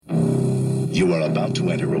You are about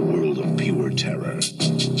to enter a world of pure terror.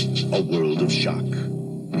 A world of shock.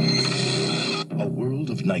 A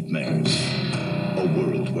world of nightmares. A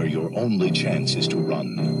world where your only chance is to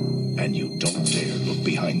run, and you don't dare look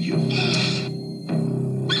behind you.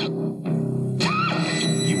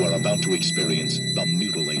 You are about to experience The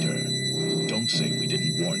Mutilator. Don't say we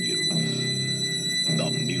didn't warn you. The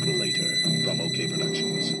Mutilator from OK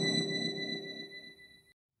Productions.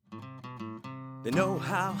 They know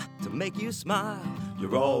how to make you smile.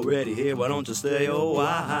 You're already here, why don't you stay a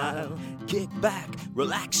while? Kick back,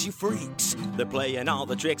 relax, you freaks. They're playing all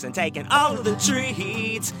the tricks and taking all of the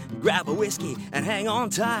treats. Grab a whiskey and hang on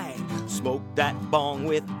tight. Smoke that bong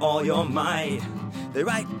with all your might. They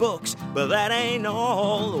write books, but that ain't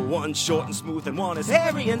all. One's short and smooth and one is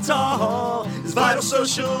hairy and tall. It's vital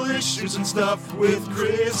social issues and stuff with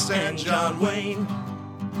Chris and John Wayne.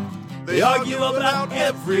 They argue about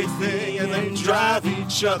everything and then drive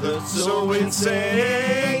each other so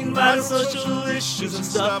insane. Vital social issues and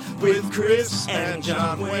stuff with Chris and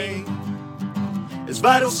John Wayne. It's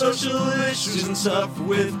vital social issues and stuff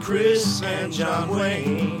with Chris and John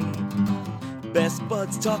Wayne. Best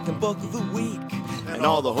buds talking book of the week and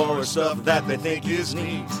all the horror stuff that they think is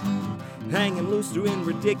neat. Hanging loose doing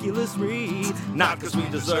ridiculous reads, not because we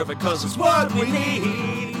deserve it, because it's what we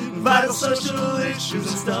need. Vital social issues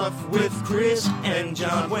and stuff with Chris and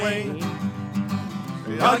John Wayne.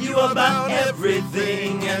 They argue about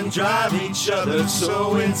everything and drive each other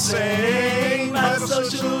so insane. Vital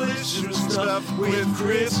social issues and stuff with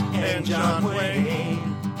Chris and John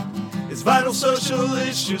Wayne. It's vital social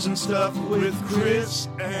issues and stuff with Chris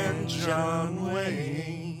and John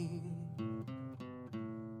Wayne.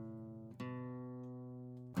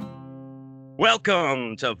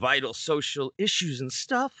 Welcome to Vital Social Issues and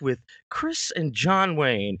Stuff with Chris and John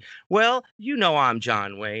Wayne. Well, you know I'm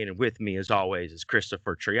John Wayne, and with me, as always, is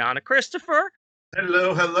Christopher Triana. Christopher!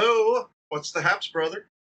 Hello, hello. What's the haps, brother?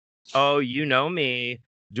 Oh, you know me,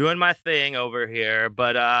 doing my thing over here.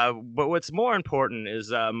 But what's more important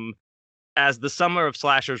is, as the summer of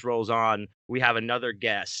slashers rolls on, we have another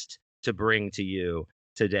guest to bring to you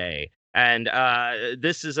today. And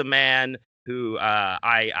this is a man who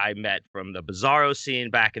I met from the Bizarro scene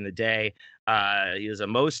back in the day. He is a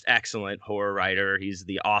most excellent horror writer. He's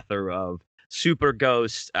the author of Super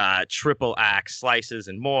Ghost, Triple Axe, Slices,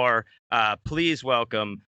 and more. Please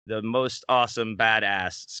welcome the most awesome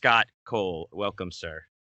badass, Scott Cole. Welcome, sir.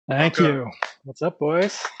 Thank you. What's up,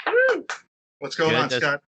 boys? Woo! What's going on,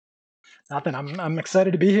 Scott? Nothing. I'm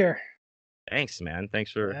excited to be here. Thanks, man.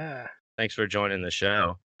 Thanks for joining the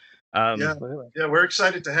show. Yeah, we're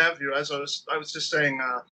excited to have you. As I was just saying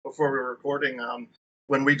before we were recording,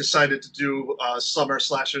 when we decided to do summer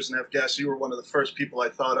slashers and have guests, you were one of the first people I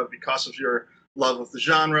thought of because of your love of the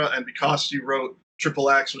genre and because you wrote Triple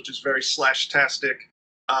Axe, which is very slash-tastic,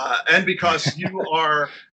 and because you are,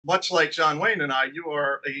 much like John Wayne and I, you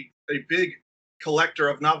are a big collector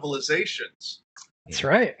of novelizations. That's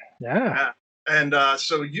right, yeah. And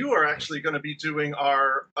so you are actually going to be doing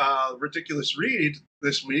our Ridiculous Read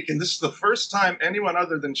this week, and this is the first time anyone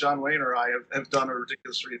other than John Wayne or I have done a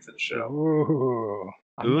Ridiculous Read for the show. Ooh,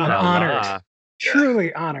 I'm honored.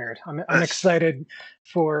 Truly honored. I'm excited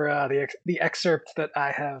for the excerpt that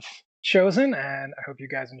I have chosen, and I hope you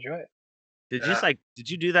guys enjoy it. Did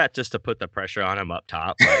you do that just to put the pressure on him up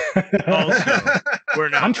top? Like, also, we're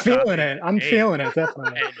not. I'm feeling it. I'm feeling it,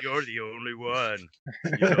 definitely. And you're the only one.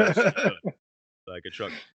 You know, like a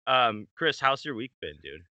truck. Chris, how's your week been,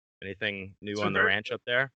 dude? Anything new on the ranch up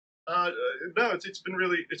there? No, it's been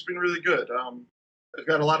really good. I've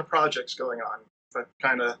got a lot of projects going on. I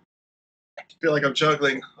kind of feel like I'm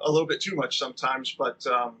juggling a little bit too much sometimes, but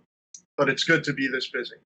it's good to be this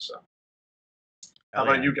busy. So, how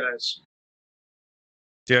about you guys?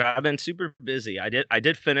 Dude, I've been super busy. I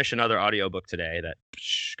did finish another audiobook today that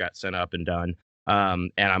got sent up and done.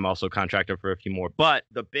 And I'm also contracted for a few more. But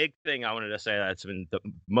the big thing I wanted to say that's been the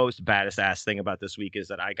most baddest ass thing about this week is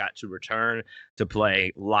that I got to return to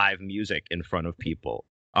play live music in front of people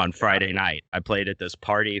on Friday night. I played at this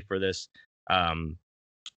party for this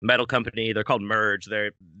metal company. They're called Merge.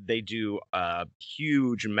 They do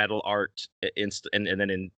huge metal art and then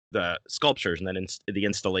in the sculptures and then in the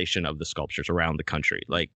installation of the sculptures around the country.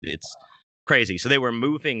 Like, it's crazy. So they were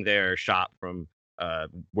moving their shop from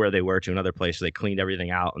where they were to another place. So they cleaned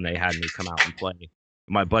everything out and they had me come out and play.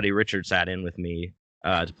 My buddy Richard sat in with me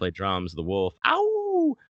to play drums, the Wolf.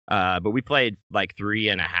 Ow! But we played like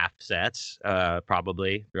 3.5 sets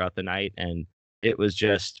probably throughout the night, and it was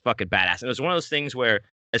just fucking badass. And it was one of those things where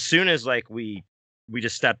as soon as like we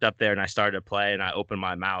just stepped up there and I started to play and I opened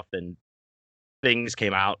my mouth and things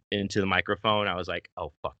came out into the microphone, I was like,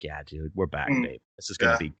 oh fuck yeah, dude, we're back, babe. This is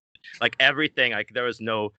gonna be like everything. Like there was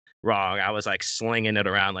no wrong. I was like slinging it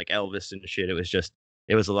around like Elvis and shit.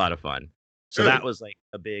 It was a lot of fun. So that was like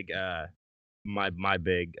a big my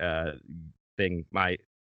big thing, my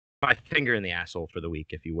finger in the asshole for the week,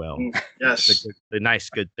 if you will. Yes. The nice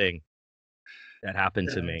good thing that happened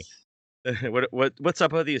to me. What's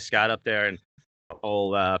up with you, Scott, up there in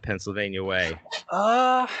old Pennsylvania way?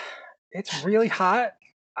 It's really hot.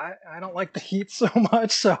 I don't like the heat so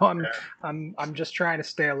much, so I'm just trying to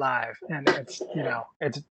stay alive, and it's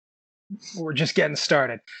we're just getting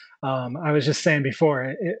started. I was just saying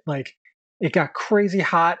before, it got crazy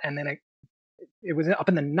hot, and then it was up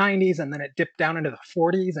in the 90s, and then it dipped down into the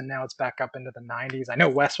 40s, and now it's back up into the 90s. I know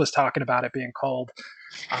Wes was talking about it being cold,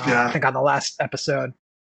 I think on the last episode,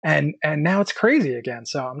 and now it's crazy again.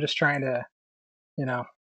 So I'm just trying to,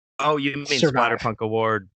 Oh, you mean Splatterpunk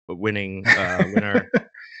Award winning winner?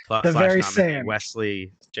 The very same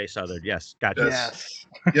Wesley J. Southard. Yes, gotcha. Yes.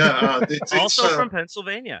 Yeah. It's also from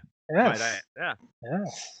Pennsylvania. Yes.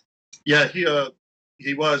 Yeah.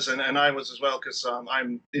 He was, and I was as well, because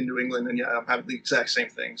I'm in New England, and I'm having the exact same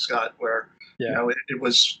thing, Scott, where it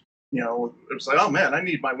was like, oh man, I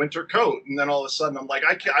need my winter coat, and then all of a sudden I'm like,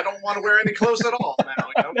 I don't want to wear any clothes at all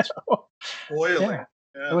now. It's boiling. Yeah.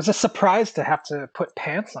 Yeah. It was a surprise to have to put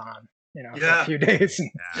pants on, for a few days.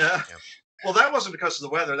 Yeah. Well, that wasn't because of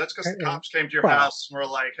the weather. That's because the cops came to your house and were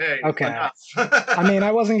like, hey, enough. I mean,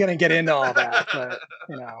 I wasn't going to get into all that, but,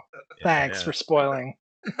 thanks for spoiling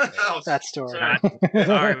that story.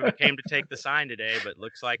 Sorry, we came to take the sign today, but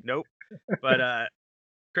looks like nope. But,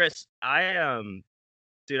 Chris, I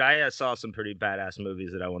saw some pretty badass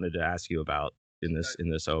movies that I wanted to ask you about in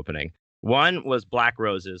this opening. One was Black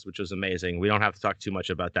Roses, which was amazing. We don't have to talk too much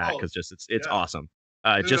about that because it's awesome.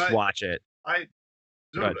 Dude, watch it.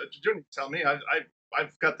 You didn't tell me.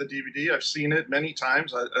 I've got the DVD. I've seen it many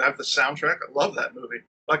times. I have the soundtrack. I love that movie.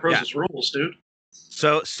 Black Roses rules, dude.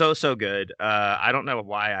 So good. I don't know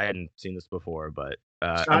why I hadn't seen this before, but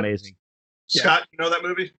amazing. Scott, you know that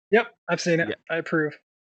movie? Yep, I've seen it. Yeah. I approve.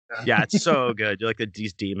 Yeah, it's so good. You're like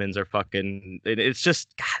these demons are fucking. It's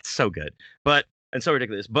just it's so good, and so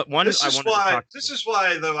ridiculous. But this is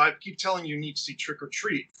why though I keep telling you need to see Trick or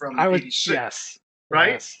Treat from '86. Yes.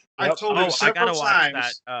 Right. Yes. I've told him several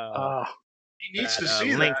times. That, he needs to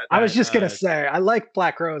see that. I was just gonna say I like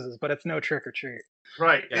Black Roses, but it's no Trick or Treat.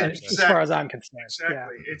 Right. Yeah, as far as I'm concerned.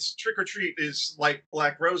 Exactly. Yeah. It's Trick or Treat is like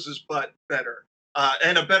Black Roses, but better.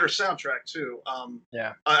 And a better soundtrack too.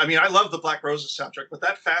 I mean, I love the Black Roses soundtrack, but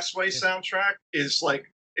that Fastway soundtrack is like,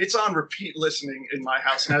 it's on repeat listening in my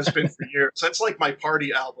house and has been for years. That's like my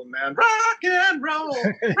party album, man. Rock and roll,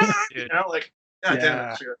 rock.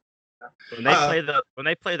 Damn it. When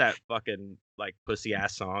they play that fucking like pussy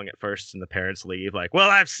ass song at first and the parents leave, like, well,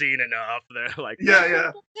 I've seen enough. They're like,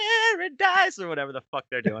 paradise or whatever the fuck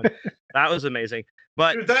they're doing. That was amazing.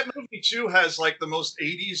 But dude, that movie too has like the most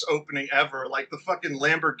 80s opening ever. Like the fucking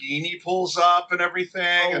Lamborghini pulls up and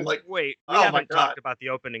everything. And like, wait, we haven't talked about the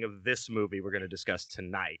opening of this movie we're going to discuss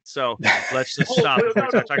tonight. So let's just stop before we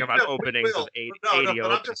start talking about openings of 80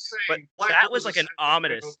 but I'm just saying, that was like an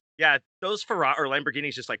ominous. Yeah, those Ferrari or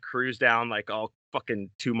Lamborghinis just like cruise down like all fucking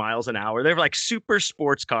 2 miles an hour. They're like super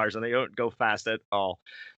sports cars and they don't go fast at all.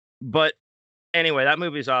 But anyway, that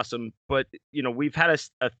movie's awesome. But we've had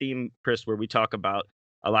a theme, Chris, where we talk about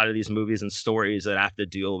a lot of these movies and stories that have to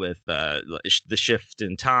deal with the shift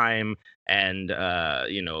in time and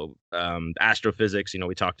astrophysics.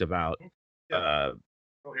 We talked about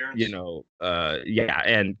coherence.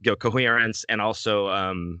 And coherence, and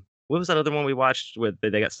also what was that other one we watched with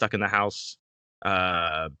they got stuck in the house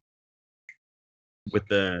with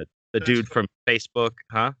the dude from Facebook,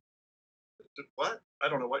 huh? What? I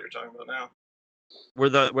don't know what you're talking about now. Where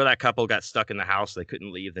that couple got stuck in the house, they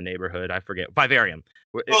couldn't leave the neighborhood. I forget. Vivarium.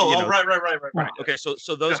 Right. Okay,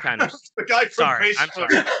 so those kind of the guy from Facebook. I'm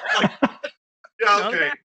sorry.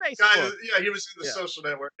 Okay. Guy, he was in the Social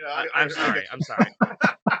Network. Yeah, I'm sorry.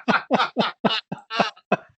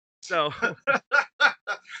 So.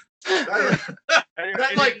 I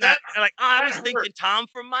was thinking Tom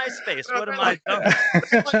from MySpace. What am I doing?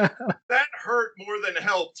 That hurt more than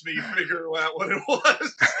helped me figure out what it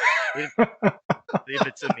was. Leave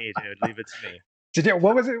it to me, dude. Leave it to me.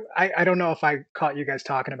 What was it? I don't know if I caught you guys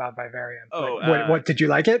talking about Vivarium. What did you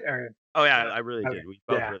like it? Or? Oh yeah, I really did. We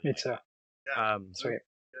both really me too. Sweet.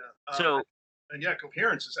 Yeah. So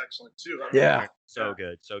Coherence is excellent too. So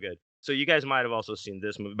good. So you guys might have also seen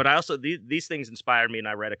this movie, but I also these things inspired me, and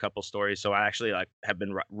I read a couple stories. So I actually have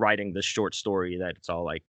been writing this short story that it's all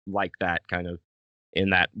like that kind of in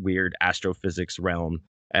that weird astrophysics realm.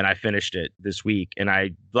 and I finished it this week. And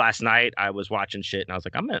last night I was watching shit, and I was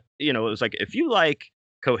like, it was like, if you like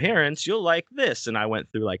Coherence, you'll like this. And I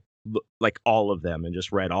went through like all of them and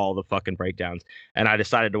just read all the fucking breakdowns. And I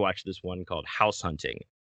decided to watch this one called House Hunting.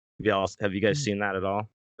 Have you guys seen that at all?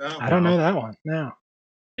 No. I don't know that one. No.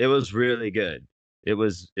 It was really good. It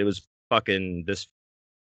was fucking this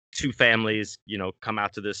two families, come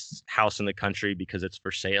out to this house in the country because it's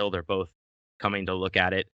for sale. They're both coming to look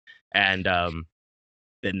at it, and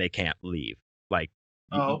then they can't leave. Like,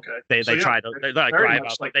 okay. They try to they drive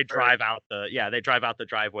out like they drive out the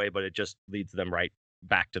driveway, but it just leads them right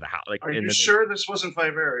back to the house. Like, are you sure this wasn't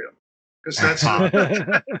Vivarium? Because that's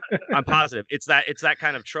I'm positive it's that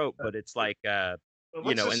kind of trope, but it's like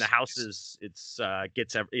in the houses, it's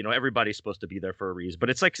everybody's supposed to be there for a reason, but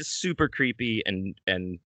it's like super creepy and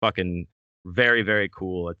fucking very, very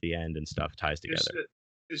cool at the end, and stuff ties together.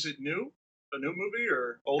 Is it new? A new movie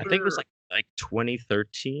or older? I think it was like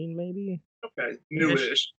 2013, maybe. Okay,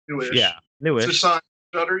 newish. Yeah, newish. Is this on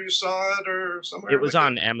Shudder? You saw it or somewhere? It was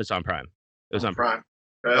on Amazon Prime. It was on Prime.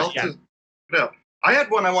 Well, yeah. I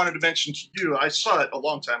had one I wanted to mention to you. I saw it a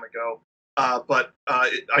long time ago, but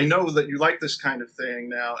I know that you like this kind of thing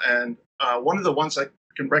now. And one of the ones I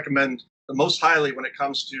can recommend the most highly when it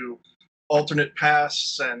comes to alternate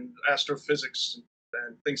paths and astrophysics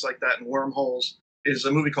and things like that and wormholes is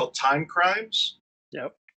a movie called Time Crimes.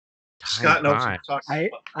 Yep. Scott knows what I'm talking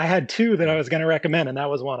about. I had two that I was going to recommend, and that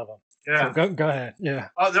was one of them. Yeah. So go ahead. Yeah.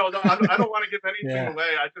 Oh no, I don't want to give anything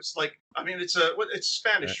away. I just it's a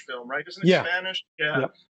Spanish film, right? Isn't it Spanish? Yeah.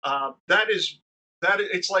 Yep.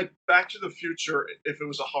 It's like Back to the Future if it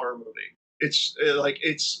was a horror movie. It's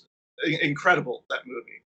incredible, that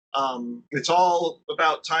movie. It's all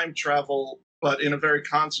about time travel, but in a very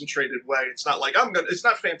concentrated way. It's not like it's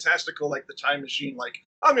not fantastical like The Time Machine, like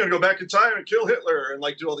I'm going to go back in time and kill Hitler and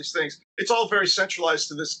like do all these things. It's all very centralized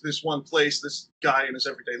to this one place, this guy in his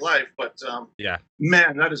everyday life. But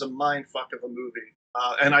man, that is a mind fuck of a movie.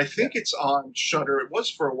 And I think it's on Shudder. It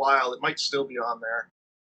was for a while. It might still be on there.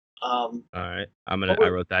 All right, I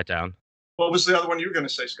wrote that down. What was the other one you were going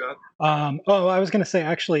to say, Scott? I was going to say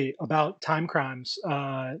actually about Time Crimes.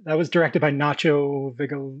 That was directed by Nacho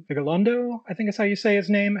Vigalondo, I think is how you say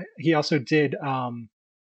his name. He also did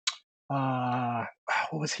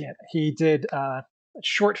what was he in? He did a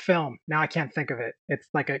short film. Now I can't think of it. It's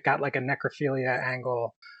like it got like a necrophilia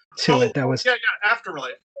angle to it. That was Aftermath.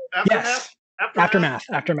 Yes. Aftermath.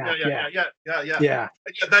 Yeah.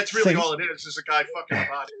 That's really all it is a guy fucking a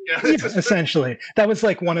body. Yeah. Essentially. That was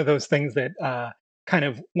like one of those things that kind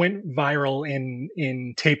of went viral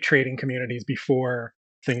in tape trading communities before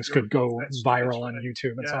things could go viral on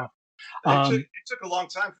YouTube and so on. It took a long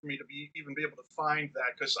time for me to even be able to find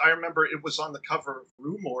that, because I remember it was on the cover of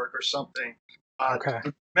Rue Morgue or something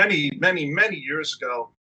many, many, many years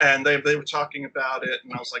ago. And they were talking about it,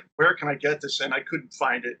 and I was like, "Where can I get this?" And I couldn't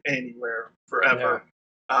find it anywhere forever.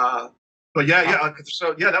 Yeah. But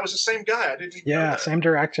so that was the same guy. I didn't. Even know that. Same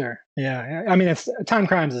director. Yeah, I mean, it's Time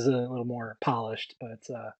Crimes is a little more polished, but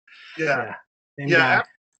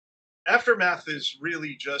Aftermath is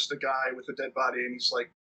really just a guy with a dead body, and he's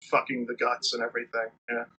like fucking the guts and everything.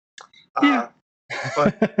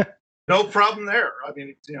 But no problem there. I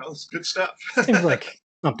mean, it's good stuff. Seems like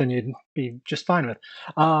something you'd be just fine with.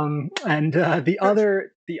 And the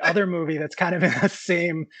other movie that's kind of in the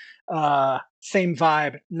same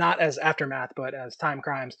vibe, not as Aftermath, but as Time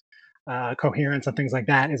Crimes, Coherence and things like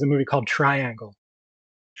that, is a movie called Triangle.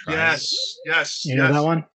 Yes. You know that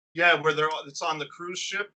one? Yeah, where it's on the cruise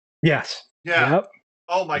ship. Yes. Yeah. Yep.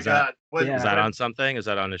 Oh my God. Is that on something? Is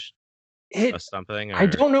that on a something? Or I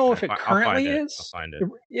don't know if it currently is. I'll find it.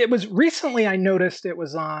 It was recently. I noticed it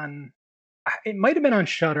was on. It might have been on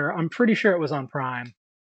Shudder. I'm pretty sure it was on Prime.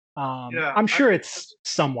 I'm sure it's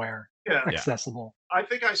somewhere accessible. I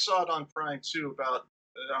think I saw it on Prime too, about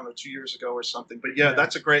 2 years ago or something. But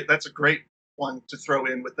that's a great one to throw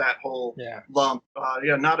in with that whole lump.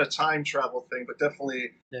 Not a time travel thing, but definitely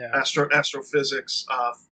astrophysics,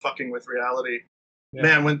 fucking with reality. Yeah.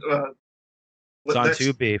 Man, when it's on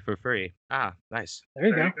Tubi for free. Ah, nice. There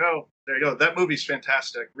you go. There you go. That movie's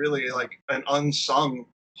fantastic. Really, like an unsung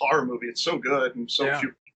horror movie. It's so good, and so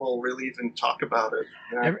few people really even talk about it.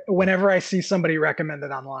 Yeah. Whenever I see somebody recommend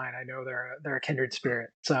it online, I know they're a kindred spirit.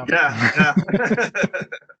 So yeah.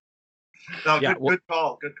 Good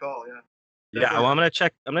call. Yeah, well, I'm gonna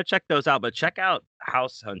check those out, but check out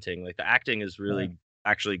House Hunting. Like, the acting is really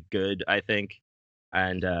actually good, I think,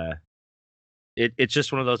 and it's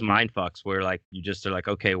just one of those mind fucks where like you just are like,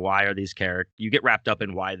 okay, why are these characters? You get wrapped up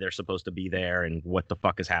in why they're supposed to be there and what the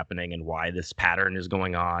fuck is happening and why this pattern is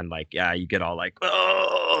going on. Like, you get all like,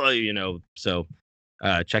 oh, So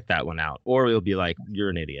check that one out, or we'll be like, you're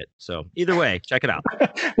an idiot. So either way, check it out.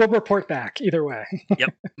 We'll report back either way.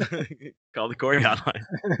 Yep. Call the Corey hotline.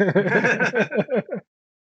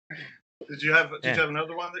 Did you have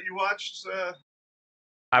another one that you watched?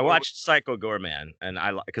 I watched Psycho Goreman, and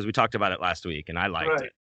because we talked about it last week, and I liked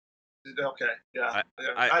it. Okay, yeah.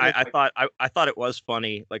 I thought it was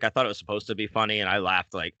funny. Like I thought it was supposed to be funny, and I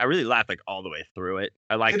laughed. Like I really laughed like all the way through it.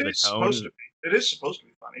 I liked the tone. Supposed to be. It is supposed to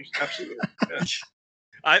be funny. Absolutely. Yeah.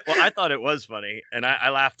 I thought it was funny, and I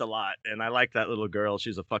laughed a lot, and I liked that little girl.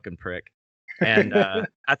 She's a fucking prick, and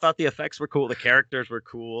I thought the effects were cool. The characters were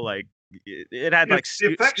cool. Like it had like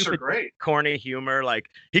the effects are great, corny humor. Like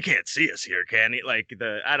he can't see us here, can he? Like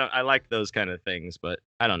I like those kind of things, but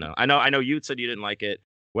I don't know. I know you said you didn't like it.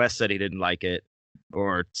 Wes said he didn't like it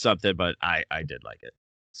or something, but I did like it.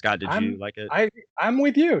 Scott, did you like it? I'm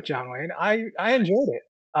with you, John Wayne. I enjoyed it.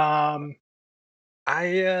 I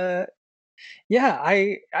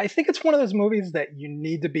think it's one of those movies that you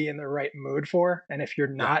need to be in the right mood for, and if you're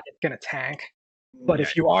not, it's gonna tank. But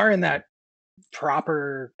if you are in that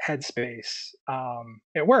proper headspace,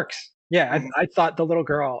 it works. Yeah, I thought the little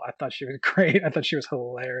girl, I thought she was great. I thought she was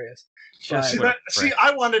hilarious.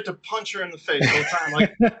 I wanted to punch her in the face all the time.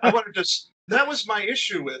 Like I wanted to. That was my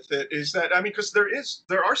issue with it. Is that because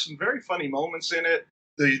there are some very funny moments in it.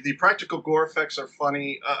 The practical gore effects are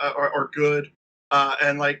funny or good,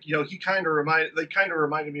 and like they kind of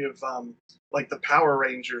reminded me of like the Power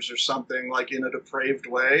Rangers or something, like in a depraved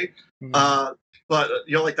way. Mm-hmm. But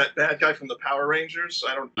like that bad guy from the Power Rangers.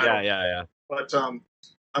 Yeah. But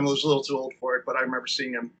I was a little too old for it, but I remember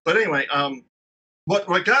seeing him. But anyway,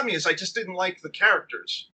 what got me is I just didn't like the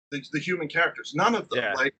characters, the human characters. None of them.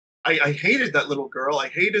 Yeah. Like I hated that little girl. I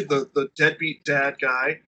hated the deadbeat dad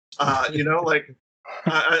guy. Like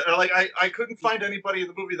I couldn't find anybody in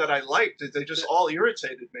the movie that I liked. They just all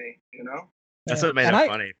irritated me. That's what made it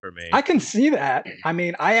funny for me. I can see that. I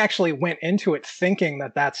mean, I actually went into it thinking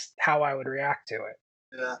that that's how I would react to it.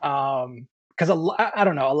 Yeah. Because I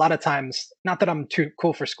don't know, a lot of times, not that I'm too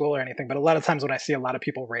cool for school or anything, but a lot of times when I see a lot of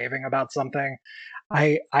people raving about something,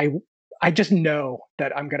 I just know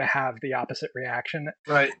that I'm going to have the opposite reaction.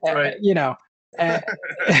 Right. And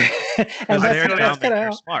that's kind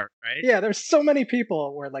of smart, right? Yeah, there's so many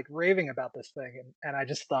people were like raving about this thing, and I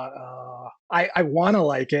just thought, I want to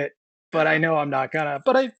like it, but I know I'm not gonna.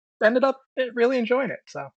 But I ended up really enjoying it.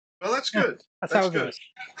 So. Well, that's good. That's how it goes.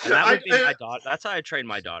 And that would be my daughter. That's how I trained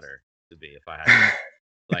my daughter to be if I had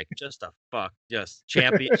like just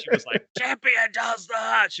champion. She was like, champion does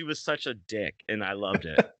that. She was such a dick, and I loved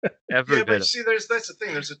it. Every bit. See, that's the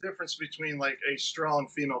thing. There's a difference between like a strong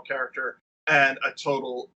female character and a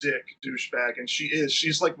total dick douchebag, and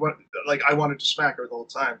she's like what I wanted to smack her the whole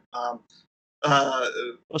time.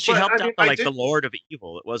 Well, she helped out like the Lord of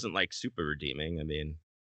Evil. It wasn't like super redeeming. I mean,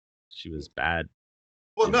 she was bad.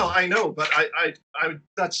 Well, no, I know, but I'm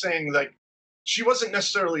not saying like she wasn't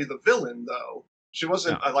necessarily the villain, though. She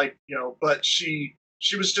wasn't but she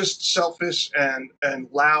was just selfish and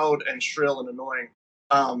loud and shrill and annoying,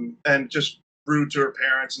 and just rude to her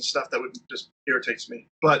parents and stuff that would just irritates me.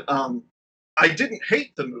 But I didn't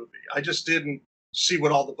hate the movie. I just didn't see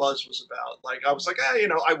what all the buzz was about. Like I was like,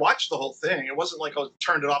 I watched the whole thing. It wasn't like I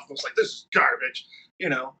turned it off and was like, this is garbage.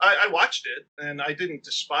 I watched it and I didn't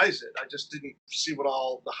despise it. I just didn't see what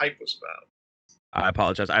all the hype was about. I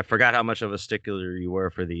apologize. I forgot how much of a stickler you were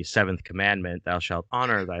for the 7th commandment: "Thou shalt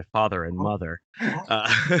honor thy father and mother."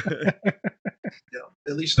 Yeah,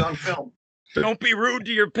 at least on film. Don't be rude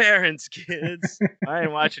to your parents, kids. I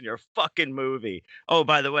ain't watching your fucking movie. Oh,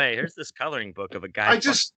 by the way, here's this coloring book of a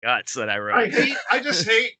guy's guts that I wrote. I just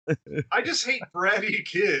hate bratty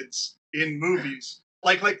kids in movies.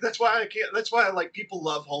 Like that's why I can't. That's why people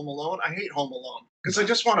love Home Alone. I hate Home Alone because I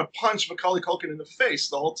just want to punch Macaulay Culkin in the face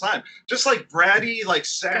the whole time. Just like bratty, like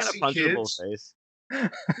sassy kids. Face.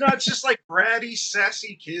 No, it's just like bratty,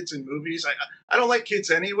 sassy kids in movies. I don't like kids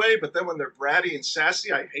anyway, but then when they're bratty and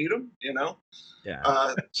sassy, I hate them.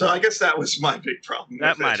 Yeah. So I guess that was my big problem.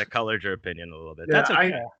 That might have colored your opinion a little bit. Yeah, that's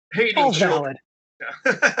okay. Hating children.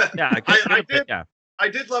 Yeah. I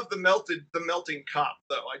did love the melting cop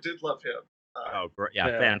though. I did love him.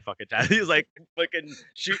 Fan fucking time. He was like fucking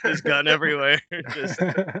shooting his gun everywhere.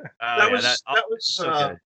 That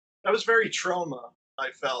was very trauma. I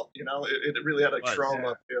felt, it really had a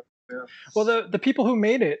trauma. Yeah. Well, the people who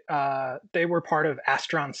made it, they were part of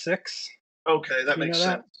Astron 6. Okay, that makes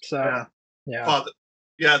sense. So yeah. Father,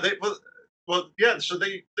 yeah, so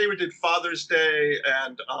they did Father's Day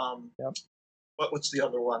and what's the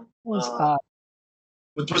other one? Was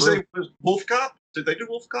Wolf Cop? Did they do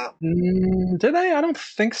Wolf Cop? Did they? I don't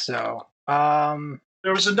think so.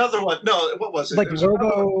 There was another one. No, what was it? Like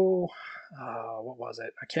Robo. What was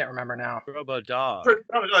it? I can't remember now. Robo Dog.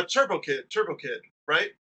 Turbo Kid, right?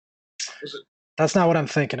 Was it? That's not what I'm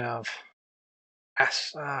thinking of.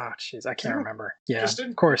 Jeez, I can't remember. Yeah,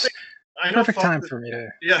 of course. Perfect time for me to.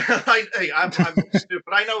 Yeah, I'm stupid,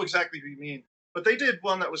 but I know exactly what you mean. But they did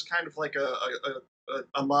one that was kind of like a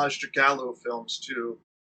homage to Gallo films too.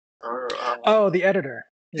 Or, The Editor.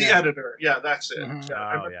 The Editor. Yeah, that's it. Mm-hmm. Yeah,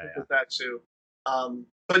 I remember that too.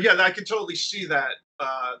 But yeah, I can totally see that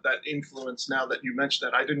that influence now that you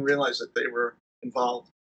mentioned that. I didn't realize that they were involved.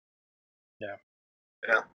 Yeah.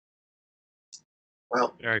 Yeah.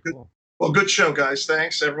 Well, very cool. Well, good show, guys.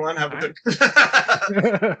 Thanks, everyone. Have a good.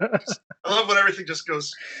 I love when everything just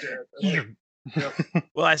goes.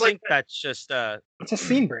 Well, I think that's just. It's a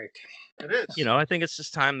scene break. It is. You know, I think it's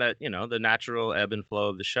just time that the natural ebb and flow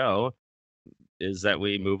of the show is that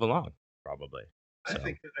we move along. Probably. So. I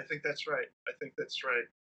think that's right.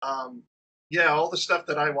 Yeah, all the stuff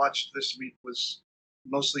that I watched this week was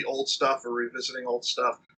mostly old stuff or revisiting old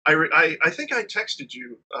stuff. I think I texted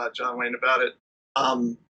you, John Wayne, about it.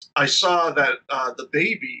 I saw that The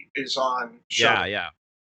Baby is on Shudder. Yeah.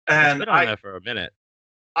 And it's been on there for a minute.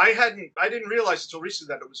 I didn't realize until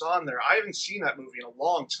recently that it was on there. I haven't seen that movie in a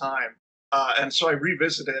long time. And so I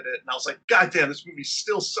revisited it and I was like, God damn, this movie's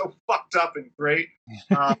still so fucked up and great.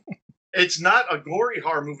 It's not a gory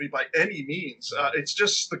horror movie by any means. It's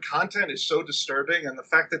just the content is so disturbing, and the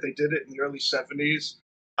fact that they did it in the early 70s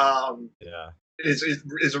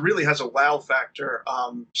is really has a wow factor.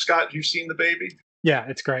 Scott, you've seen The Baby? Yeah,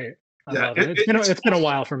 it's great. I love it. It's been a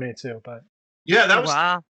while for me too, but that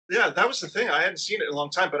was the thing. I hadn't seen it in a long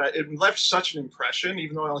time, but it left such an impression,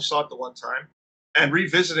 even though I only saw it the one time. And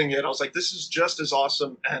revisiting it, I was like, this is just as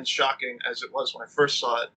awesome and shocking as it was when I first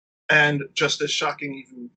saw it, and just as shocking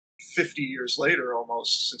even 50 years later,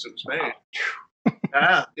 almost, since it was made.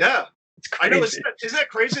 Yeah. I know. Isn't that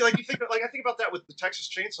crazy? Like I think about that with the Texas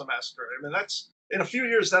Chainsaw Massacre. I mean, that's in a few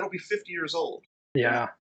years that'll be 50 years old. Yeah.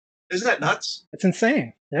 Isn't that nuts? It's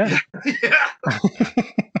insane. Yeah. Yeah.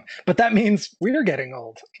 But that means we're getting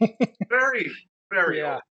old. Very, very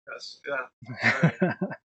old. Yes. Yeah.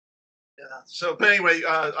 Yeah. So, but anyway,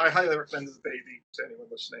 I highly recommend The Baby to anyone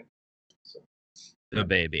listening. So. The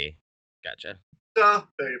Baby. Gotcha. The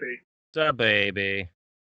Baby.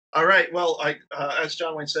 All right. Well, as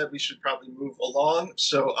John Wayne said, we should probably move along.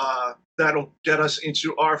 So that'll get us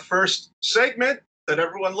into our first segment that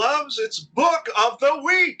everyone loves. It's Book of the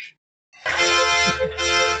Week.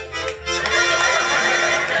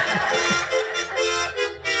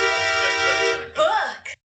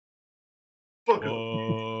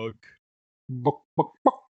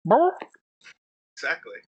 Book.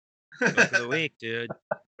 Exactly. Book of the week, dude.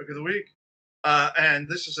 Book of the week. And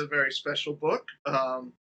this is a very special book.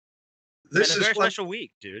 This is a very special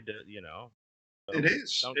week, dude. So it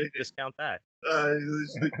is. Don't discount that.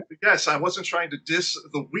 Yes, I wasn't trying to diss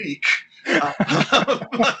the week.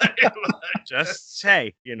 Just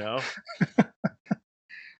say, Oh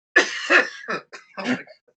my God.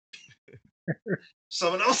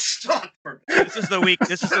 Someone else stop for me. This is the week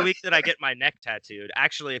that I get my neck tattooed.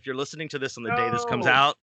 Actually, if you're listening to this on the day this comes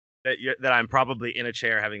out, that I'm probably in a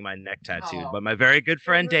chair having my neck tattooed. But my very good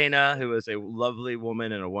friend Dana, who is a lovely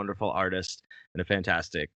woman and a wonderful artist and a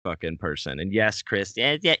fantastic fucking person. And yes, Chris,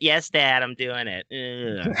 yes, Dad, I'm doing it.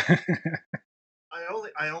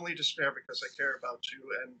 I only despair because I care about you,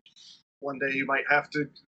 and one day you might have to,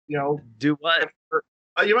 do what?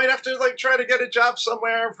 You might have to try to get a job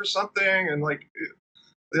somewhere for something, and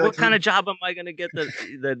what kind of job am I gonna get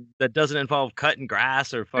that doesn't involve cutting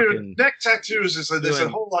grass or fucking? Dude, neck tattoos is a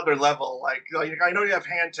whole other level. Like I know you have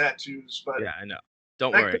hand tattoos, but yeah, I know.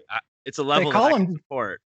 Don't worry, it's a level that I can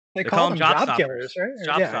support. They call them job killers, right?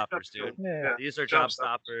 Job stoppers, dude. Yeah. These are job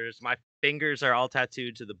stoppers. My fingers are all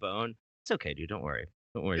tattooed to the bone. It's okay, dude. Don't worry,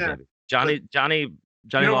 baby. Johnny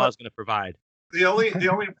Law is gonna provide. The only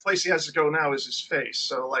place he has to go now is his face.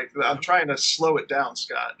 So I'm trying to slow it down,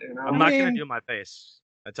 Scott. I'm not gonna do my face.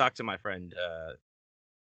 I talked to my friend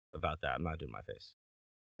about that. I'm not doing my face.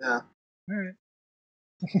 Yeah. All right.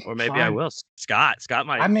 Or maybe I will. Scott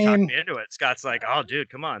might talk me into it. Scott's like, oh, dude,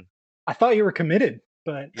 come on. I thought you were committed,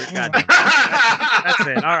 but that's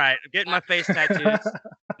it. All right, I'm getting my face tattooed.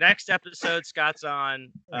 Next episode, Scott's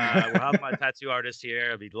on. We'll have my tattoo artist here.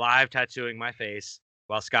 I'll be live tattooing my face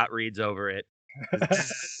while Scott reads over it. Well,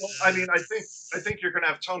 I mean, I think you're gonna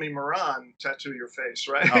have Tony Moran tattoo your face,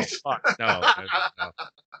 right? Oh fuck,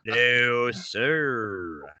 no,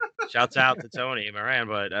 sir. Shouts out to Tony Moran,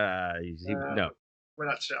 but no, we're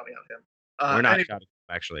not shouting at him. We're not shouting,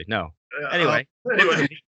 actually. No. Anyway,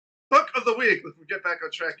 Book of the week. Let's get back on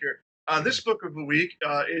track here. This book of the week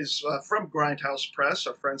is from Grindhouse Press,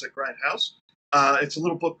 our friends at Grindhouse. It's a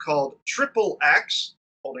little book called Triple Axe,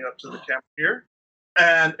 holding up to the camera here.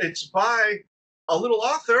 And it's by a little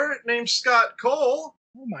author named Scott Cole.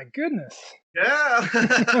 Oh, my goodness. Yeah.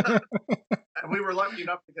 And we were lucky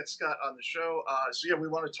enough to get Scott on the show. We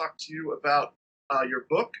want to talk to you about your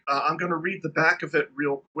book. I'm going to read the back of it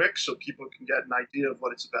real quick so people can get an idea of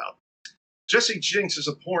what it's about. Jessie Jinx is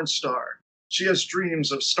a porn star. She has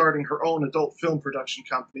dreams of starting her own adult film production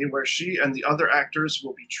company where she and the other actors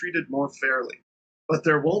will be treated more fairly. But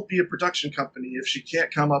there won't be a production company if she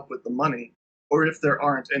can't come up with the money, or if there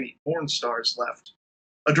aren't any porn stars left.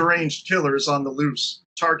 A deranged killer is on the loose,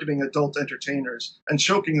 targeting adult entertainers and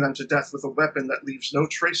choking them to death with a weapon that leaves no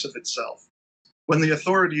trace of itself. When the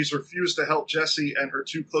authorities refuse to help Jessie and her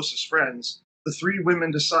two closest friends, the three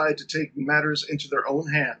women decide to take matters into their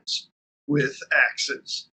own hands with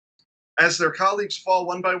axes. As their colleagues fall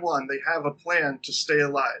one by one, they have a plan to stay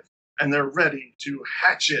alive, and they're ready to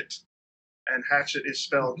hatchet. And hatchet is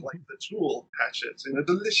spelled like the tool hatchet, in a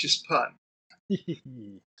delicious pun.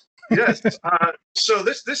 Yes. So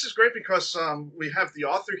this is great because we have the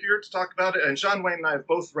author here to talk about it, and John Wayne and I have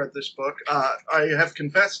both read this book. I have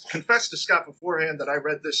confessed to Scott beforehand that I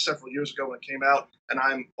read this several years ago when it came out, and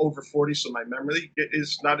I'm over 40, so my memory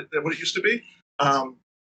is not what it used to be.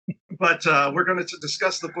 But we're going to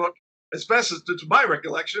discuss the book as best as to my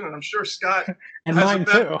recollection, and I'm sure Scott and mine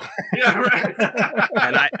too. Yeah,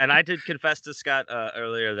 right. and I did confess to Scott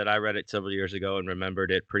earlier that I read it several years ago and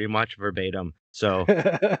remembered it pretty much verbatim. So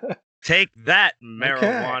take that,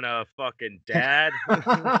 marijuana fucking dad.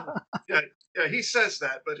 Yeah, he says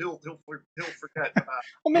that, but he'll forget.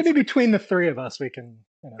 Well, maybe between the three of us, we can.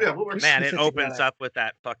 Man, it opens up with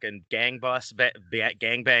that fucking gang bus,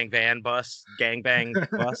 gangbang van bus,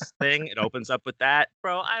 gangbang bus thing. It opens up with that,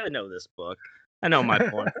 bro. I know this book. I know my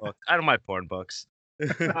porn book. I know my porn books.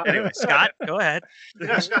 Anyway, Scott, go ahead.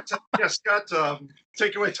 Yeah, Scott.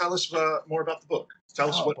 Take away. Tell us more about the book. Tell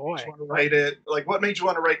us what made you want to write it. Like, what made you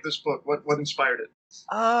want to write this book? What inspired it?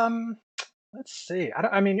 Let's see.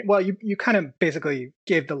 You kind of basically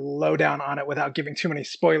gave the lowdown on it without giving too many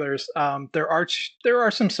spoilers. There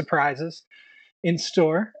are some surprises in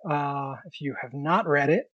store. If you have not read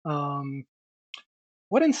it,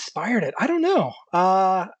 what inspired it? I don't know.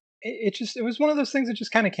 It was one of those things that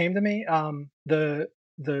just kind of came to me. The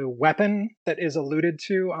weapon that is alluded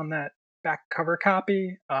to on that back cover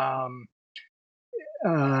copy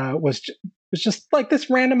was just like this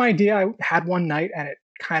random idea I had one night, and it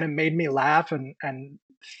kind of made me laugh and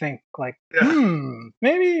think like,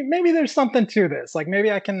 maybe there's something to this. Like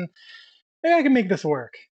maybe I can make this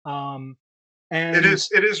work. And it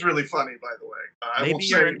is really funny, by the way. Maybe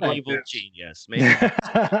you're an evil genius. Maybe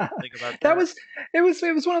think about that. It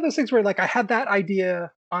was one of those things where like I had that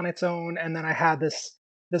idea on its own, and then I had this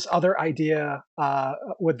other idea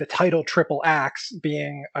with the title Triple Axe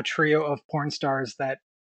being a trio of porn stars that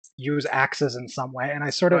use axes in some way, and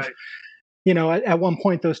I sort of. At one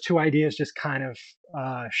point, those two ideas just kind of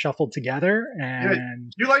shuffled together.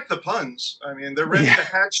 And you like the puns. I mean, they're ready to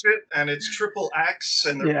hatch it, and it's Triple Axe,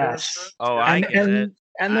 and they're I get it.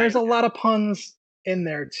 And there's a lot of puns in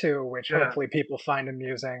there too, which hopefully people find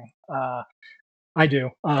amusing. I do.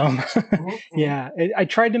 Yeah, I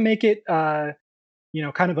tried to make it, kind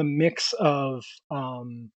of a mix of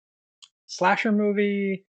slasher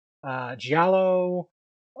movie, giallo.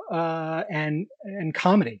 And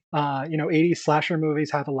comedy. 80s slasher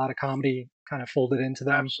movies have a lot of comedy kind of folded into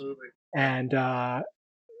them. Absolutely. And I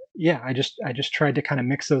just tried to kind of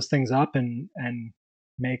mix those things up and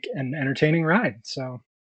make an entertaining ride. So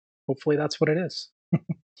hopefully that's what it is.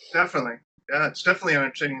 Definitely. Yeah, it's definitely an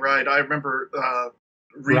entertaining ride. I remember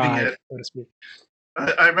reading it. So to speak.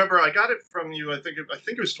 I remember I got it from you. I think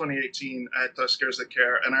it was 2018 at Scares That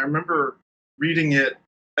Care, and I remember reading it.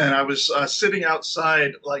 And I was sitting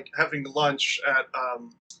outside, like having lunch at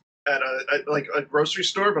a grocery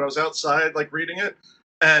store, but I was outside, like reading it,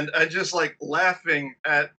 and I just like laughing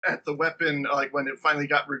at the weapon, like when it finally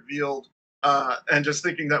got revealed, and just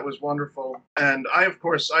thinking that was wonderful. And I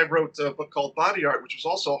wrote a book called Body Art, which was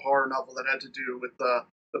also a horror novel that had to do with the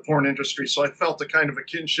porn industry. So I felt a kind of a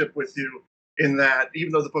kinship with you in that,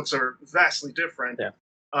 even though the books are vastly different. Yeah.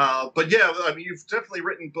 But yeah, I mean, you've definitely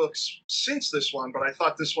written books since this one, but I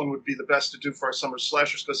thought this one would be the best to do for our summer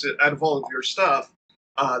slashers because out of all of your stuff,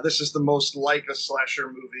 this is the most like a slasher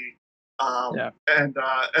movie,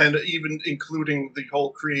 and even including the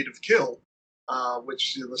whole creative kill,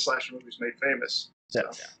 which the slasher movies made famous. So.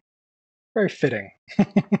 Yeah. Very fitting.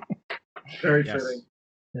 Very fitting.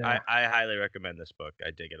 Yeah. I highly recommend this book.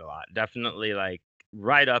 I dig it a lot. Definitely like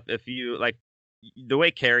right up if you like. the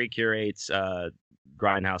way Carrie curates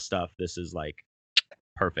Grindhouse stuff, this is like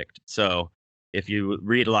perfect. So if you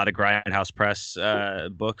read a lot of Grindhouse Press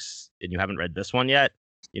books and you haven't read this one yet,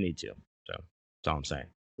 you need to. So that's all I'm saying.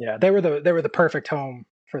 Yeah, they were the perfect home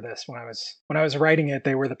for this. When I was writing it,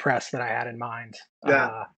 they were the press that I had in mind.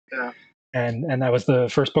 Yeah. And that was the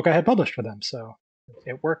first book I had published for them, so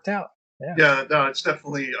it worked out. Yeah, no, it's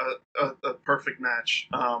definitely a perfect match.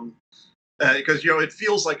 Because it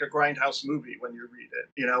feels like a Grindhouse movie when you read it.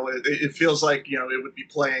 It feels like it would be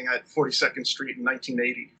playing at 42nd Street in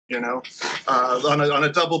 1980. On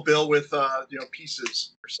a double bill with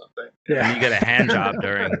Pieces or something. Yeah, and you get a hand job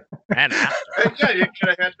during and after. Yeah, you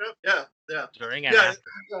get a hand job. Yeah. During and after.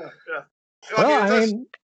 Yeah. Well, I mean,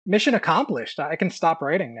 mission accomplished. I can stop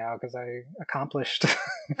writing now because I accomplished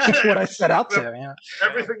what I set out to. Yeah.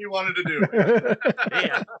 Everything you wanted to do.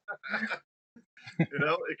 Yeah.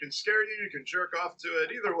 It can scare you. You can jerk off to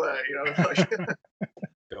it. Either way,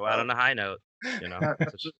 Go out on a high note.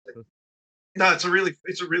 No, it's a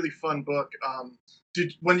really fun book.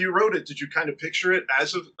 When you wrote it, did you kind of picture it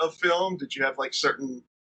as a film? Did you have like certain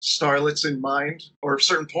starlets in mind, or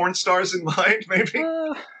certain porn stars in mind, maybe?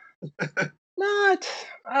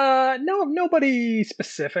 Nobody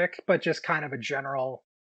specific, but just kind of a general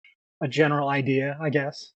idea, I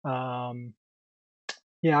guess.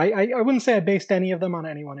 Yeah, I wouldn't say I based any of them on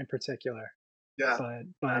anyone in particular. Yeah.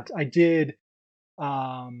 But I did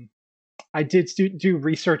do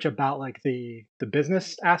research about like the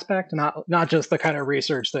business aspect, not just the kind of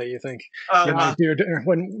research that you think you might do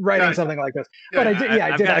when writing something like this. But I did.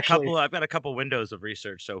 Yeah, I did actually. I've got a couple windows of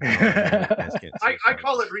research. So I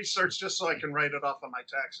call it research just so I can write it off on my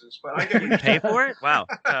taxes. But I get pay for it. Wow.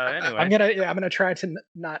 Anyway, I'm gonna try to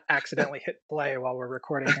not accidentally hit play while we're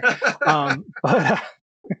recording.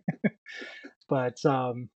 But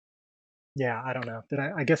yeah, I don't know.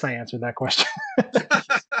 I guess I answered that question.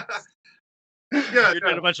 You're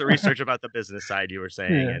doing a bunch of research about the business side, you were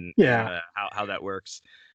saying, and how that works,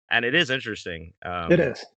 and it is interesting. It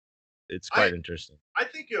is. It's quite interesting. I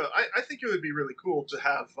think it would be really cool to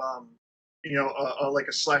have like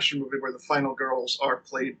a slasher movie where the final girls are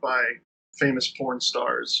played by famous porn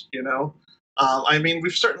stars. I mean,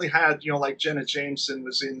 we've certainly had, like Jenna Jameson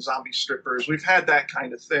was in Zombie Strippers. We've had that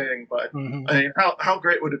kind of thing, but I mean, how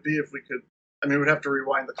great would it be if we could? I mean, we'd have to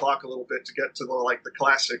rewind the clock a little bit to get to the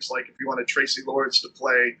classics. Like if you wanted Tracy Lords to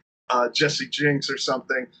play Jesse Jinx or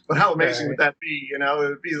something. But how amazing would that be? It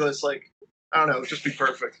would be this I don't know, it'd just be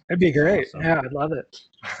perfect. It'd be great. Awesome. Yeah, I'd love it.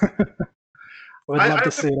 Would love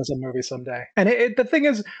to see it as a movie someday. And the thing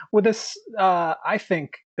is, with this, I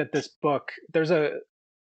think that this book, there's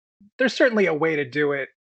certainly a way to do it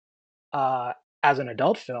as an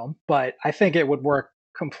adult film, but I think it would work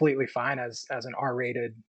completely fine as an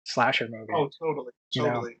R-rated slasher movie. Oh, totally.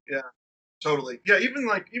 Yeah, totally. Yeah, even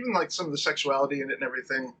like some of the sexuality in it and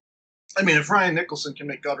everything. I mean, if Ryan Nicholson can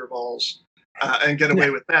make gutter balls and get away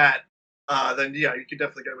with that, then yeah, you could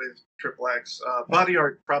definitely get away with Triple X. Body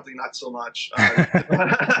art, probably not so much.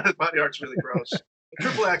 Body art's really gross.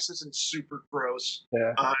 Triple X isn't super gross.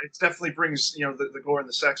 Yeah. It definitely brings the gore and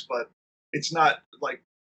the sex, but it's not like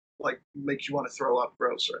makes you want to throw up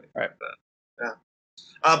gross or anything like that. Yeah.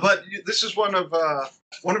 But this is one of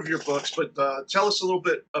your books. But tell us a little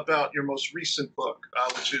bit about your most recent book,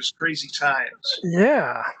 which is Crazy Times.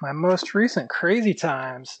 Yeah, my most recent Crazy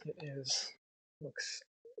Times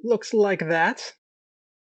looks like that.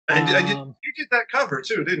 And you did that cover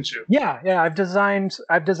too, didn't you? Yeah. I've designed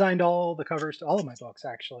all the covers to all of my books,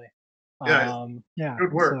 actually. Yeah.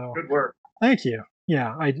 Good work. Good work. Thank you.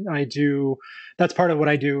 Yeah, I do. That's part of what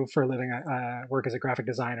I do for a living. I work as a graphic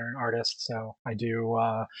designer and artist, so I do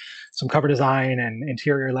some cover design and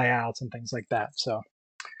interior layouts and things like that. So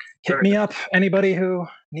hit me up, anybody who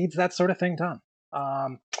needs that sort of thing done.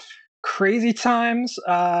 Crazy Times.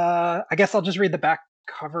 I guess I'll just read the back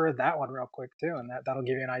cover of that one real quick too, and that'll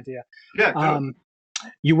give you an idea. Yeah.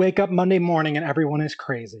 You wake up Monday morning and everyone is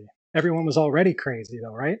crazy. Everyone was already crazy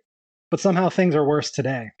though, right? But somehow things are worse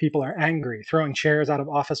today. People are angry, throwing chairs out of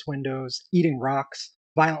office windows, eating rocks,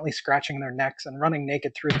 violently scratching their necks, and running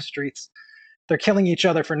naked through the streets. They're killing each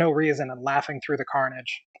other for no reason and laughing through the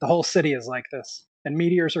carnage. The whole city is like this, and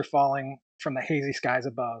meteors are falling from the hazy skies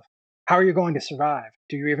above. How are you going to survive?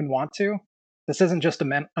 Do you even want to? This isn't just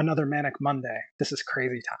another manic Monday. This is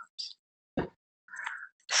Crazy Times.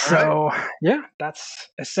 So, yeah, that's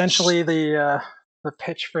essentially the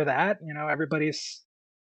pitch for that. Everybody's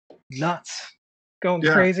nuts, going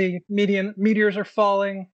crazy. Meteors are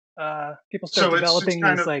falling. People start developing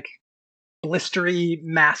these like blistery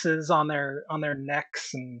masses on their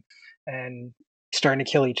necks and starting to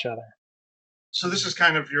kill each other. So this is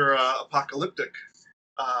kind of your apocalyptic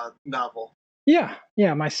novel. Yeah,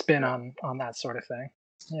 my spin on that sort of thing.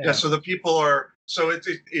 Yeah, so the people are, so it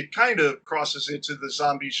kind of crosses into the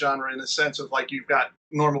zombie genre in the sense of like you've got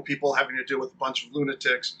normal people having to deal with a bunch of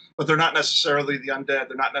lunatics, but they're not necessarily the undead.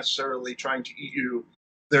 They're not necessarily trying to eat you.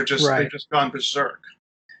 They've just gone berserk.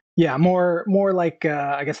 Yeah, more like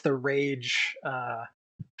I guess the rage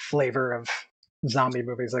flavor of zombie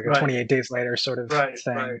movies, like a 28 Days Later sort of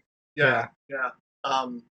thing. Right. Yeah.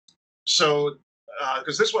 So,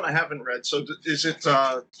 because this one I haven't read, so is it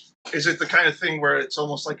the kind of thing where it's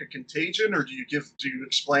almost like a contagion, or do you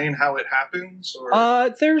explain how it happens? Or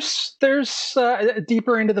there's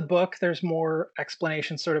deeper into the book. There's more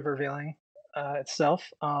explanation, sort of revealing itself.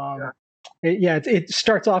 It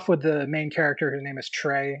starts off with the main character, whose name is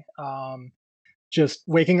Trey, just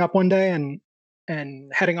waking up one day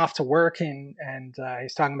and heading off to work, and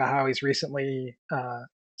he's talking about how he's recently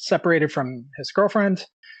separated from his girlfriend,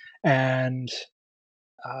 and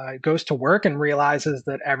goes to work and realizes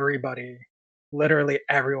that literally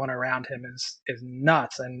everyone around him is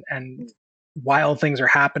nuts, and wild things are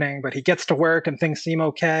happening. But he gets to work and things seem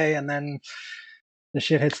okay, and then the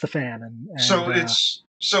shit hits the fan. But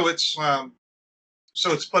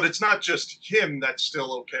it's not just him that's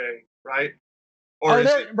still okay, right?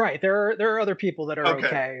 Right. There are other people that are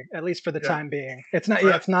okay, at least for the time being. It's not.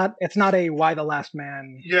 Yeah, it's not a Y the Last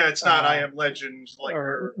Man. Yeah, it's not I Am Legend.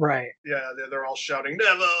 Right. Yeah, they're all shouting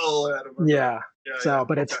Neville at him.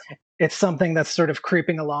 But it's something that's sort of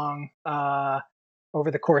creeping along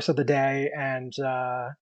over the course of the day, and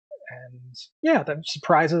the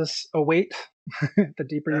surprises await the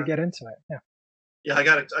deeper you get into it. Yeah. Yeah, I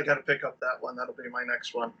gotta pick up that one. That'll be my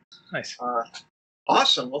next one. Nice.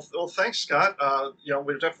 Awesome. Well, thanks, Scott.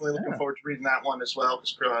 We're definitely looking forward to reading that one as well,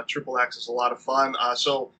 because Triple Axe is a lot of fun.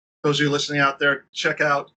 So those of you listening out there, check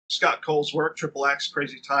out Scott Cole's work, Triple Axe,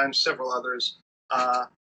 Crazy Times, several others.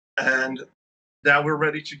 And now we're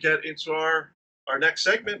ready to get into our next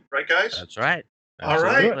segment, right, guys? That's right.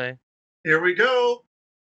 Absolutely. All right. Here we go.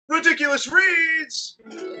 Ridiculous Reads!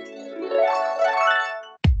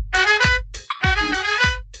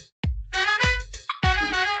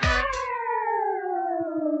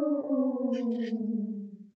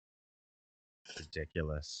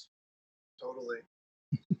 Ridiculous. Totally.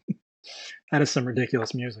 That is some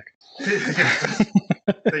ridiculous music.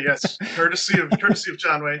 Yes, courtesy of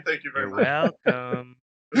John Wayne. Thank you very much. You're welcome.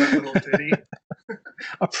 Little ditty.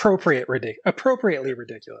 Appropriately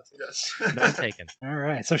ridiculous. Yes. Not taken. All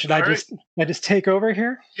right. So should I just take over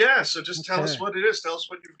here? Yeah. So just tell us what it is. Tell us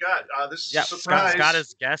what you've got. This is a surprise. Scott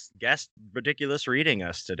is guest ridiculous reading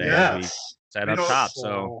us today. Yes. Said up top,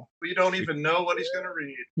 so we don't even know what he's going to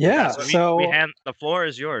read. Yeah. So the floor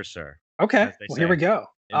is yours, sir. Okay. Well, here we go.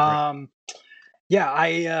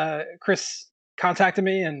 Chris contacted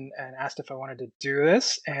me and asked if I wanted to do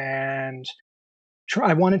this, and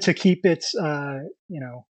I wanted to keep it,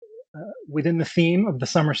 within the theme of the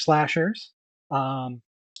summer slashers. The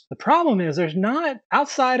problem is there's not,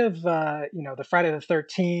 outside of the Friday the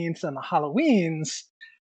 13th and the Halloweens,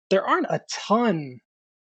 there aren't a ton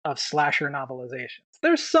of slasher novelizations.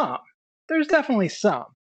 There's definitely some,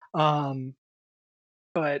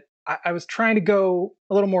 but I was trying to go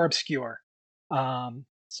a little more obscure.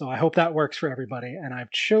 So I hope that works for everybody. And I've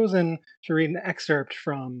chosen to read an excerpt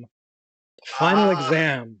from Final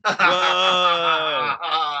Exam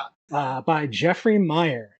by Jeffrey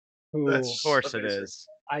Meyer, who, of course, it is.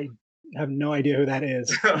 I have no idea who that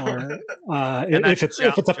is, or if it's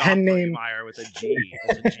a pen name. Meyer with a G.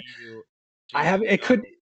 I have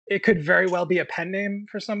it could very well be a pen name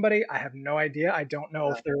for somebody. I have no idea. I don't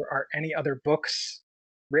know if there are any other books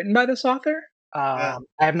written by this author. I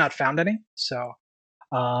have not found any. So,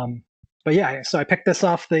 so I picked this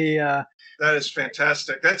off the. That is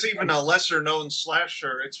fantastic. That's even a lesser known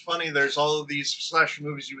slasher. It's funny. There's all of these slasher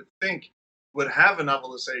movies you would think would have a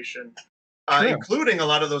novelization, including a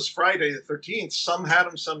lot of those Friday the 13th. Some had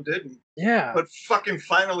them, some didn't. Yeah. But fucking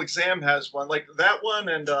Final Exam has one, like that one,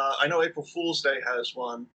 and I know April Fool's Day has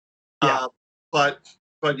one. Yeah. But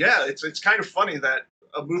yeah, it's kind of funny that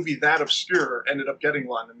a movie that obscure ended up getting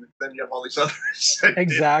one, and then you have all these others.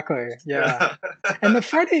 Exactly. Yeah. And the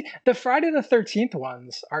Friday the 13th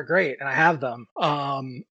ones are great, and I have them.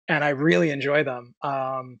 And I really enjoy them.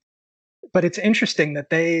 But it's interesting that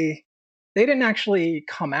they didn't actually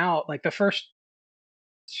come out like the first.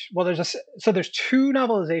 Well, there's two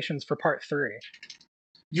novelizations for part 3.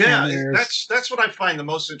 Yeah, that's what I find the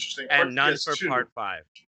most interesting. And none for part 5.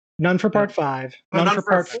 None for part 5. None for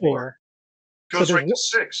part 4. Goes right to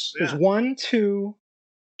 6. There's 1, 2,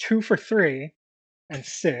 2 for 3, and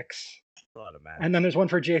 6. A lot of math. And then there's one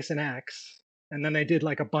for Jason X. and then they did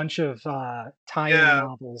like a bunch of tie-in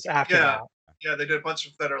novels after that. Yeah, they did a bunch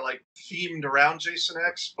of that are like themed around Jason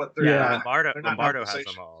X, but Lombardo has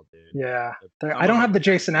them all, dude. Yeah, I don't have the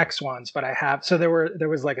Jason X ones, but I have. So there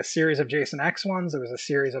was like a series of Jason X ones. There was a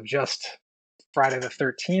series of just Friday the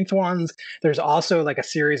 13th ones. There's also like a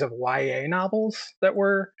series of YA novels that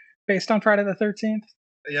were based on Friday the 13th.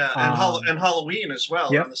 Yeah, and Halloween as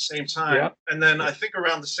well around the same time. Yep. And then I think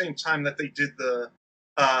around the same time that they did the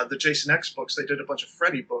Jason X books, they did a bunch of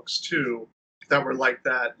Freddy books too that were like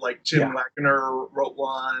that. Like Tim Wagner wrote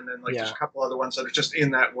one, and like there's a couple other ones that are just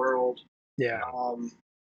in that world. Yeah.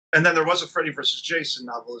 And then there was a Freddy versus Jason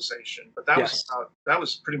novelization, but that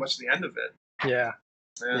was pretty much the end of it. Yeah.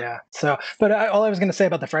 So, but all I was going to say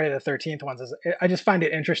about the Friday the 13th ones is I just find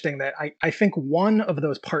it interesting that I think one of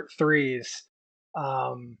those part 3s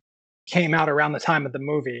came out around the time of the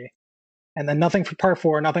movie, and then nothing for part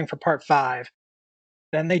 4, nothing for part 5.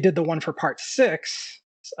 Then they did the one for part 6.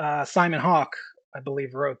 Simon Hawke, I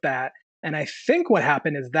believe, wrote that. And I think what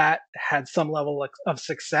happened is that had some level of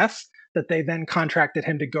success that they then contracted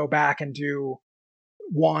him to go back and do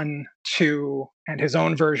 1, 2, and his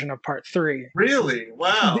own version of part 3. Really?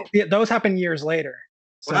 Wow. Those happened years later.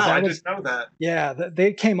 So wow, I didn't know that. Yeah,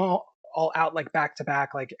 they came all out like back to back,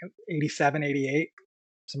 like 87, 88,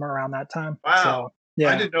 somewhere around that time. Wow. So,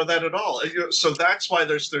 yeah. I didn't know that at all. So that's why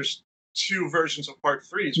there's 2 versions of part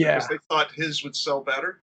 3s, because they thought his would sell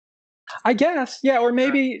better. I guess, yeah, or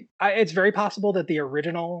maybe it's very possible that the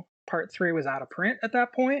original part 3 was out of print at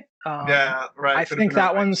that point. Yeah, right. I think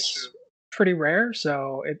that one's pretty rare,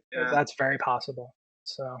 so that's very possible.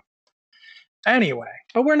 So anyway,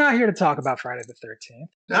 but we're not here to talk about Friday the 13th.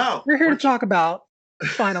 No, we're here to talk about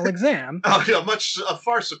Final Exam. Oh yeah, a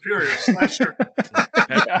far superior slasher.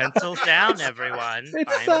 Pencils down, everyone.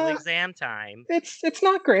 Final exam time. It's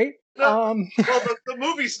not great. Well, the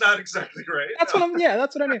movie's not exactly great. That's what I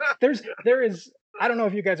mean. There is. I don't know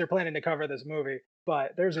if you guys are planning to cover this movie,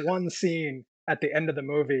 but there's one scene at the end of the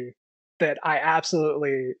movie that I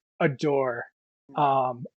absolutely adore.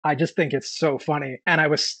 I just think it's so funny, and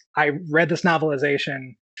I read this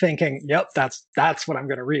novelization thinking, "Yep, that's what I'm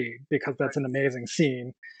going to read," because that's an amazing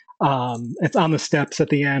scene. It's on the steps at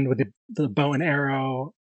the end with the bow and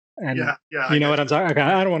arrow, and you know what I'm talking. Okay,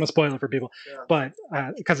 I don't want to spoil it for people, but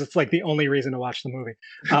because it's like the only reason to watch the movie.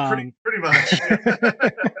 Pretty much.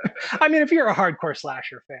 I mean, if you're a hardcore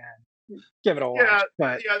slasher fan, give it a watch.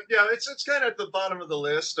 It's kind of at the bottom of the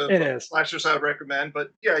list of slashers I would recommend,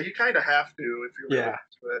 but yeah, you kind of have to if you're really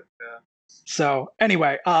into it. Yeah. So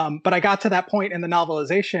anyway, but I got to that point in the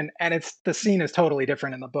novelization, and the scene is totally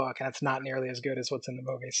different in the book, and it's not nearly as good as what's in the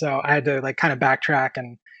movie. So I had to like kind of backtrack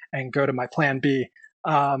and go to my plan B.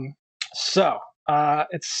 So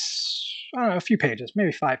it's I don't know, a few pages,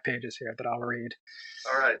 maybe 5 pages here that I'll read.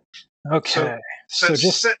 All right. Okay. So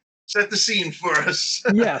just set the scene for us.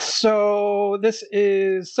 Yes. So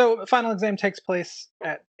Final Exam takes place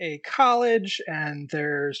at a college, and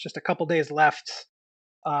there's just a couple days left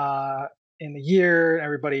in the year.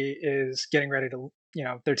 Everybody is getting ready to,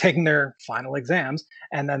 they're taking their final exams,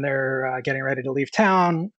 and then they're getting ready to leave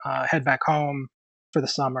town, head back home for the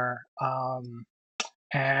summer.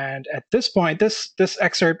 And at this point, this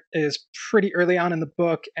excerpt is pretty early on in the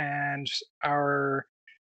book, and our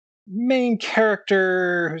main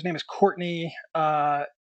character, whose name is Courtney,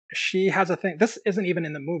 she has a thing. This isn't even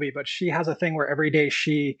in the movie, but she has a thing where every day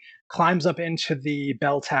she climbs up into the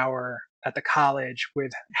bell tower at the college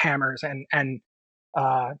with hammers and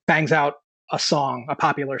bangs out a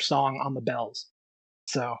popular song on the bells.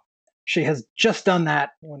 So she has just done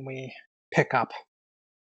that when we pick up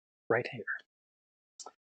right here.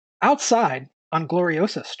 Outside on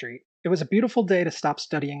Gloriosa Street, it was a beautiful day to stop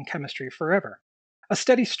studying chemistry forever. A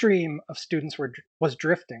steady stream of students was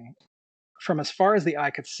drifting from as far as the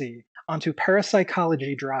eye could see onto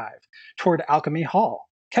Parapsychology Drive toward Alchemy Hall.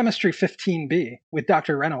 Chemistry 15B, with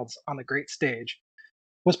Dr. Reynolds on the great stage,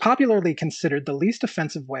 was popularly considered the least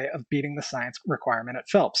offensive way of beating the science requirement at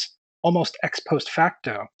Phelps. Almost ex post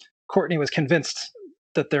facto, Courtney was convinced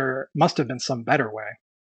that there must have been some better way.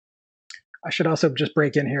 I should also just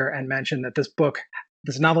break in here and mention that this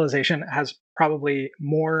novelization has probably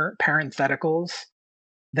more parentheticals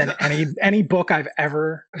than any book I've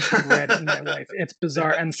ever read in my life. It's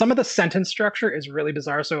bizarre. And some of the sentence structure is really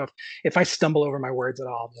bizarre. So if I stumble over my words at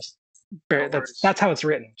all, just that's how it's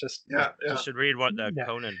written. Just You should read the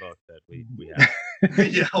Conan book that we have.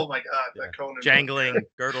 Yeah, oh my God, that Conan Jangling book.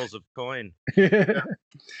 Girdles of Coin. Yeah.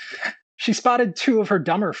 She spotted 2 of her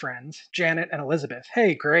dumber friends, Janet and Elizabeth.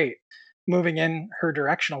 Hey, great. Moving in her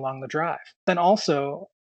direction along the drive. Then also,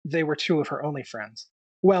 they were 2 of her only friends.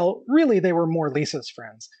 Well, really, they were more Lisa's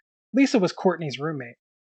friends. Lisa was Courtney's roommate,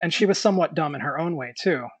 and she was somewhat dumb in her own way,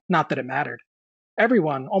 too. Not that it mattered.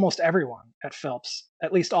 Everyone, almost everyone, at Phelps,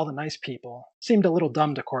 at least all the nice people, seemed a little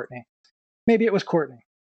dumb to Courtney. Maybe it was Courtney.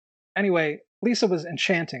 Anyway, Lisa was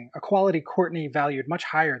enchanting, a quality Courtney valued much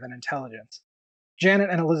higher than intelligence. Janet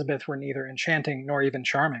and Elizabeth were neither enchanting nor even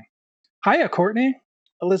charming. Hiya, Courtney!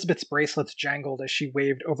 Elizabeth's bracelets jangled as she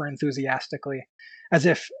waved overenthusiastically, as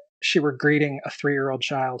if she were greeting a 3-year-old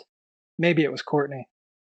child. Maybe it was Courtney.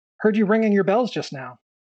 Heard you ringing your bells just now.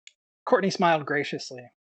 Courtney smiled graciously.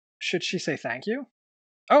 Should she say thank you?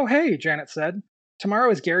 Oh, hey, Janet said.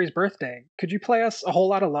 Tomorrow is Gary's birthday. Could you play us A Whole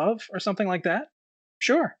Lot of Love or something like that?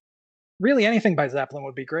 Sure. Really, anything by Zeppelin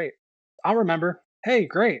would be great. I'll remember. Hey,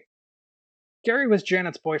 great. Gary was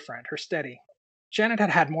Janet's boyfriend, her steady. Janet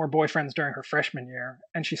had had more boyfriends during her freshman year,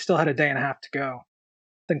 and she still had a day and a half to go,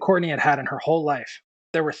 than Courtney had had in her whole life.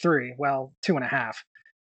 There were 3, well, 2.5,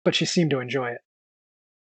 but she seemed to enjoy it.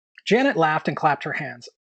 Janet laughed and clapped her hands.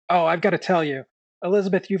 Oh, I've got to tell you,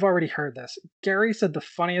 Elizabeth, you've already heard this. Gary said the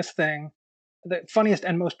funniest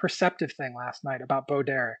and most perceptive thing last night about Bo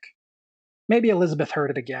Derek. Maybe Elizabeth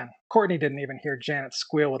heard it again. Courtney didn't even hear Janet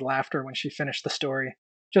squeal with laughter when she finished the story,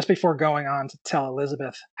 just before going on to tell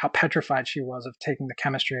Elizabeth how petrified she was of taking the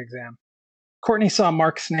chemistry exam. Courtney saw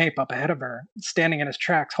Mark Snape up ahead of her, standing in his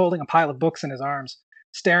tracks, holding a pile of books in his arms,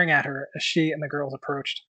 staring at her as she and the girls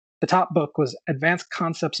approached. The top book was Advanced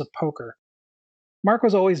Concepts of Poker. Mark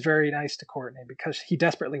was always very nice to Courtney because he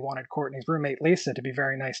desperately wanted Courtney's roommate Lisa to be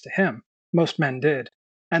very nice to him. Most men did,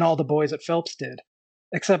 and all the boys at Phelps did,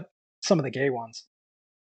 except some of the gay ones.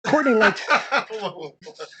 Courtney liked...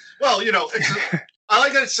 Well, you know, I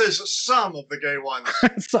like that it says some of the gay ones.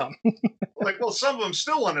 Some. Like, well, some of them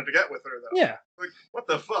still wanted to get with her, though. Yeah. Like, what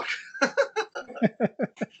the fuck?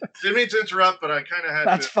 Didn't mean to interrupt, but I kind of had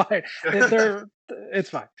That's to. That's fine. It's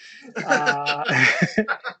fine.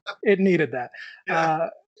 It needed that. Yeah.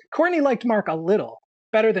 Courtney liked Mark a little,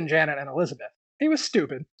 better than Janet and Elizabeth. He was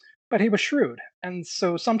stupid, but he was shrewd, and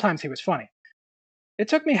so sometimes he was funny. It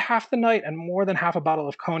took me half the night and more than half a bottle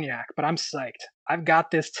of cognac, but I'm psyched. I've got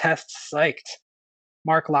this test psyched.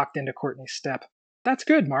 Mark locked into Courtney's step. That's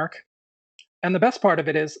good, Mark. And the best part of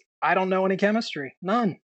it is, I don't know any chemistry.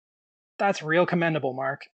 None. That's real commendable,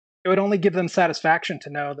 Mark. It would only give them satisfaction to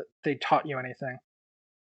know that they taught you anything.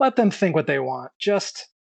 Let them think what they want. Just...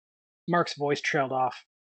 Mark's voice trailed off.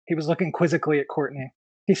 He was looking quizzically at Courtney.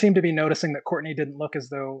 He seemed to be noticing that Courtney didn't look as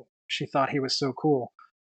though she thought he was so cool.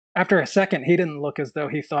 After a second, he didn't look as though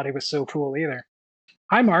he thought he was so cool either.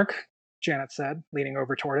 Hi, Mark, Janet said, leaning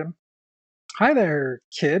over toward him. Hi there,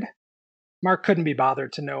 kid. Mark couldn't be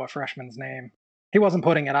bothered to know a freshman's name. He wasn't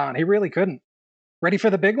putting it on. He really couldn't. Ready for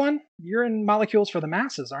the big one? You're in Molecules for the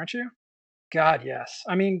Masses, aren't you? God, yes.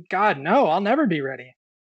 I mean, God, no, I'll never be ready.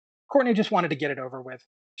 Courtney just wanted to get it over with.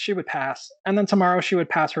 She would pass, and then tomorrow she would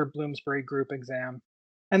pass her Bloomsbury group exam.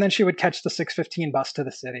 And then she would catch the 6:15 bus to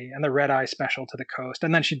the city and the red-eye special to the coast,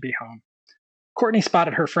 and then she'd be home. Courtney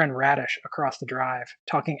spotted her friend Radish across the drive,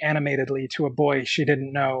 talking animatedly to a boy she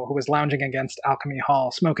didn't know who was lounging against Alchemy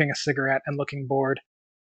Hall, smoking a cigarette and looking bored.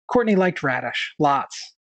 Courtney liked Radish,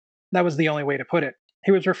 lots. That was the only way to put it.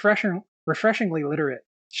 He was refreshingly literate.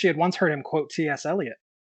 She had once heard him quote T.S. Eliot,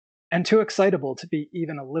 and too excitable to be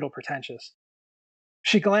even a little pretentious.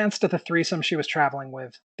 She glanced at the threesome she was traveling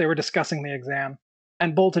with. They were discussing the exam,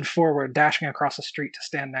 and bolted forward, dashing across the street to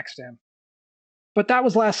stand next to him. But that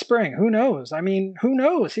was last spring. Who knows? I mean, who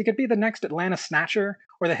knows? He could be the next Atlanta Snatcher,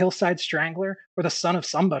 or the Hillside Strangler, or the son of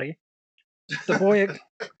somebody. The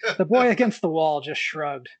boy against the wall just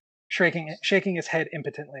shrugged, shaking his head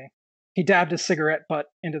impotently. He dabbed his cigarette butt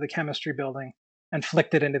into the chemistry building and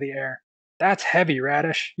flicked it into the air. That's heavy,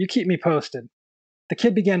 Radish. You keep me posted. The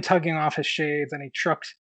kid began tugging off his shades, and he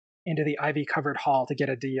trucked into the ivy-covered hall to get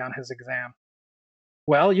a D on his exam.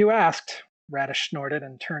 Well, you asked, Radish snorted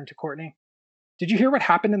and turned to Courtney. Did you hear what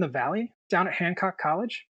happened in the Valley, down at Hancock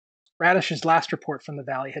College? Radish's last report from the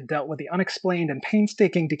Valley had dealt with the unexplained and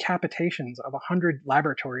painstaking decapitations of 100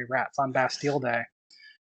 laboratory rats on Bastille Day.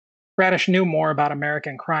 Radish knew more about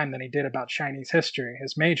American crime than he did about Chinese history,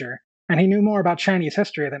 his major, and he knew more about Chinese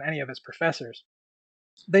history than any of his professors.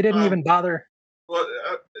 They didn't even bother... Well,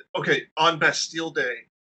 okay, on Bastille Day...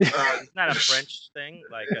 It's not a French thing.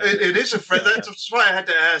 Like it is a French. That's why I had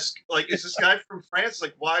to ask. Like, is this guy from France?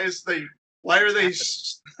 Like, why are they?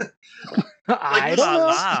 I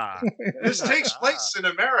don't know. This takes place in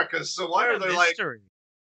America, so why are they like?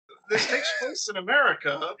 This takes place in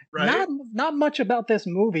America, right? Not much about this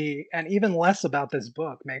movie, and even less about this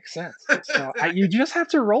book makes sense. So you just have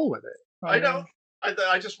to roll with it. I know.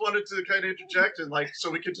 I just wanted to kind of interject and so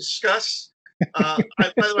we could discuss By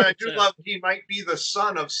the way, I do love He Might Be the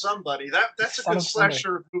Son of Somebody. That's a good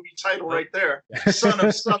slasher movie title right there. Yeah. Son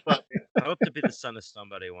of Somebody. I hope to be the son of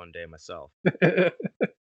somebody one day myself.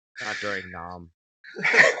 Not during Nam.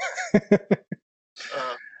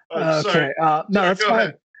 Okay. No, that's fine.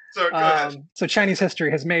 Ahead. Sorry, go ahead. So Chinese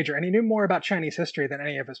history, his major, and he knew more about Chinese history than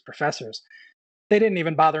any of his professors. They didn't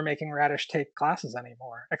even bother making Radish take classes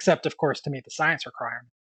anymore, except, of course, to meet the science requirement.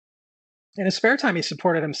 In his spare time, he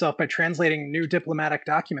supported himself by translating new diplomatic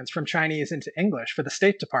documents from Chinese into English for the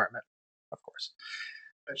State Department, of course.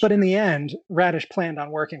 But in the end, Radish planned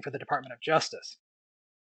on working for the Department of Justice.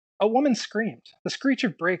 A woman screamed. The screech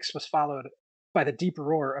of brakes was followed by the deep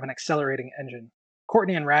roar of an accelerating engine.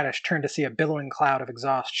 Courtney and Radish turned to see a billowing cloud of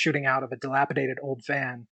exhaust shooting out of a dilapidated old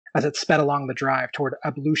van as it sped along the drive toward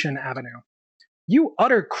Ablution Avenue. "You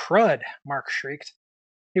utter crud!" Mark shrieked.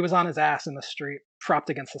 He was on his ass in the street, propped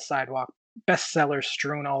against the sidewalk, bestsellers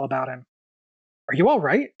strewn all about him. "Are you all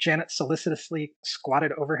right?" Janet solicitously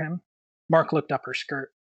squatted over him. Mark looked up her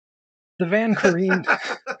skirt. The van careened.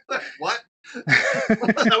 What?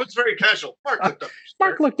 That was very casual. Mark looked up her skirt.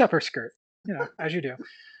 Mark looked up her skirt, as you do.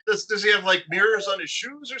 Does he have like mirrors on his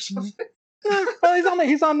shoes or something? Well,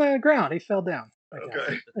 he's on the ground. He fell down.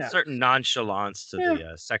 Okay. Yeah. Certain nonchalance to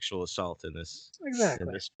the sexual assault in this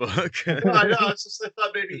book. Well, I know. I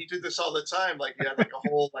thought maybe he did this all the time. Like he had like a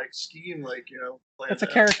whole like scheme, like That's a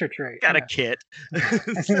character trait. Got a kit.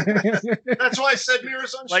 That's why I said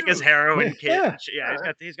mirrors on shoes. Like his heroin kit.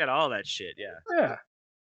 Yeah, he's got all that shit. Yeah. Yeah.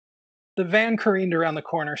 The van careened around the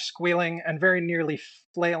corner, squealing and very nearly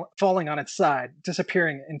falling on its side,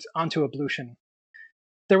 disappearing onto Ablution.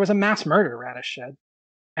 There was a mass murder, Radish said.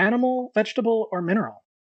 Animal, vegetable, or mineral?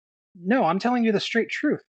 No, I'm telling you the straight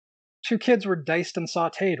truth. 2 kids were diced and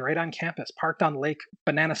sautéed right on campus, parked on Lake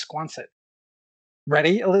Bananasquanset.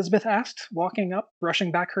 Ready? Elizabeth asked, walking up,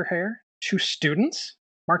 brushing back her hair. 2 students?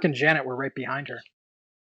 Mark and Janet were right behind her.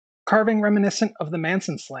 Carving reminiscent of the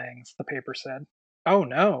Manson slayings, the paper said. Oh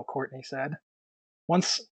no, Courtney said.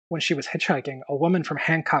 Once, when she was hitchhiking, a woman from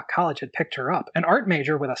Hancock College had picked her up, an art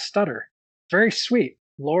major with a stutter. Very sweet.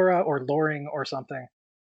 Laura or Loring or something.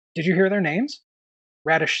 Did you hear their names?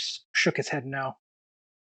 Radish shook his head no.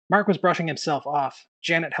 Mark was brushing himself off.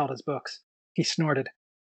 Janet held his books. He snorted.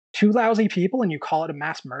 2 lousy people and you call it a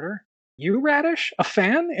mass murder? You, Radish? A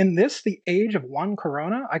fan? In this, the age of one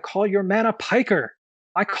corona? I call your man a piker.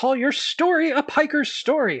 I call your story a piker's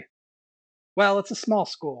story. Well, it's a small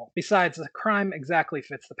school. Besides, the crime exactly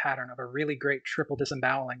fits the pattern of a really great triple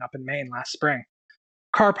disemboweling up in Maine last spring.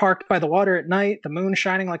 Car parked by the water at night, the moon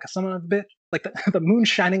shining like a son of a bitch. Like the moon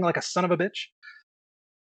shining like a son of a bitch.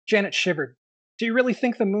 Janet shivered. Do you really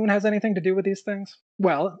think the moon has anything to do with these things?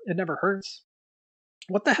 Well, it never hurts.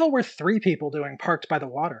 What the hell were 3 people doing parked by the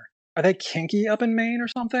water? Are they kinky up in Maine or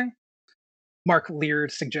something? Mark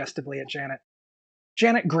leered suggestively at Janet.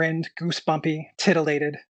 Janet grinned, goosebumpy,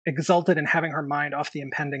 titillated, exulted in having her mind off the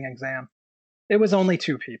impending exam. It was only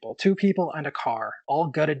 2 people and a car, all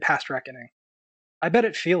gutted past reckoning. I bet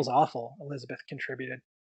it feels awful, Elizabeth contributed.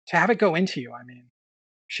 To have it go into you, I mean.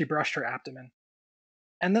 She brushed her abdomen.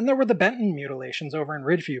 And then there were the Benton mutilations over in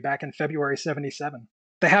Ridgeview back in February 77.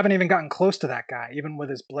 They haven't even gotten close to that guy, even with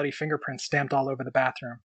his bloody fingerprints stamped all over the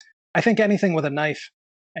bathroom. I think anything with a knife,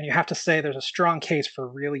 and you have to say there's a strong case for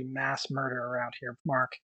really mass murder around here,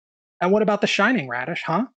 Mark. And what about The Shining, Radish,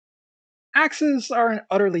 huh? Axes are an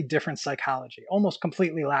utterly different psychology, almost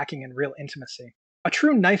completely lacking in real intimacy. A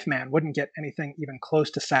true knife man wouldn't get anything even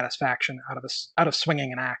close to satisfaction out of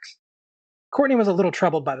swinging an axe. Courtney was a little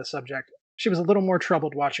troubled by the subject. She was a little more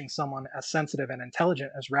troubled watching someone as sensitive and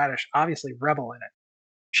intelligent as Radish obviously revel in it.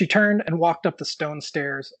 She turned and walked up the stone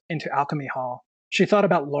stairs into Alchemy Hall. She thought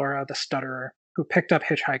about Laura, the stutterer, who picked up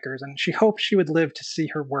hitchhikers, and she hoped she would live to see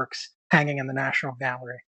her works hanging in the National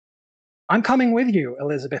Gallery. I'm coming with you,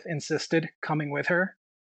 Elizabeth insisted, coming with her.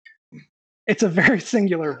 It's a very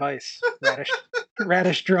singular vice, Radish.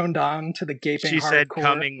 Radish droned on to the gaping hardcore. She said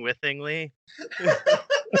coming withingly.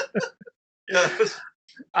 Yes.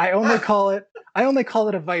 I only call it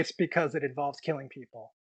a vice because it involves killing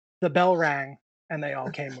people. The bell rang and they all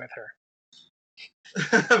came with her.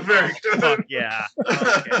 Very good. Fuck yeah.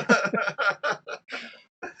 Okay.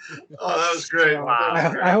 Oh, that was great.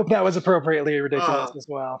 Wow. I hope that was appropriately ridiculous as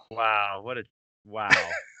well. Wow. Wow.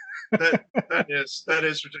 that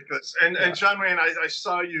is ridiculous. And John Wayne, I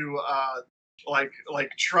saw you like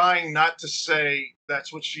trying not to say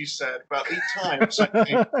that's what she said about 8 times. I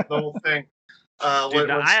think the whole thing. Dude,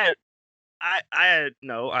 I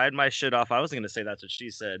had my shit off. I wasn't gonna say that's what she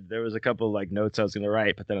said. There was a couple like notes I was gonna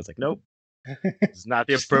write, but then I was like, nope, it's not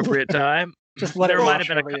the appropriate time. Just let it wash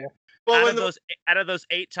over you. Well, out of those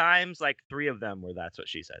 8 times, like 3 of them were that's what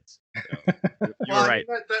she said. So, you were right.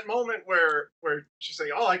 That moment where she's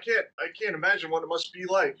saying, "Oh, I can't imagine what it must be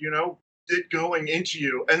like," it going into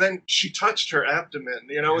you, and then she touched her abdomen.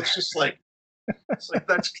 It's just like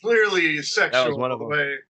that's clearly sexual. That was one of them. The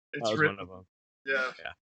way it's written. One of them.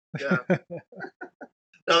 Yeah.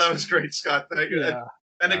 No, that was great, Scott. Thank you. Yeah.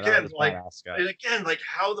 And again,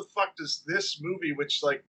 how the fuck does this movie, which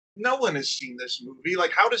no one has seen this movie,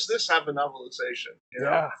 how does this have a novelization?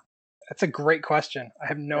 Yeah, that's a great question. I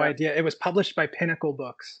have no idea. It was published by Pinnacle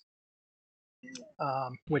Books,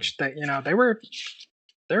 which they were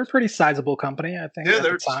a pretty sizable company, I think. Yeah, at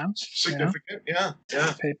the time. Significant. Yeah.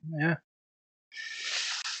 Yeah.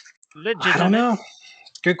 Legitimate. I don't know.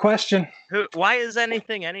 Good question. Why is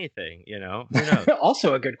anything? Who knows?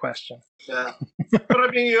 Also a good question. Yeah, but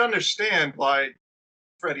I mean, you understand why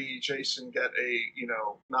Freddy Jason get a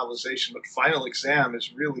novelization, but Final Exam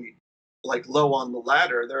is really low on the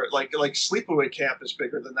ladder. They're like Sleepaway Camp is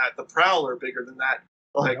bigger than that. The Prowler bigger than that.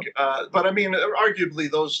 But I mean, arguably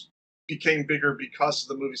those became bigger because of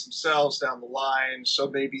the movies themselves down the line.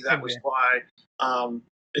 So maybe that was why.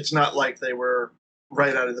 It's not like they were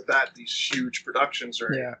right out of the bat these huge productions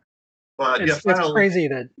or anything. But it's crazy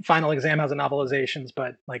that Final Exam has a novelizations,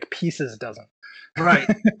 but Pieces doesn't. Right.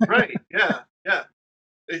 Yeah.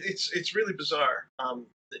 It's really bizarre.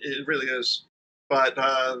 It really is. But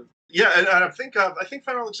and I think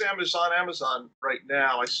Final Exam is on Amazon right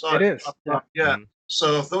now. I saw it. It is. Yeah.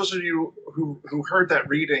 So if those of you who heard that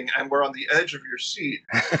reading and were on the edge of your seat,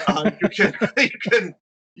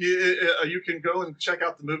 you can go and check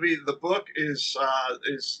out the movie. The book is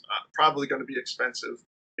probably going to be expensive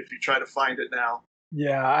if you try to find it now.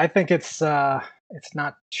 Yeah, I think it's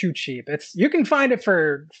not too cheap. You can find it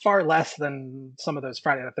for far less than some of those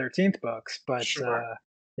Friday the 13th books, but sure.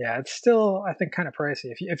 It's still, I think, kind of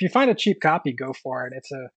pricey. If you find a cheap copy, go for it.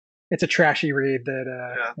 It's a trashy read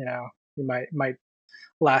that you might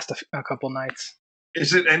last a couple nights.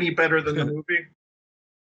 Is it any better than the movie?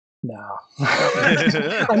 No.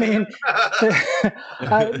 I mean,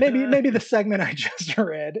 maybe the segment I just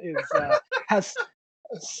read has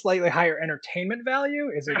a slightly higher entertainment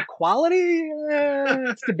value. Is it quality?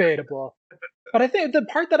 It's debatable. But I think the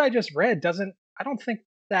part that I just read I don't think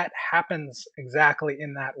that happens exactly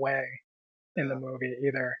in that way in the movie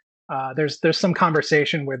either. There's some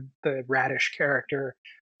conversation with the Radish character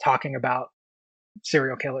talking about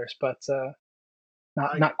serial killers, but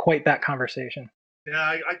not quite that conversation. Yeah,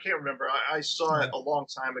 I can't remember. I saw it a long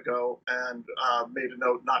time ago and made a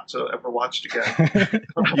note not to ever watch it again.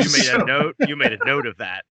 You made a note of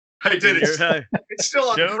that. I did. It's still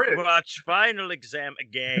on the fridge. Don't watch Final Exam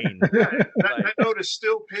again. That note is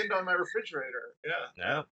still pinned on my refrigerator. Yeah.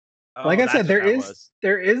 No. Oh, like I said, there is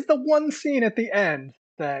the one scene at the end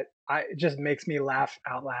that just makes me laugh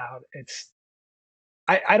out loud.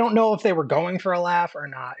 I don't know if they were going for a laugh or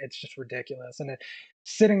not. It's just ridiculous. And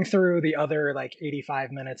sitting through the other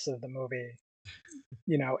 85 minutes of the movie,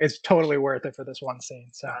 is totally worth it for this one scene.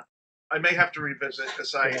 So I may have to revisit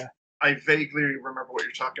because I vaguely remember what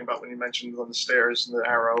you're talking about when you mentioned on the stairs and the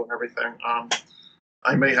arrow and everything.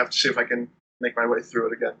 I may have to see if I can make my way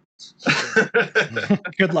through it again.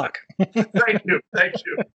 Good luck. Thank you.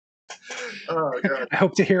 Oh, God. I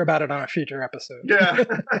hope to hear about it on a future episode. Yeah.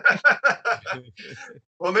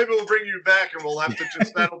 Well, maybe we'll bring you back and we'll have to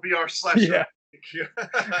that'll be our slasher. Yeah.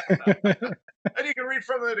 And you can read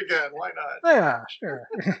from it again. Why not? Yeah, sure.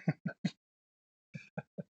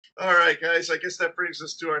 All right, guys. I guess that brings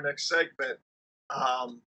us to our next segment.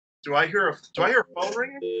 Do I hear a phone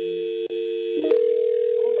ringing?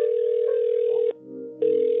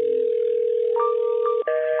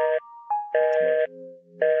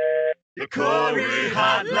 The Corey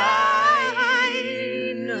Hotline!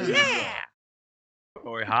 Yeah!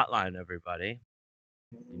 Corey Hotline, everybody.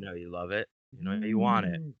 You know you love it. You know you want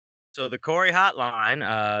it. So the Corey Hotline,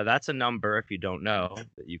 that's a number, if you don't know,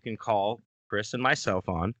 that you can call Chris and myself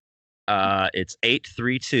on. It's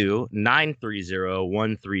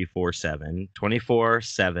 832-930-1347,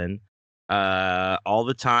 24/7. All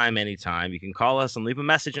the time, anytime. You can call us and leave a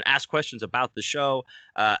message and ask questions about the show,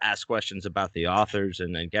 ask questions about the authors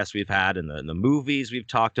and guests we've had and the movies we've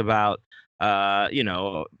talked about,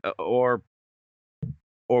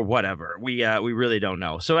 or whatever. We really don't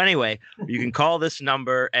know. So anyway, you can call this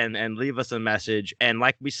number and leave us a message. And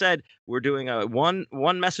like we said, we're doing a one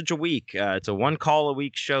message a week. It's a one call a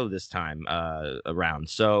week show this time around.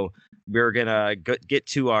 So we're gonna get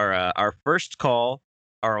to our first call.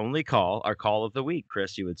 Our only call, our call of the week,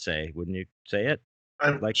 Chris, you would say, wouldn't you say it?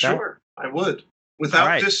 Sure, that? I would.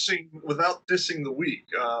 without dissing the week.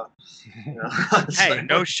 Hey,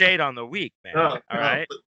 no shade on the week, man. All right.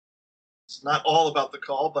 It's not all about the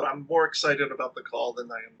call, but I'm more excited about the call than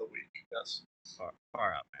I am the week. Yes.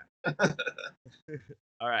 Far out, man.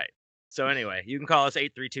 All right. So anyway, you can call us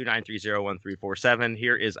 832-930-1347.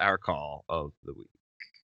 Here is our call of the week.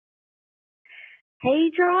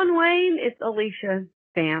 Hey, John Wayne, it's Alicia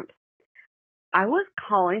Stamps. I was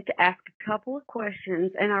calling to ask a couple of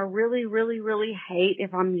questions, and I really, really, really hate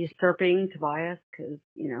if I'm usurping Tobias because,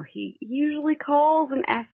 he usually calls and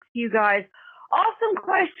asks you guys awesome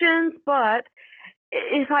questions, but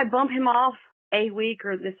if I bump him off a week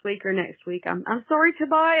or this week or next week, I'm sorry,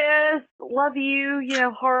 Tobias. Love you,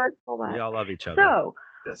 hearts, all that. We all love each other. So,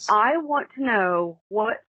 yes. I want to know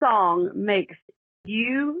what song makes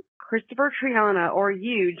you, Christopher Triana, or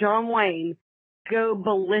you, John Wayne, go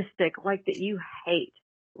ballistic, like that you hate.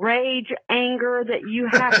 Rage, anger, that you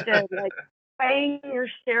have to, bang your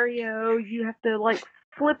stereo. You have to,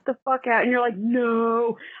 flip the fuck out. And you're like,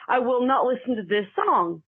 no, I will not listen to this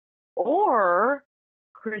song. Or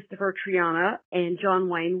Christopher Triana and John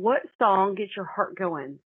Wayne, what song gets your heart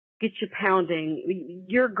going? Gets you pounding?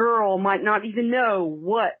 Your girl might not even know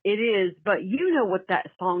what it is, but you know what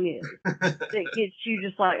that song is. That gets you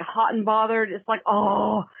just hot and bothered. It's like,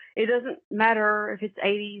 oh, it doesn't matter if it's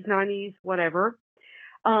 80s, 90s, whatever.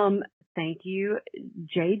 Thank you,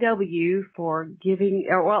 JW, for giving.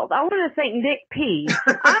 Well, I want to thank Nick P.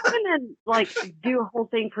 I'm gonna do a whole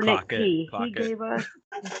thing for Nick P. He gave us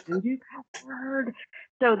the new password,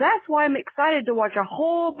 so that's why I'm excited to watch a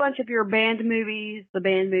whole bunch of your band movies. The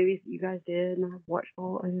band movies that you guys did, and I've watched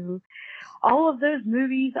all of those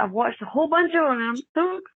movies. I've watched a whole bunch of them. And I'm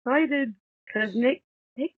so excited because Nick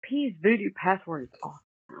P's Voodoo Password is awesome.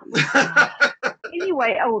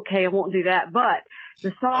 Anyway, okay, I won't do that, but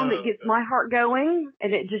the song that gets my heart going,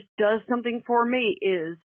 and it just does something for me,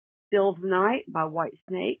 is Still of the Night by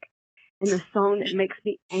Whitesnake. And the song that makes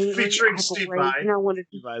me angry, featuring Steve Vai, and I want to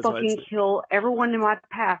fucking kill everyone in my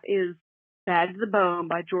path, is Bad to the Bone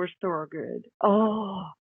by George Thorogood.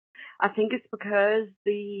 Oh, I think it's because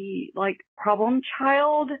the Problem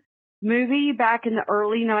Child movie back in the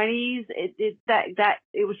early 90s, it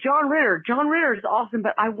was John Ritter. John Ritter is awesome,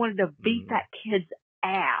 but I wanted to beat that kid's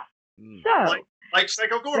ass. So like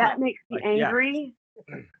Psycho Gorman. That makes me angry.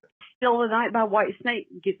 Yeah. Still the Night by Whitesnake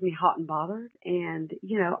gets me hot and bothered. And,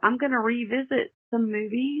 I'm going to revisit some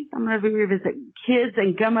movies. I'm going to revisit Kids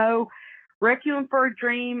and Gummo, Requiem for a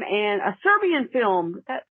Dream, and a Serbian film.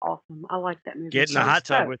 That's awesome. I like that movie. Get in the hot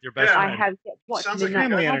tub with your best friend. I have watched Sounds like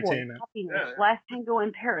family entertainment. Last Tango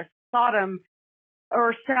in Paris, Sodom,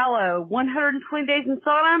 or Shallow, 120 Days in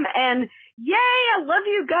Sodom, and yay, I love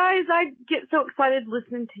you guys. I get so excited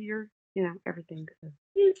listening to your, everything.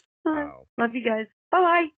 Wow. Love you guys.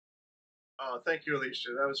 Bye-bye. Oh, thank you,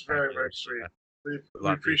 Alicia. That was very, very sweet. We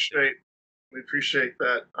appreciate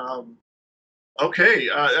that. Okay,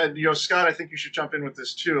 and Scott, I think you should jump in with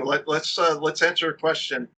this too. Let's answer a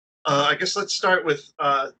question. I guess let's start with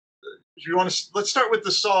let's start with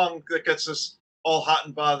the song that gets us all hot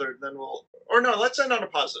and bothered. Then let's end on a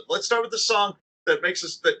positive. Let's start with the song that makes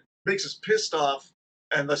us pissed off,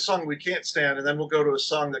 and the song we can't stand, and then we'll go to a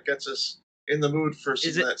song that gets us in the mood for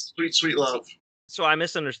that sweet, sweet love. So I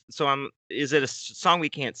misunderstood. So is it a song we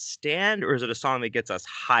can't stand, or is it a song that gets us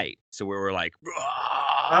hyped? So where we're like,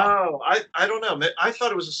 oh, I don't know. I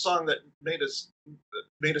thought it was a song that made us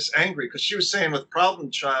angry because she was saying with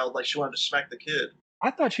Problem Child, she wanted to smack the kid.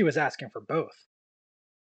 I thought she was asking for both.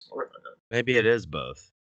 Maybe it is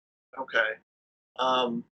both. Okay.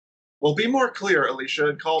 Well, be more clear, Alicia,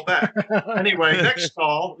 and call back. Anyway, next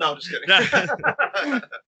call. No, just kidding.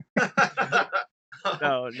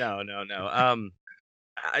 No.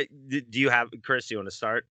 Do you have, Chris? You want to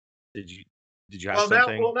start? Did you have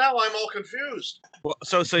something? Now I'm all confused. Well,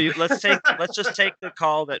 let's just take the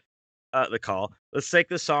call that Let's take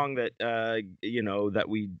the song that that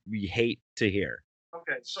we hate to hear.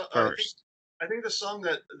 Okay, so I think the song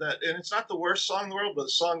that and it's not the worst song in the world, but the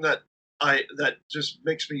song that just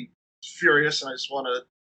makes me furious and I just want to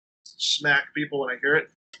smack people when I hear it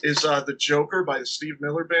is "The Joker" by the Steve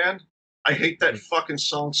Miller Band. I hate that fucking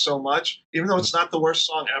song so much, even though it's not the worst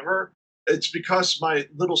song ever. It's because my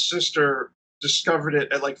little sister discovered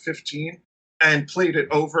it at 15 and played it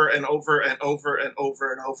over and over and over and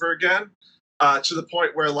over and over again, to the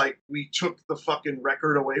point where we took the fucking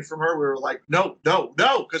record away from her. We were like, no,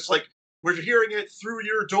 because we're hearing it through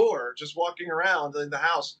your door, just walking around in the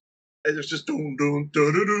house, and there's just doom doom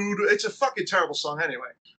do do do. It's a fucking terrible song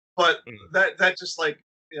anyway. But that just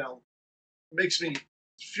makes me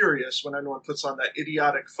furious when anyone puts on that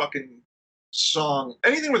idiotic fucking song.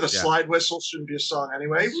 Anything with a slide whistle shouldn't be a song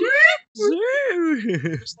anyway.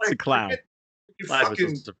 It's like a clown. You Slide fucking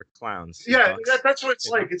whistles are for clowns. yeah. That's what it's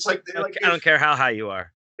like. It's like I don't care how high you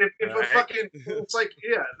are. If a fucking, it's like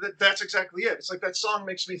that's exactly it. It's like that song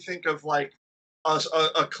makes me think of like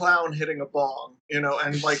a clown hitting a bong,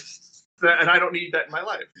 and like that, and I don't need that in my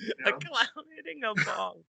life. A clown hitting a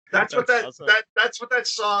bong. That's what awesome. that's what that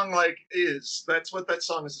song like is. That's what that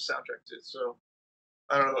song is the soundtrack to. So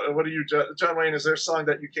I don't know. What do you, John Wayne? Is there a song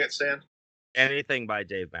that you can't stand? Anything by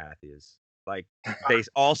Dave Matthews. Like they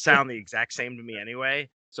all sound the exact same to me anyway.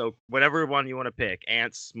 So whatever one you want to pick,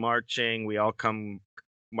 ants marching, we all come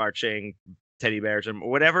marching, teddy bears, or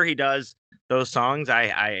whatever he does, those songs,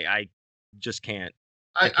 I just can't.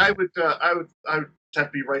 I would have to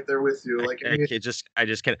be right there with you. Like I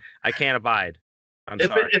just can't. I can't abide. I'm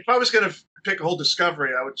sorry. If I was gonna pick a whole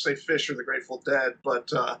Discovery, I would say Fish or the Grateful Dead.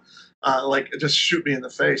 But like, just shoot me in the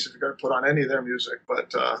face if you're gonna put on any of their music.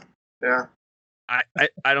 But yeah,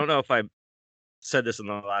 I don't know if I said this in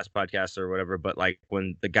the last podcast or whatever, but like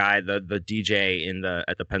when the guy, the DJ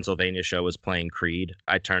at the Pennsylvania show was playing Creed,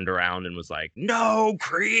 I turned around and was like, "No,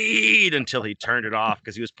 Creed!" until he turned it off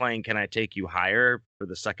because he was playing "Can I Take You Higher" for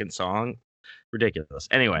the second song. Ridiculous.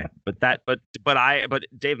 Anyway, but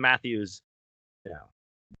Dave Matthews,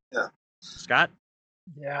 yeah. Scott.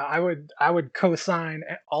 Yeah, I would co-sign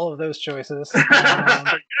all of those choices.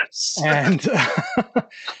 Yes. And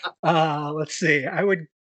let's see, I would.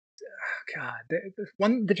 God,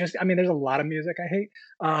 one that just, I mean, there's a lot of music I hate,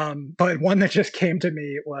 but one that just came to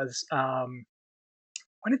me was, when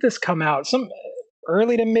did this come out? Some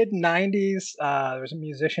early to mid 90s. There was a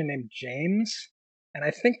musician named James, and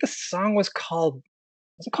I think the song was it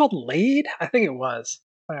called Laid? I think it was.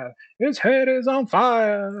 His head is on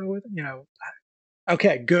fire.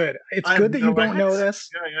 Okay, good. It's good that you don't know this.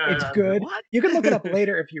 Yeah, it's good. What? You can look it up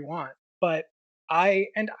later if you want, but I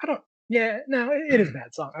don't. Yeah, no, it is a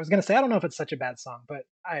bad song. I was gonna say I don't know if it's such a bad song, but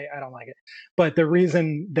I don't like it. But the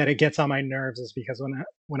reason that it gets on my nerves is because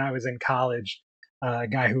when I was in college, a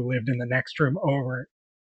guy who lived in the next room over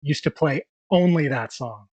used to play only that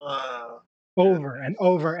song over and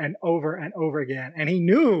over and over and over again, and he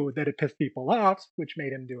knew that it pissed people off, which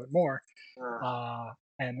made him do it more.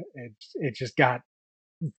 And it just got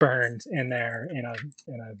burned in there in a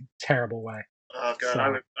terrible way. Oh god,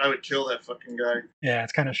 so, I would kill that fucking guy. Yeah,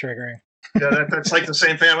 it's kind of triggering. Yeah, that's like the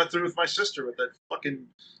same thing I went through with my sister with that fucking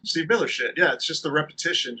Steve Miller shit. Yeah, it's just the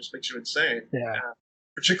repetition just makes you insane. Yeah.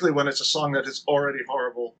 Particularly when it's a song that is already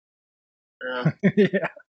horrible. Yeah. Yeah.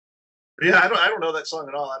 Yeah, I don't know that song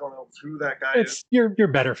at all. I don't know who that guy is. You're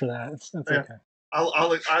better for that. That's okay. I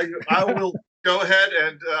will go ahead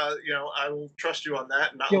and I will trust you on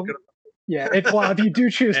that and not look it up. Yeah, if you do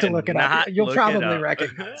choose to look it up, you'll probably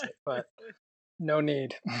recognize it, but no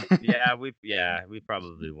need. we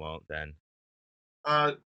probably won't then.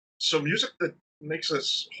 So music that makes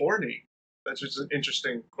us horny. That's just an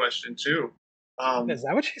interesting question too. Is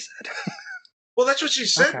that what she said? Well, that's what she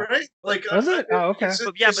said, right? Like, was it? Oh, okay.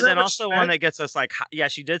 But then also one that gets us like,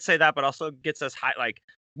 she did say that, but also gets us high, like,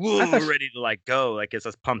 woo, ready to like go, like gets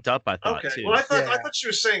us pumped up. I thought. Okay. Too. Well, I thought she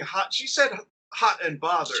was saying hot. She said hot and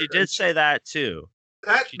bothered. She did say that too.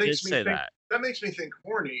 That makes me think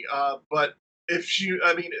horny. But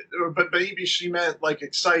but maybe she meant like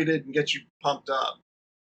excited and get you pumped up.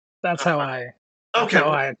 That's how I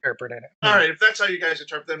interpreted it. All right, if that's how you guys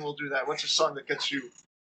interpret, then we'll do that. What's a song that gets you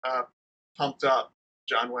pumped up,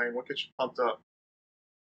 John Wayne? What gets you pumped up?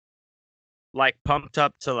 Like pumped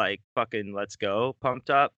up to like fucking let's go, pumped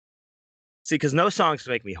up. See, because no songs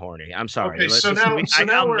make me horny. I'm sorry. Okay,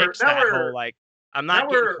 I'm not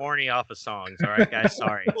getting horny off of songs. All right, guys.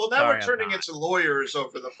 Sorry. Well, now we're turning into lawyers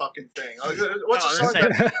over the fucking thing.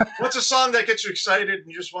 What's a song that gets you excited and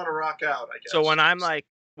you just want to rock out? I guess. So when I'm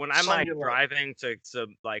driving to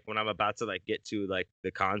like when I'm about to like get to like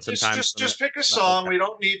the con, sometimes just pick a song. We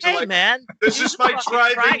don't need to. Hey man, this is my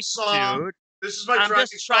driving song. Dude. This is my driving song. I'm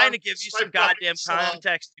just trying to give you some goddamn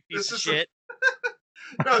context, you piece of shit.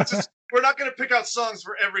 No, it's just. We're not going to pick out songs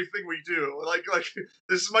for everything we do. Like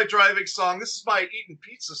this is my driving song. This is my eating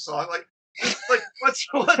pizza song. Like what's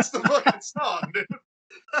the fucking song, dude?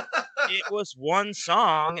 It was one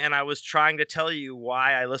song, and I was trying to tell you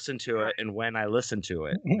why I listened to it and when I listened to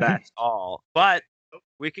it. That's all. But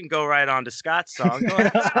we can go right on to Scott's song. Go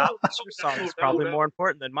ahead, Scott. Your song is probably more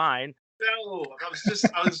important than mine. No, I was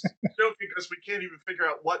joking because we can't even figure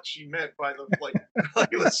out what she meant by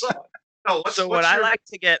the song. No, I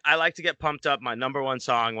like to get pumped up. My number one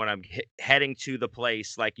song when I'm heading to the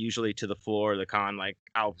place, like usually to the floor of the con, like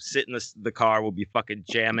I'll sit in the car, we'll be fucking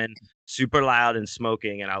jamming super loud and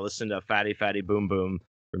smoking, and I'll listen to Fatty Fatty Boom Boom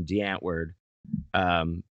from Die Antwoord.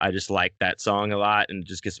 I just like that song a lot, and it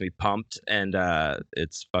just gets me pumped, and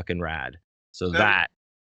it's fucking rad. So is that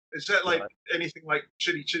like anything like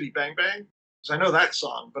Chitty Chitty Bang Bang? Because I know that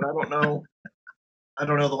song, but I don't know. I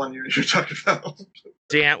don't know the one you're talking about.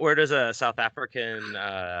 The Antwoord is a South African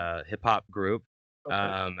hip hop group,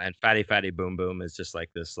 and Fatty Fatty Boom Boom is just like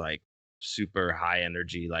this like super high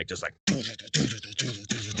energy, like just like,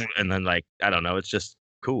 and then like I don't know, it's just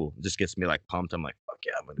cool. It just gets me like pumped. I'm like, fuck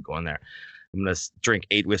yeah, I'm gonna go in there. I'm gonna drink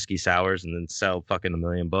 8 whiskey sours and then sell fucking 1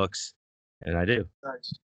 million books, and I do.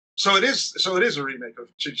 Nice. So it is a remake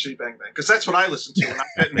of Chitty Chitty Bang Bang, because that's what I listen to when I'm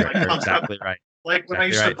getting like pumped exactly up. Right. Like when exactly I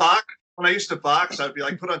used to box. When I used to box, I'd be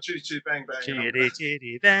like, put on Chitty Chitty Bang Bang. Chitty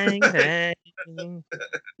Chitty Bang Bang.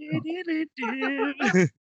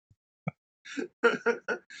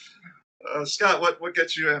 Scott, what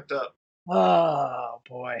gets you amped up? Oh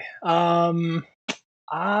boy.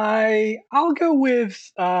 I'll go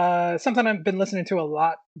with something I've been listening to a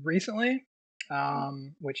lot recently,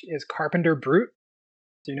 which is Carpenter Brute.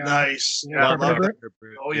 Do you know? Nice. You know Carpenter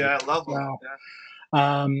Brute? Oh yeah, I love them. Wow.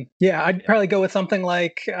 Yeah, I'd probably go with something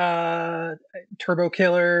like Turbo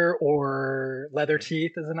Killer or Leather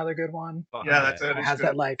Teeth is another good one. Yeah, it has good.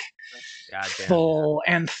 That like full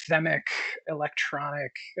anthemic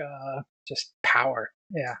electronic just power.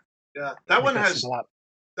 Yeah. Yeah, that one has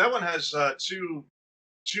two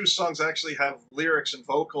songs actually have lyrics and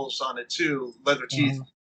vocals on it too. Leather Teeth.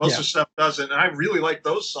 Most of the stuff doesn't, and I really like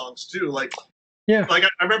those songs too. Like. Yeah. Like I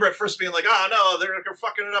remember at first being like, oh no, they're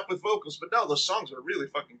fucking it up with vocals, but no, those songs are really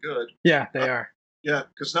fucking good. Yeah, they are. Yeah,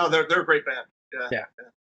 because no, they're a great band. Yeah.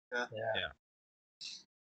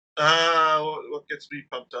 What gets me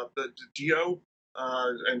pumped up? The Dio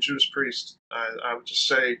and Judas Priest. I would just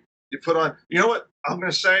say you put on. You know what I'm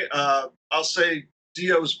going to say? I'll say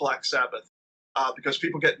Dio's Black Sabbath because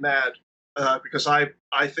people get mad because I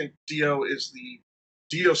think Dio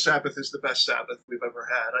Sabbath is the best Sabbath we've ever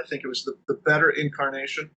had. I think it was the better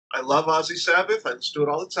incarnation. I love Ozzy Sabbath. I listen to it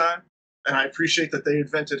all the time. And I appreciate that they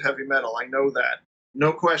invented heavy metal. I know that.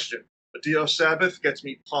 No question. But Dio Sabbath gets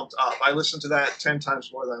me pumped up. I listen to that 10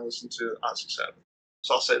 times more than I listen to Ozzy Sabbath.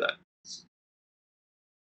 So I'll say that.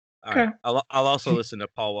 All right. I'll also listen to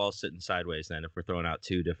Paul Wall Sitting Sideways then, if we're throwing out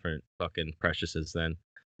 2 different fucking Preciouses then.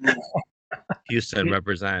 Houston,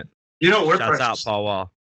 represent. You know, we're Shouts Precious. out, Paul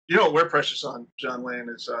Wall. You know what we're precious on, John Wayne,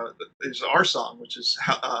 is our song, which is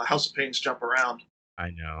House of Pain's Jump Around. I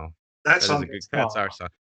know. That song. That's our song.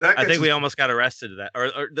 I think we almost got arrested to that.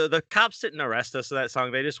 Or the cops didn't arrest us to that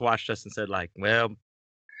song. They just watched us and said, like, well,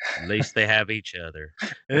 at least they have each other.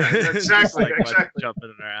 Exactly.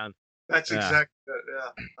 Jumping around. That's exactly it. Yeah,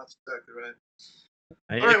 that's exactly right.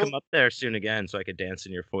 I need to come up there soon again so I could dance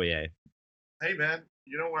in your foyer. Hey, man,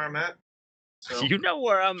 you know where I'm at? So. You know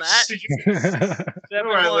where I'm at.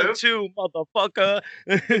 712, motherfucker.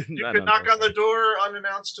 You can knock on the door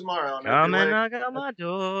unannounced tomorrow. Come and knock on my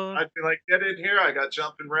door. I'd be like, get in here. I got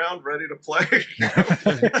Jumping Round ready to play.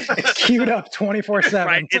 Queued up 24/7.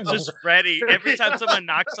 Right, it's just ready. Every time someone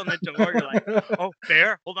knocks on the door, you're like, oh,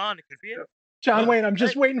 fair. Hold on, it could be it. John Wayne, I'm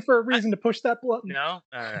just waiting for a reason to push that button. No?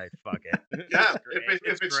 All right, fuck it. Yeah.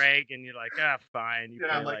 If it's Greg and you're like, fine. You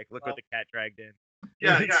play like, look what the cat dragged in.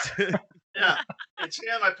 Yeah. It's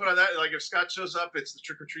him. I put on that. Like if Scott shows up, it's the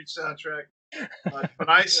Trick or Treat soundtrack. But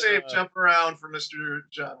I saved Jump Around for Mr.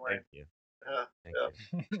 John Wayne. Thank you. Yeah. You.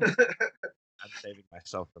 I'm saving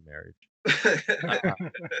myself for marriage.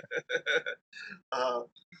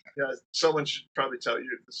 Someone should probably tell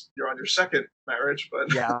you you're on your second marriage,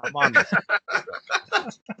 but yeah, I'm on this.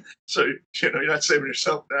 So you're not saving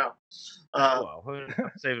yourself now. Well,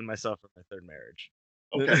 I'm saving myself for my third marriage.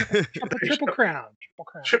 Okay. Triple crown.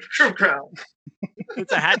 Triple crown.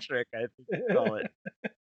 It's a hat trick, I think you call it.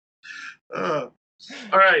 All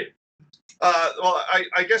right. Well,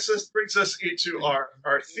 I guess this brings us into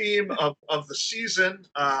our theme of the season.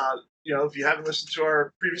 If you haven't listened to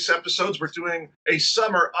our previous episodes, we're doing a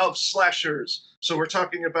summer of slashers. So we're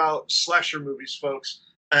talking about slasher movies, folks.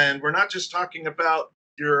 And we're not just talking about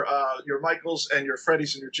your Michaels and your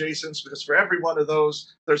Freddys and your Jasons, because for every one of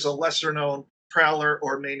those, there's a lesser known Prowler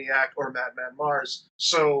or Maniac or Madman Mars.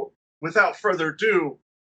 So without further ado,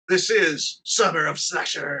 this is Summer of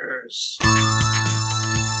Slashers.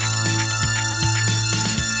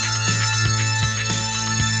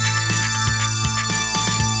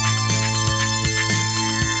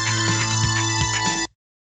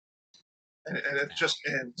 And it just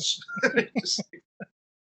ends.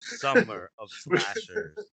 Summer of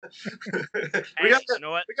Slashers. We got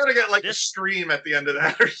to get like this, a stream at the end of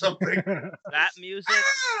that or something. That music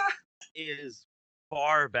is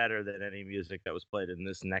far better than any music that was played in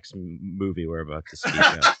this next movie we're about to speak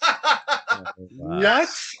of. What?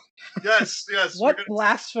 Yes. What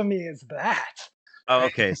blasphemy is that? Oh,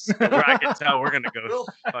 okay. So I can tell we're gonna go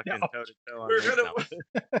fucking toe to toe on We're this gonna.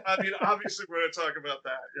 now. I mean, obviously, we're gonna talk about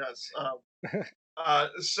that. Yes.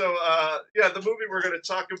 The movie we're gonna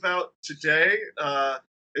talk about today.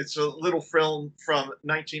 It's a little film from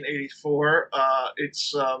 1984.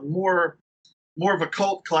 It's more of a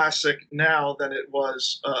cult classic now than it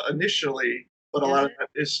was initially, but a lot of that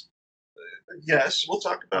is. Yes, we'll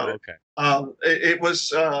talk about it. Okay. It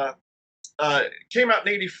was. Came out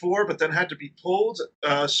in '84, but then had to be pulled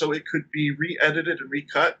so it could be re-edited and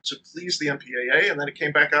recut to please the MPAA, and then it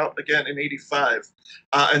came back out again in '85.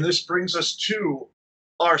 And this brings us to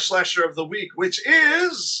our slasher of the week, which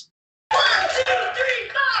is 1, 2, 3,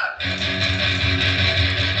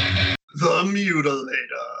 4. The Mutilator.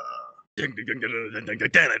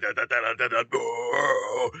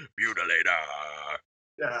 Mutilator.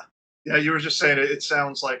 Yeah. You were just saying it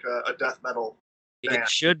sounds like a death metal band. It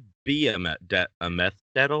should be a death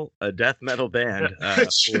metal band.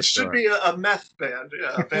 It should be a meth band.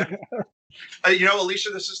 Yeah, a band.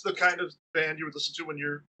 Alicia, this is the kind of band you would listen to when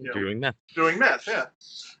you're doing meth. Doing meth, yeah.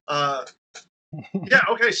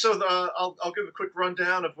 Okay. So I'll give a quick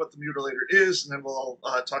rundown of what the Mutilator is, and then we'll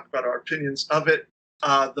talk about our opinions of it.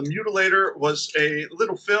 The Mutilator was a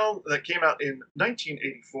little film that came out in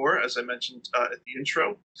 1984, as I mentioned at the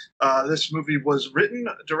intro. This movie was written,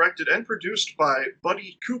 directed, and produced by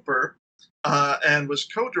Buddy Cooper, and was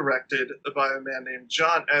co-directed by a man named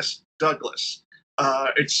John S. Douglas.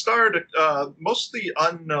 It starred mostly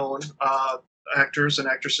unknown actors and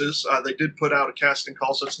actresses. They did put out a casting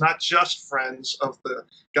call, so it's not just friends of the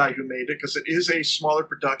guy who made it, because it is a smaller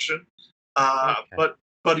production. But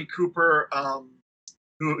Buddy Cooper,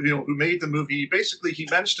 who made the movie, basically he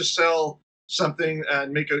managed to sell something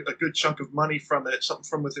and make a good chunk of money from it, something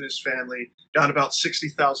from within his family, got about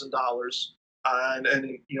 $60,000. And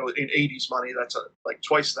in 80s money, that's like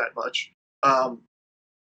twice that much.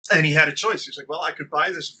 And he had a choice. He's like, well, I could buy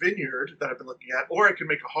this vineyard that I've been looking at, or I could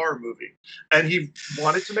make a horror movie. And he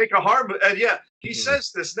wanted to make a horror movie. And he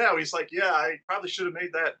says this now. He's like, yeah, I probably should have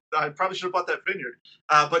made that. I probably should have bought that vineyard.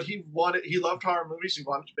 But he loved horror movies. He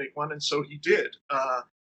wanted to make one. And so he did.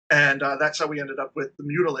 And that's how we ended up with The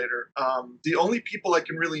Mutilator. The only people I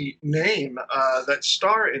can really name that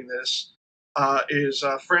star in this is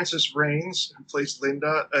Frances Raines, who plays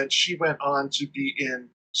Linda. And she went on to be in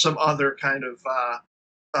some other kind of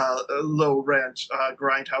low-rent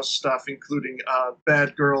grindhouse stuff, including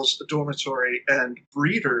Bad Girls Dormitory and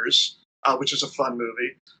Breeders, which is a fun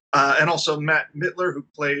movie. And also Matt Mittler, who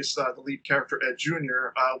plays the lead character Ed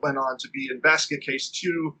Jr., went on to be in Basket Case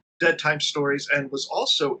 2, Dead Time Stories, and was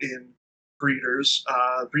also in Breeders,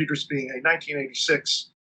 Breeders being a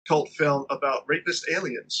 1986 cult film about rapist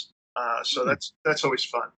aliens. So that's always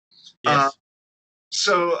fun. Yes.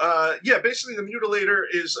 Basically The Mutilator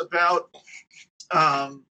is about...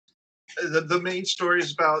 the main story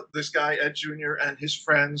is about this guy, Ed Jr., and his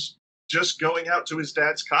friends just going out to his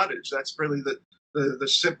dad's cottage. That's really the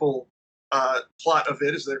simple plot of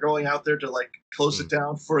it, is they're going out there to like close it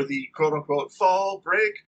down for the quote unquote fall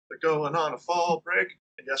break. They're going on a fall break.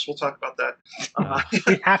 And yes, we'll talk about that.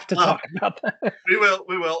 We have to talk about that. We will.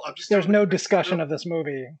 There's no discussion of this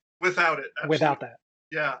movie without it. Absolutely. Without that.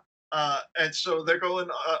 Yeah. And so they're going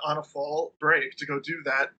on a fall break to go do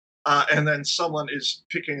that. And then someone is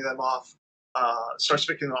picking them off, starts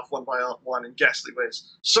picking them off one by one in ghastly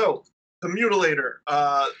ways. So, The Mutilator,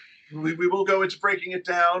 we will go into breaking it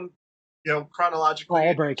down, chronologically.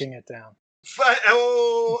 All breaking it down.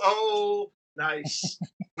 Nice.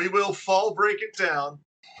 We will fall break it down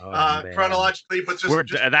chronologically, but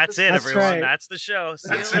that's it, everyone. Right. That's the show. See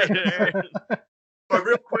That's you later. But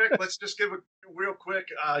real quick, let's just give a real quick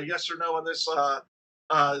yes or no on this.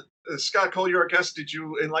 Scott Cole, you're our guest. Did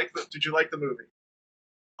you like the movie?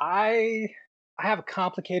 I have a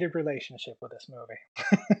complicated relationship with this movie.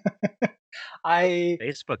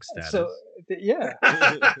 Facebook status. So yeah,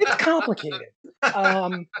 it's complicated.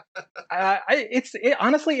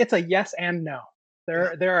 Honestly, it's a yes and no.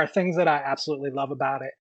 There are things that I absolutely love about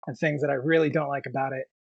it, and things that I really don't like about it.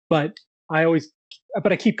 But I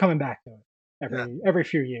keep coming back to it every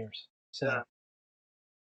few years. So, yeah.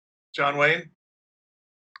 John Wayne.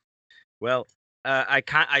 Well,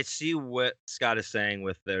 I see what Scott is saying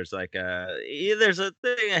with there's a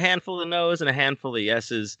handful of no's and a handful of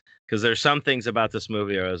yeses, because there's some things about this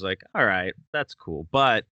movie where I was like, all right, that's cool,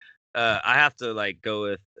 but I have to go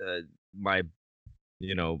with my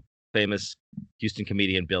famous Houston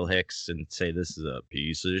comedian Bill Hicks and say this is a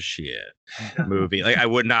piece of shit movie. I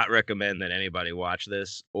would not recommend that anybody watch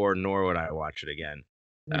this, nor would I watch it again.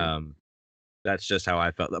 That's just how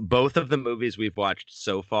I felt. Both of the movies we've watched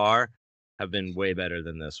so far have been way better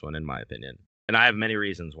than this one, in my opinion. And I have many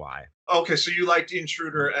reasons why. Okay, so you liked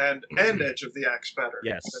Intruder and Edge of the Axe better?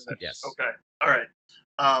 Yes. Yes. Okay. All right.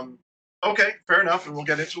 Okay, fair enough, and we'll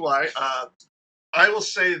get into why. I will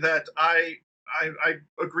say that I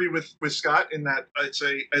agree with Scott in that it's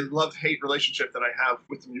a love-hate relationship that I have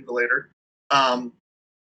with the Mutilator.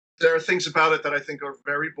 There are things about it that I think are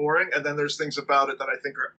very boring, and then there's things about it that I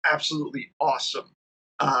think are absolutely awesome.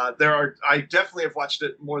 I definitely have watched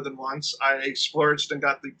it more than once. I splurged and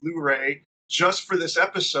got the Blu-ray just for this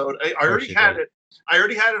episode. I already had it. I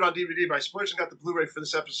already had it on DVD, but I splurged and got the Blu-ray for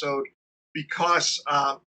this episode because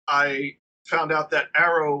I found out that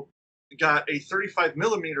Arrow got a 35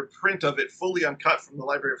 millimeter print of it fully uncut from the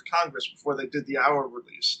Library of Congress before they did the Hour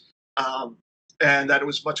release. And that it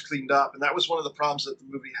was much cleaned up. And that was one of the problems that the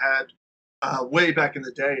movie had way back in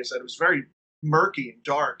the day, is that it was very murky and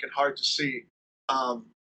dark and hard to see.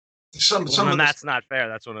 That's not fair.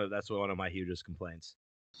 That's one of my hugest complaints.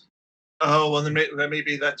 Oh, well, then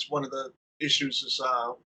maybe that's one of the issues is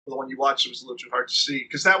the one you watched, it was a little too hard to see.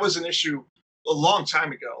 Because that was an issue a long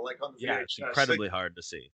time ago, like on the VHS. It's incredibly hard to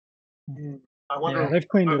see. I wonder. Yeah, they've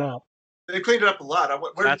cleaned it up. They cleaned it up a lot.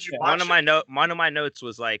 Where did you watch it? One of my notes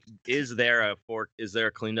was like, is there a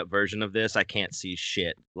cleaned up version of this? I can't see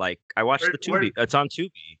shit. Like, I watched the Tubi. It's on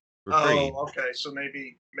Tubi for free. Oh, okay. So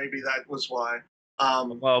maybe that was why.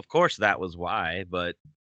 Well, of course that was why, but.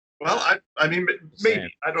 Well, I mean,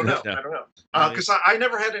 maybe. I don't know. Because I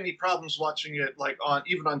never had any problems watching it, like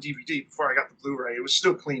even on DVD before I got the Blu-ray. It was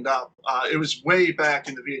still cleaned up. It was way back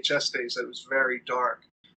in the VHS days that it was very dark.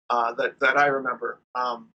 That I remember.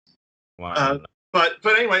 Wow. But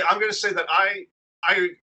anyway, I'm going to say that I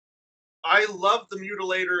love the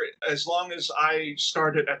Mutilator as long as I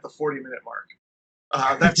started at the 40-minute mark.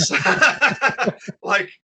 That's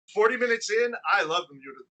like 40 minutes in, I love the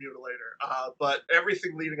Mutilator. But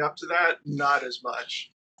everything leading up to that, not as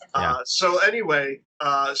much. So anyway,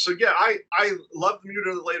 I love the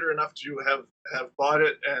Mutilator enough to have bought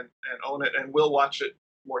it and own it, and will watch it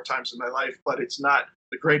more times in my life. But it's not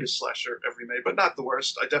the greatest slasher ever made, but not the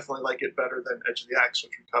worst. I definitely like it better than Edge of the Axe,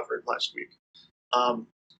 which we covered last week. All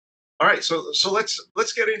right, so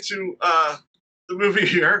let's get into the movie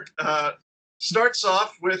here. Starts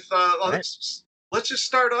off with let's just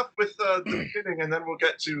start off with the beginning, and then we'll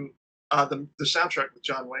get to the soundtrack that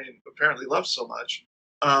John Wayne apparently loves so much.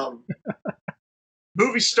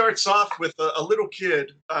 Movie starts off with a little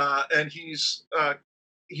kid, and he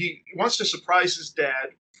wants to surprise his dad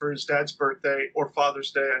for his dad's birthday or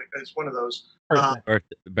Father's Day. It's one of those.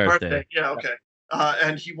 Birthday. Yeah, okay.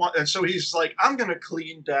 And so he's like, I'm gonna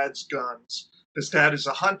clean Dad's guns. His dad is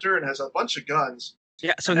a hunter and has a bunch of guns.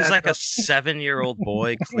 Yeah, so he's like a 7-year-old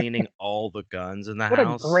boy cleaning all the guns in the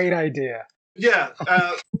house. What a great idea. Yeah.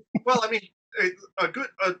 Well, I mean,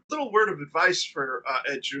 a little word of advice for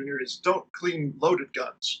Ed Jr. is don't clean loaded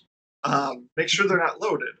guns. Make sure they're not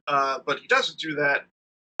loaded. But he doesn't do that.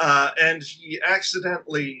 And he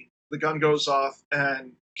the gun goes off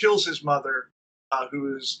and kills his mother,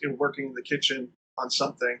 who is working in the kitchen on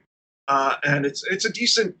something. And it's a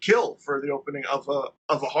decent kill for the opening of a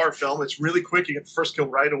horror film. It's really quick. You get the first kill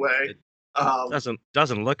right away. It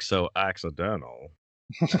doesn't look so accidental,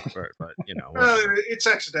 but you know. It's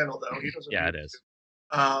accidental though. He doesn't. Yeah, it is.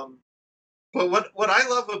 But what I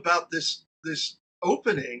love about this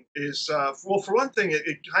opening is, well, for one thing,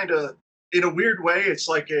 it kind of, in a weird way, it's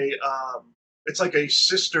like a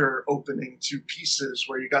sister opening to Pieces,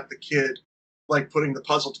 where you got the kid like putting the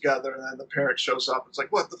puzzle together, and then the parent shows up. It's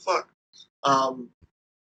like, what the fuck?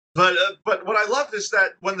 But what I love is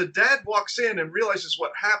that when the dad walks in and realizes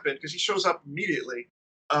what happened, because he shows up immediately,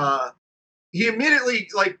 he immediately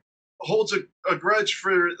like holds a grudge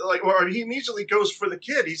for like, or he immediately goes for the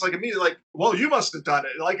kid. He's like immediately like, well, you must have done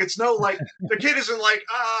it. Like, it's no like the kid isn't like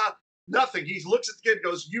nothing. He looks at the kid and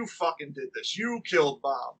goes, you fucking did this. You killed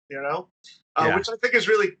Mom. You know, which I think is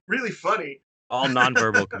really really funny. All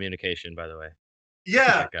nonverbal communication, by the way.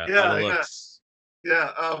 Yeah.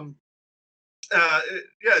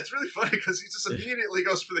 It's really funny because he just immediately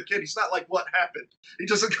goes for the kid. He's not like, what happened? He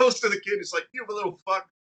just goes to the kid. He's like, you little fuck.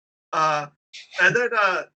 And then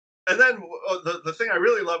the thing I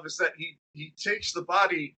really love is that he takes the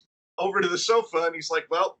body over to the sofa and he's like,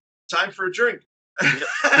 well, time for a drink.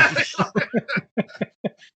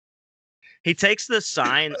 He takes the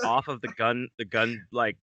sign off of the gun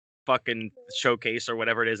like fucking showcase or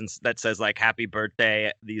whatever it is, and that says like happy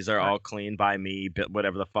birthday, these are all clean by me, but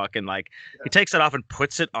whatever the fuck, and like he takes it off and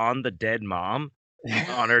puts it on the dead mom,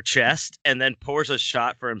 on her chest, and then pours a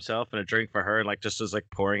shot for himself and a drink for her, and like just is like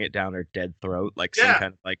pouring it down her dead throat, like some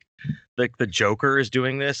kind of like the Joker is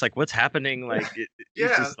doing this. Like what's happening? Like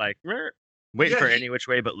it's just like waiting for Any Which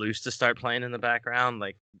Way But Loose to start playing in the background.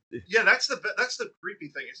 Like that's the creepy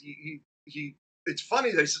thing is he. It's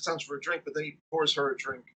funny that he sits down for a drink, but then he pours her a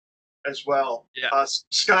drink as well. Yeah.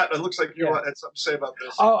 Scott, it looks like you had something to say about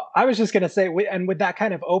this. Oh, I was just going to say, and with that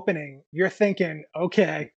kind of opening, you're thinking,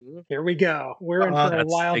 okay, here we go. We're in for a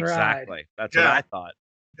wild ride. That's what I thought.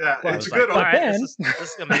 Yeah, it's a good one. Right, this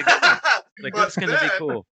is going to be good. Like, it's going to be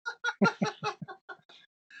cool.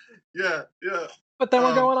 Yeah. But then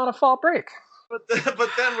we're going on a fall break. But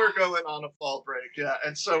then we're going on a fall break, yeah.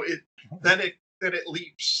 And so it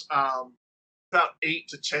leaps about 8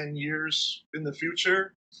 to 10 years in the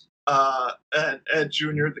future. And Ed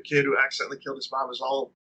Jr., the kid who accidentally killed his mom, is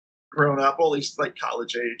all grown up, well, he's like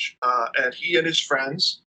college age. And he and his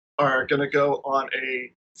friends are going to go on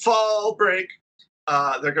a fall break.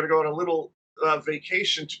 They're going to go on a little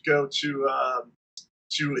vacation to go to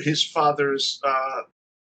his father's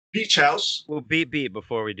beach house. Well, beat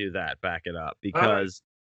before we do that, back it up, because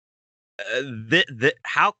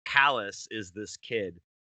how callous is this kid?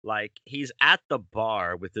 Like, he's at the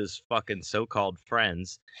bar with his fucking so-called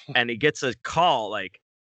friends, and he gets a call, like,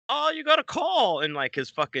 oh, you got a call, and like his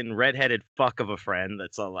fucking redheaded fuck of a friend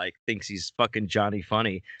that's all like thinks he's fucking Johnny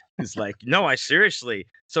Funny is like, no, I seriously.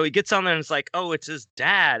 So he gets on there and it's like, oh, it's his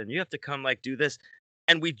dad, and you have to come like do this.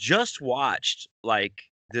 And we just watched like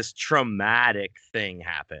this traumatic thing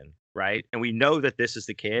happen, right? And we know that this is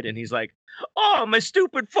the kid, and he's like, oh, my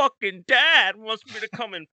stupid fucking dad wants me to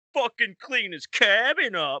come and fucking clean his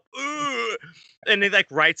cabin up. Ugh. And he like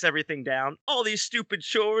writes everything down. All these stupid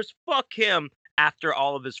chores, fuck him. After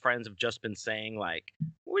all of his friends have just been saying like,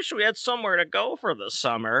 wish we had somewhere to go for the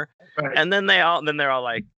summer. Right. And then they're all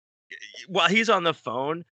like, while he's on the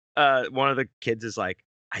phone, one of the kids is like,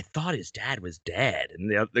 I thought his dad was dead. And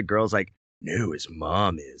the girl's like, no, his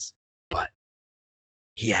mom is, but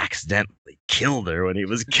he accidentally killed her when he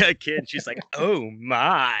was a kid. She's like, oh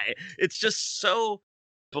my. It's just so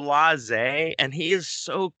blasé, and he's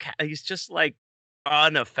just like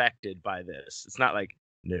unaffected by this. It's not like,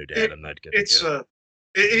 no, Dad, I'm not gonna.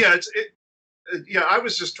 I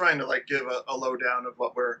was just trying to like give a lowdown of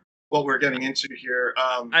what we're getting into here.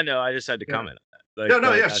 I know. I just had to comment on that.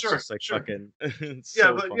 Like, sure. Just, like, sure. Fucking,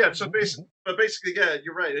 So basically,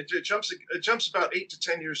 you right. It jumps about 8 to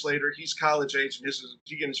 10 years later. He's college age, and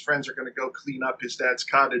he and his friends are going to go clean up his dad's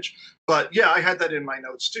cottage. But yeah, I had that in my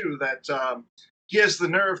notes too. That he has the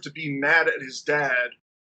nerve to be mad at his dad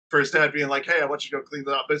for his dad being like, "Hey, I want you to go clean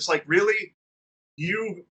that up." But it's like, really.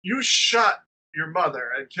 You shot your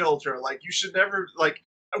mother and killed her. Like, you should never, like,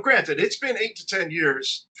 granted, it's been 8 to 10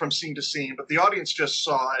 years from scene to scene, but the audience just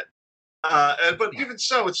saw it. But even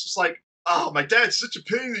so, it's just like, oh, my dad's such a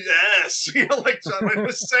pain in the ass. You know, like John Wayne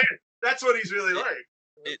was saying, that's what he's really like.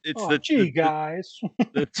 It's guys.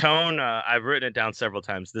 The tone, I've written it down several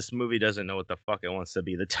times. This movie doesn't know what the fuck it wants to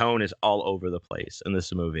be. The tone is all over the place in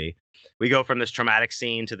this movie. We go from this traumatic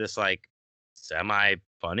scene to this, like,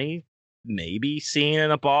 semi-funny maybe scene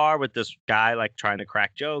in a bar with this guy like trying to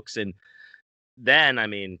crack jokes, and then I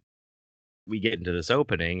mean we get into this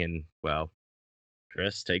opening, and well,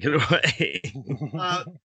 Chris, take it away.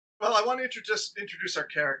 Well, I want to introduce our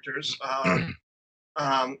characters.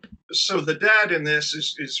 So the dad in this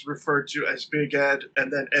is referred to as Big Ed,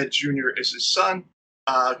 and then Ed Jr. is his son,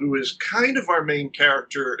 who is kind of our main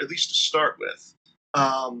character, at least to start with.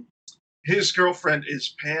 His girlfriend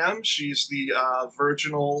is Pam. She's the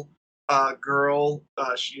virginal girl,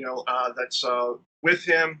 that's with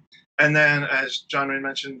him. And then, as John Ray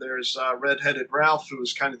mentioned, there's redheaded Ralph, who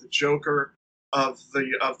is kind of the Joker of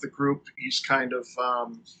the group. He's kind of,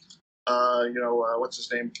 what's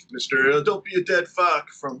his name, Mr. Don't Be a Dead Fuck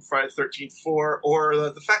from Friday the 13th 4, or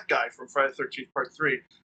the fat guy from Friday the 13th Part 3,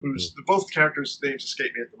 who's both characters' names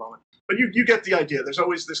escape me at the moment. But you get the idea. There's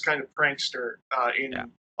always this kind of prankster in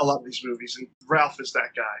a lot of these movies, and Ralph is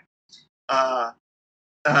that guy.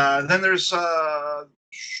 Then there's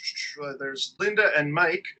Linda and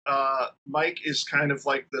Mike. Mike is kind of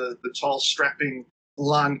like the tall, strapping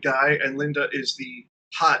blonde guy, and Linda is the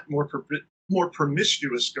hot, more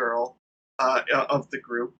promiscuous girl of the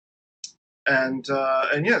group. And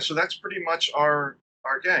yeah, so that's pretty much our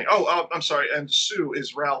gang. Oh, I'm sorry, and Sue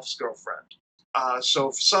is Ralph's girlfriend.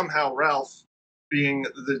 So somehow Ralph, being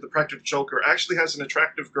the practical Joker, actually has an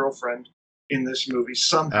attractive girlfriend in this movie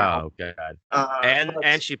somehow. Oh God!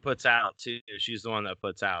 And she puts out too. She's the one that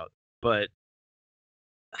puts out. But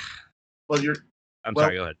well,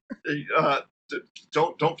 sorry. Go ahead.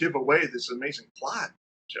 Don't give away this amazing plot.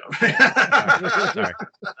 Joe. Sorry.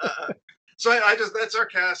 So I just that's our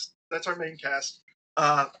cast. That's our main cast.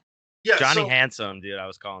 Yeah, Johnny so, Handsome, dude. I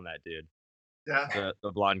was calling that dude. Yeah.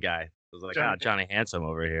 The blonde guy. I was like, Johnny Handsome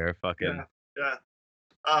over here. Fucking. Yeah.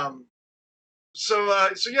 So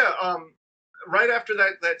right after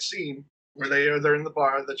that scene where they're in the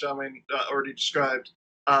bar that John Wayne already described,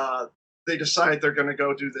 they decide they're going to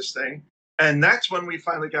go do this thing, and that's when we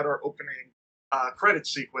finally got our opening credit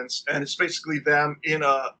sequence, and it's basically them in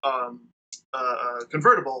a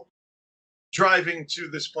convertible driving to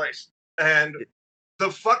this place, and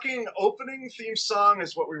the fucking opening theme song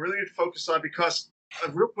is what we really need to focus on because,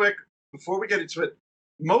 real quick, before we get into it,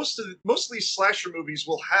 most of these slasher movies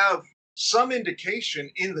will have some indication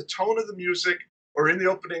in the tone of the music or in the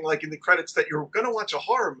opening, like in the credits, that you're going to watch a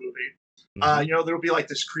horror movie. Mm-hmm. There'll be like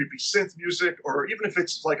this creepy synth music, or even if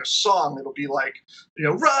it's like a song, it'll be like,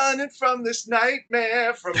 running from this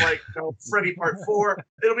nightmare from like Freddy Part 4.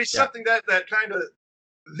 It'll be something that kind of.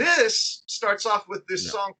 This starts off with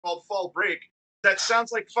this song called Fall Break that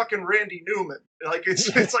sounds like fucking Randy Newman. Like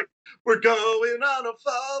it's like we're going on a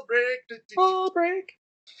fall break. Fall break.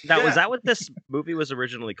 Now, was that what this movie was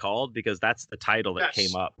originally called? Because that's the title that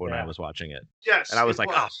came up when I was watching it. Yes. And I was like,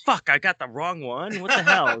 oh, fuck, I got the wrong one? What the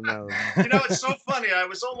hell? No. It's so funny. I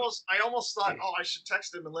almost thought, I should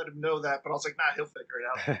text him and let him know that. But I was like, nah, he'll figure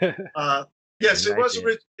it out. Yes, it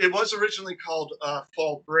was originally called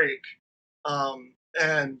Fall Break.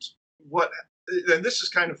 And this is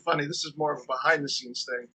kind of funny. This is more of a behind-the-scenes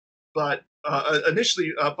thing. But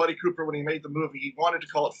initially, Buddy Cooper, when he made the movie, he wanted to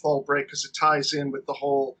call it Fall Break because it ties in with the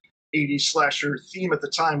whole 80s slasher theme at the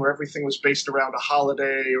time where everything was based around a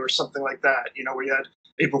holiday or something like that, where you had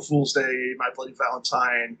April Fool's Day, My Bloody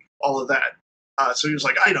Valentine, all of that. So he was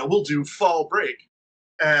like, I know, we'll do Fall Break.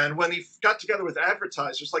 And when he got together with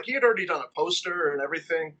advertisers, like he had already done a poster and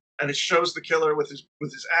everything, and it shows the killer with his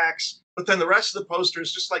axe. But then the rest of the poster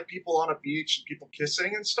is just like people on a beach and people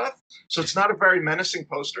kissing and stuff. So it's not a very menacing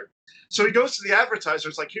poster. So he goes to the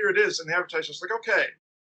advertisers, like, here it is. And the advertiser's like, okay,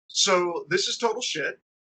 so this is total shit.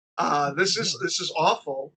 This is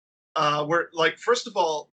awful. We're like, first of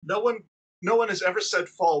all, no one has ever said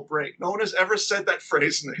fall break. No one has ever said that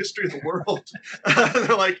phrase in the history of the world.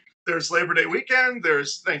 They're like, there's Labor Day weekend,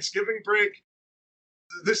 there's Thanksgiving break.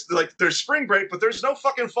 There's spring break, but there's no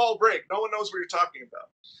fucking fall break. No one knows what you're talking about.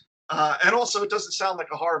 And also, it doesn't sound like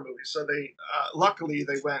a horror movie. So they, luckily,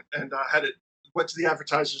 they went and went to the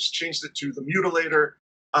advertisers, changed it to The Mutilator,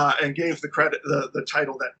 and gave the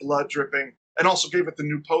title that blood dripping, and also gave it the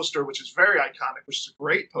new poster, which is very iconic, which is a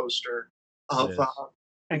great poster of.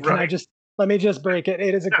 And let me just break it.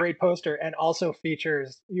 It is a great poster, and also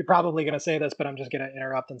features. You're probably going to say this, but I'm just going to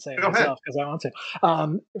interrupt and say it myself because I want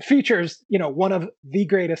to. Features, one of the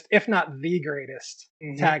greatest, if not the greatest,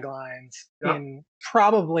 taglines in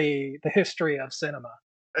probably the history of cinema.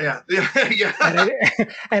 Yeah.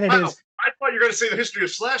 And it is. I thought you were going to say the history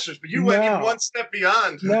of slashers, but you went even one step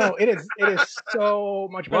beyond. No, it is so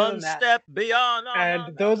much better than that. One step beyond.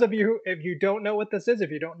 And those of you, if you don't know what this is, if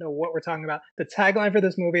you don't know what we're talking about, the tagline for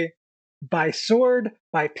this movie: by sword,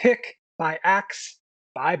 by pick, by axe,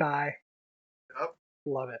 bye-bye. Yep.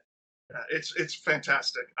 Love it. Yeah, it's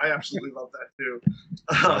fantastic. I absolutely love that too.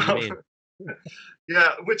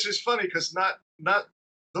 Yeah, which is funny because not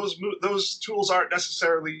those tools aren't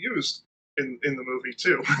necessarily used in the movie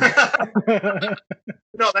too.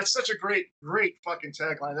 No, that's such a great fucking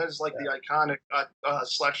tagline. That is like the iconic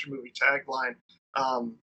slasher movie tagline.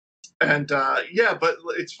 But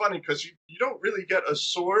it's funny because you don't really get a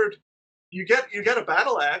sword. You get a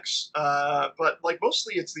battle axe, but like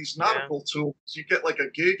mostly it's these nautical tools. You get like a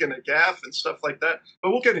gig and a gaff and stuff like that.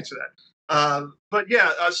 But we'll get into that.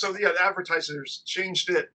 So the advertisers changed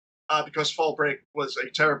it because Fall Break was a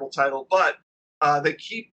terrible title, but they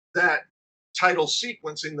keep that title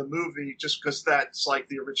sequence in the movie just because that's like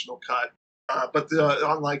the original cut. But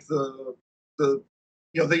unlike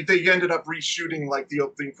they ended up reshooting like the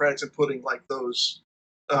opening credits and putting like those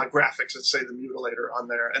graphics that say The Mutilator on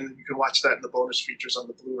there, and you can watch that in the bonus features on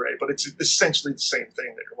the Blu-ray. But it's essentially the same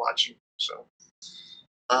thing that you're watching. So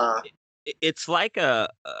it's like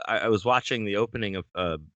I was watching the opening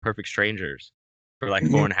of Perfect Strangers for like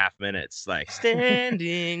 4.5 minutes, like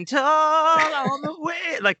standing tall on the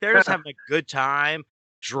way. Like they're just having a good time,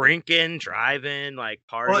 drinking, driving, like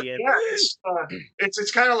partying. Well,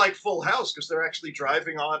 it's kind of like Full House because they're actually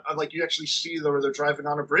driving on, like you actually see where they're driving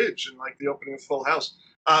on a bridge in like the opening of Full House.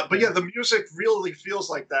 But yeah, the music really feels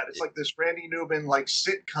like that. It's like this Randy Newman like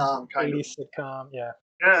sitcom kind of sitcom. Yeah.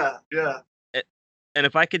 Yeah. And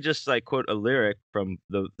if I could just like quote a lyric from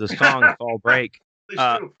the song Fall Break.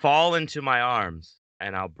 Fall into my arms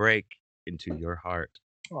and I'll break into your heart.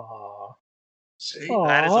 Aw. See?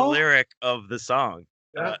 That is a Aw. lyric of the song.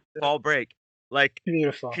 Yeah, Fall Break. Like,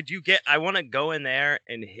 Beautiful. could you get? I want to go in there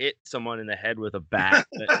and hit someone in the head with a bat,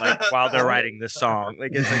 like while they're writing this song.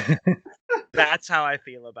 Like, it's like that's how I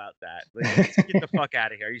feel about that. Like, let's get the fuck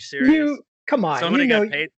out of here. Are you serious? Come on. Somebody got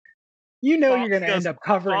paid. You know Fall- you're going he to goes, end up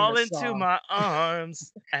covering Fall this into song. my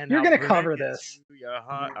arms, and You're I'll gonna bring cover it this. to your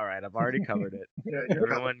heart. All right, I've already covered it. Yeah, you're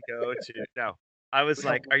Everyone go to no. I was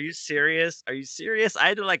like, "Are you serious? Are you serious?" I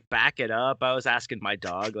had to like back it up. I was asking my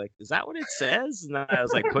dog, like, "Is that what it says?" And then I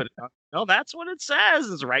was like, "Put it on." No, that's what it says.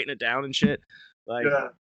 It's writing it down and shit. Like, yeah.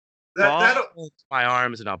 fall into my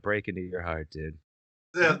arms, and I'll break into your heart, dude.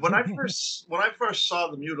 Yeah, when I first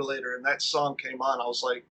saw the Mutilator and that song came on, I was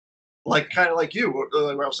like kind of like you, where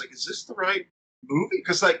I was like, is this the right movie?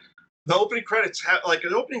 Because like the opening credits,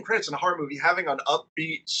 the opening credits in a horror movie having an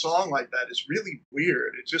upbeat song like that is really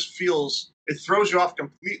weird. It just feels, it throws you off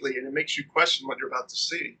completely, and it makes you question what you're about to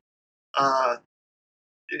see. So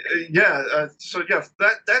yeah,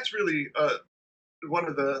 that's really one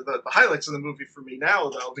of the highlights of the movie for me now,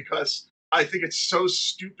 though, because I think it's so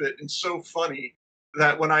stupid and so funny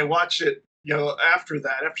that when I watch it, after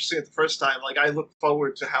seeing it the first time, like I look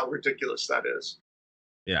forward to how ridiculous that is.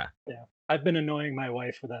 Yeah. Yeah. I've been annoying my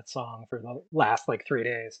wife with that song for the last like 3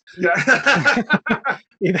 days. Yeah.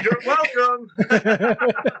 You're welcome.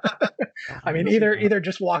 I mean, either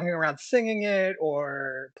just walking around singing it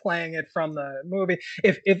or playing it from the movie.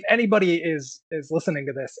 If anybody is listening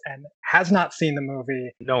to this and has not seen the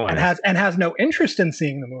movie, No one and has no interest in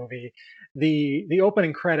seeing the movie, the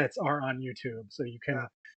opening credits are on YouTube, so you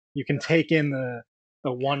can take in the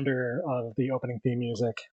wonder of the opening theme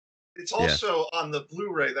music. It's also on the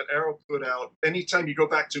Blu-ray that Arrow put out. Anytime you go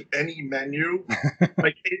back to any menu,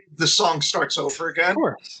 the song starts over again. Of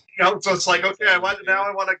course. So it's like, okay, now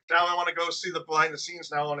I want to go see the behind the scenes.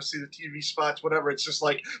 Now I want to see the TV spots, whatever. It's just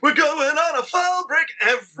like, we're going on a fall break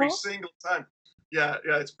every single time. Yeah,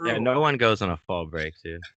 it's brutal. Yeah, no one goes on a fall break,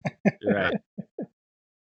 dude. You're right.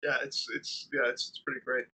 Yeah, it's pretty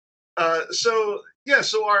great. So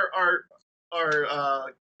our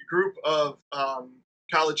group of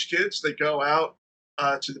college kids, they go out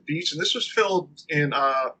to the beach, and this was filmed in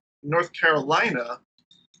North Carolina,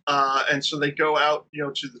 and so they go out,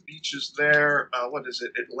 to the beaches there. What is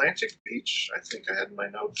it? Atlantic Beach, I think I had in my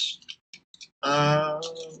notes.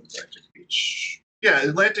 Atlantic Beach. Yeah,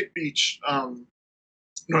 Atlantic Beach,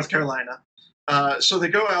 North Carolina. So they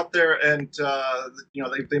go out there, and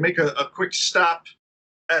they make a quick stop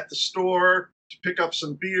at the store to pick up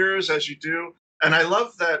some beers, as you do. And I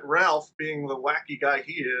love that Ralph, being the wacky guy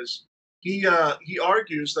he is, he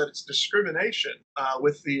argues that it's discrimination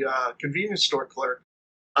with the convenience store clerk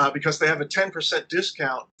because they have a 10%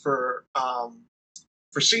 discount for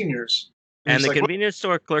seniors. And the convenience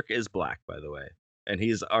store clerk is black, by the way, and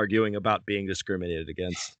he's arguing about being discriminated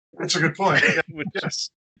against. That's a good point.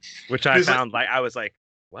 Which I found I was like,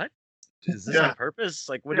 what? Is this on purpose?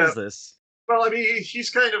 Like, what is this? Well, I mean, he's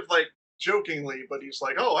kind of like jokingly, but he's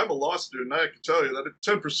like, oh, I'm a law student. I can tell you that at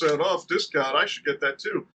 10% off discount, I should get that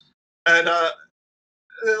too. And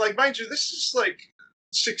like, mind you, this is like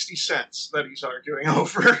 60 cents that he's arguing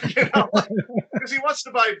over, because he wants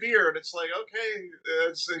to buy beer, and it's like, okay,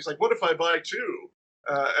 he's like, what if I buy two?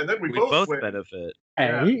 And then we both win. benefit.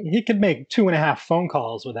 Hey, he could make 2.5 phone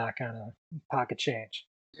calls with that kind of pocket change.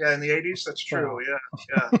 Yeah, in the 80s, that's true.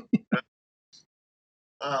 Yeah.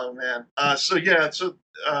 Oh man.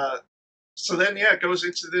 So then it goes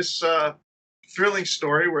into this thrilling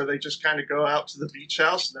story where they just kind of go out to the beach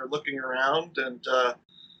house and they're looking around, and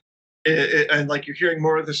and like you're hearing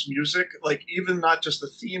more of this music, like even not just the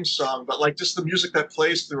theme song, but like just the music that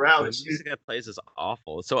plays throughout. The music that plays is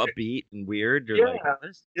awful. It's so upbeat and weird.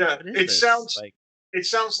 It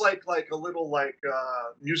sounds like a little like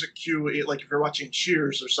music cue, like if you're watching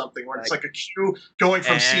Cheers or something, where it's like a cue going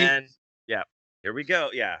from scene. Yeah, here we go.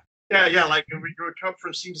 Yeah. Yeah, like when we come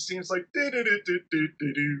from scene to scene, it's like it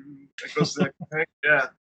goes to that thing.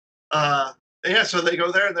 Yeah. So they go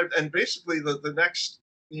there, and basically the next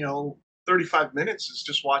 35 minutes is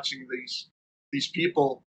just watching these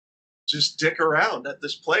people just dick around at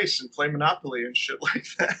this place and play Monopoly and shit like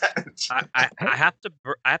that. I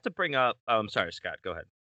have to bring up. Sorry, Scott. Go ahead.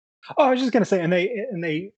 Oh, I was just gonna say, and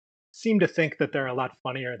they seem to think that they're a lot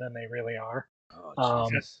funnier than they really are. Oh,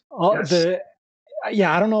 Jesus.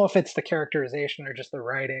 I don't know if it's the characterization or just the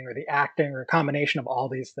writing or the acting or a combination of all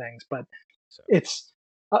these things, but it's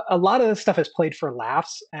a lot of this stuff is played for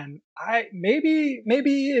laughs, and maybe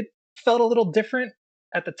it felt a little different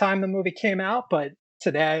at the time the movie came out, but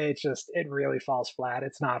today it really falls flat.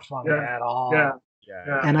 It's not funny at all.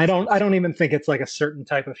 Yeah. And I don't even think it's like a certain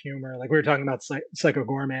type of humor. Like we were talking about Psycho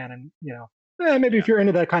Gorman, and maybe if you're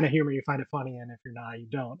into that kind of humor, you find it funny, and if you're not, you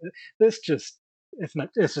don't. This just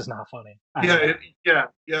it's just not funny. Yeah.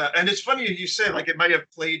 And it's funny you say like it might have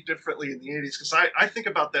played differently in the 80s, because I think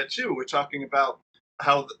about that too. We're talking about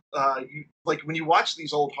how you like when you watch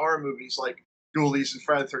these old horror movies like Ghoulies and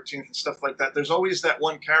Friday the 13th and stuff like that, there's always that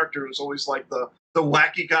one character who's always like the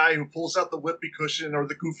wacky guy who pulls out the whoopee cushion or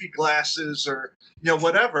the goofy glasses or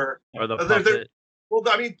whatever. Or the puppet. Well,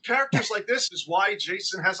 I mean, characters like this is why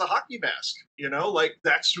Jason has a hockey mask. Like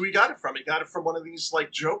that's who he got it from. He got it from one of these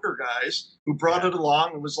like Joker guys who brought it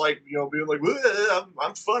along and was like, being like,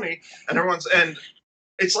 I'm funny, and and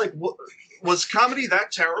it's like, was comedy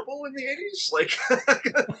that terrible in the 80s? Like,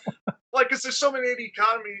 because there's so many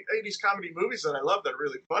 80s comedy movies that I love that are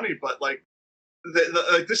really funny, but like,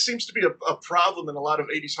 this seems to be a problem in a lot of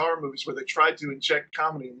 80s horror movies where they tried to inject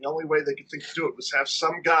comedy, and the only way they could think to do it was have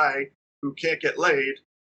some guy who can't get laid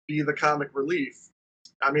be the comic relief.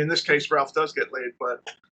 I mean, in this case, Ralph does get laid, but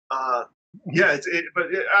I don't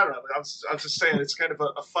know. I was just saying, it's kind of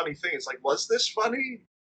a funny thing. It's like, was this funny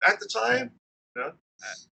at the time? Yeah.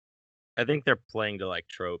 I think they're playing to like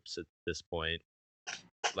tropes at this point.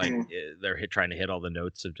 Like they're trying to hit all the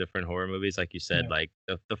notes of different horror movies, like you said. Like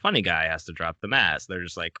the funny guy has to drop the mask. They're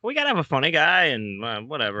just like, we gotta have a funny guy and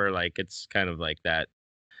whatever. Like it's kind of like that.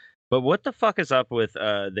 But what the fuck is up with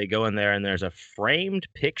they go in there and there's a framed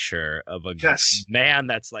picture of a man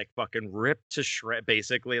that's like fucking ripped to shred,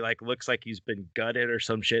 basically, like looks like he's been gutted or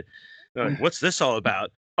some shit. They're like, what's this all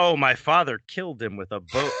about? Oh, my father killed him with a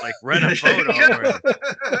boat, like read a photo.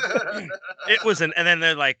 It was and then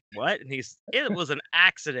they're like, what? And it was an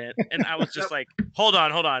accident. And I was just like, hold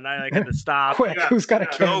on. I had to stop. Quick, who's got a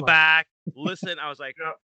camera? Go back, listen. I was like,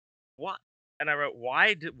 what? And I wrote,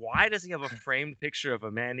 why does he have a framed picture of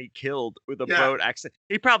a man he killed with a boat accident?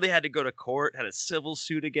 He probably had to go to court, had a civil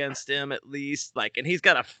suit against him at least, like, and he's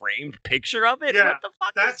got a framed picture of it. What the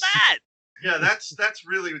fuck is that? Yeah, that's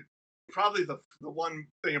really probably the one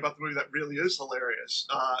thing about the movie that really is hilarious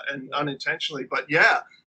and unintentionally. But he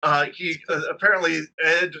apparently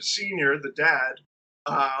Ed Sr., the dad.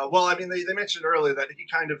 Well, I mean, they mentioned earlier that he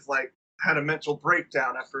kind of like had a mental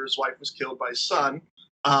breakdown after his wife was killed by his son,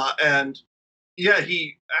 and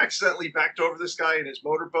he accidentally backed over this guy in his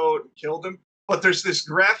motorboat and killed him. But there's this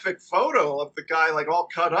graphic photo of the guy like all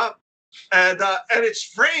cut up, and it's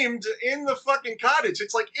framed in the fucking cottage.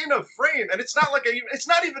 It's like in a frame, and it's not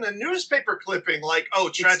even a newspaper clipping like, oh,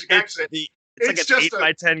 tragic accident. It's like an just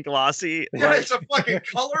 8x10 glossy. Yeah, it's a fucking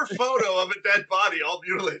color photo of a dead body, all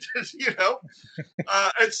mutilated,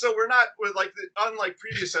 And so unlike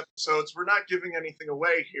previous episodes, we're not giving anything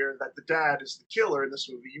away here that the dad is the killer in this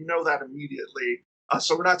movie. You know that immediately.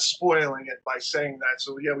 So we're not spoiling it by saying that.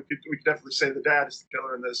 So we could definitely say the dad is the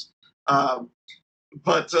killer in this. I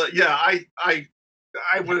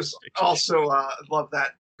was also love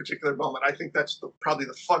that particular moment. I think that's probably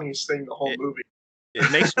the funniest thing in the whole movie. It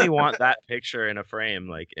makes me want that picture in a frame,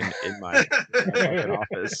 like in my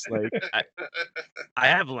office. Like I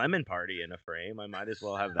have Lemon Party in a frame. I might as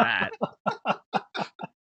well have that.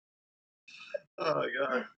 Oh my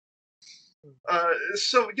god.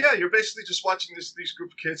 You're basically just watching these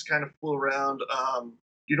group of kids kind of fool around.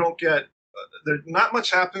 You don't get there. Not much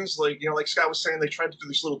happens. Like Scott was saying, they tried to do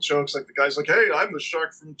these little jokes. Like the guy's like, "Hey, I'm the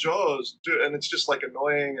shark from Jaws," and it's just like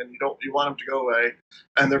annoying, and you want him to go away.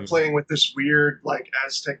 And they're playing with this weird like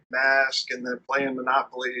Aztec mask, and they're playing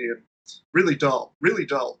Monopoly, and really dull, really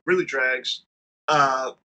drags.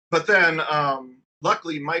 But then,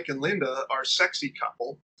 luckily, Mike and Linda are a sexy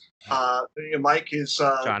couple. Mike is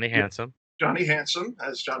Johnny Handsome. Johnny Handsome,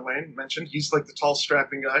 as John Wayne mentioned. He's like the tall,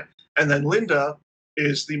 strapping guy. And then Linda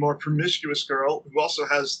is the more promiscuous girl who also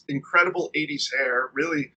has incredible 80s hair.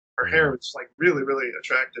 Really, her hair is like really, really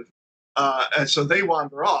attractive. And so they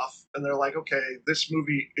wander off, and they're like, okay, this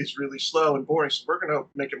movie is really slow and boring, so we're going to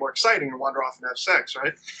make it more exciting and wander off and have sex,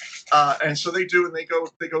 right? And so they do, and they go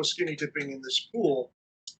skinny dipping in this pool.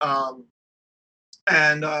 One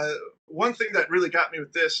thing that really got me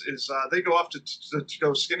with this is they go off to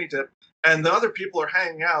go skinny dip, and the other people are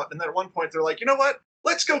hanging out, and then at one point they're like, you know what?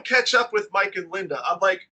 Let's go catch up with Mike and Linda. I'm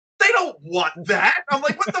like, they don't want that. I'm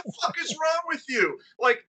like, what the fuck is wrong with you?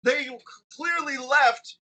 Like, they clearly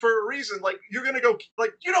left for a reason. Like, you're going to go,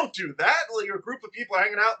 like, you don't do that. Like, a group of people are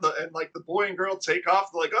hanging out, and like, the boy and girl take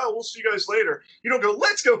off. They're like, oh, we'll see you guys later. You don't go,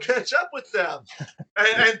 let's go catch up with them.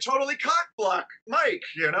 and totally cock block Mike,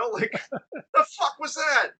 like, the fuck was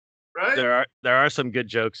that? Right? There are some good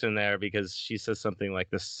jokes in there because she says something like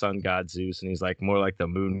the sun god Zeus, and he's like more like the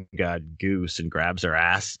moon god Goose, and grabs her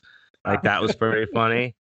ass. Like that was very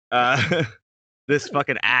funny. this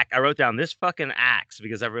fucking axe. I wrote down this fucking axe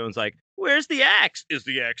because everyone's like, "Where's the axe? Is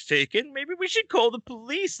the axe taken? Maybe we should call the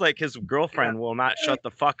police." Like his girlfriend will not shut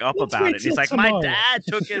the fuck up Let's about wait it. And he's till like, tomorrow. "My dad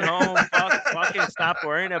took it home. Fucking stop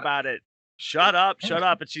worrying about it. Shut up."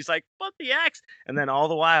 And she's like, "But the axe." And then all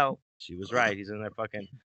the while, she was right. He's in there fucking.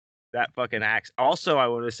 That fucking axe. Also, I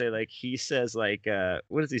want to say, like, he says, like,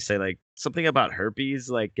 what does he say? Like, something about herpes,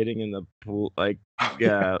 like, getting in the pool, like,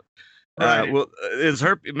 well,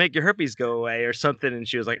 make your herpes go away or something. And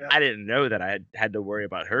she was like, I didn't know that I had to worry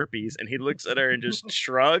about herpes. And he looks at her and just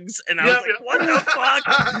shrugs. And I was like, what the fuck?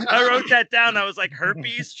 I wrote that down. I was like,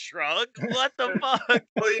 herpes shrug? What the fuck?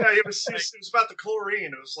 Well, yeah, it was about the chlorine.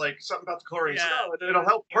 It was like something about the chlorine. Yeah, so, it'll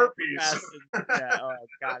help herpes. Yeah, oh,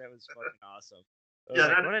 God, it was fucking awesome. Yeah,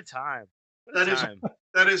 like, what a time. That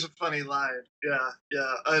is a funny line. Yeah,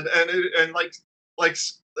 and like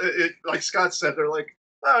Scott said, they're like,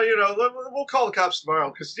 oh, we'll call the cops tomorrow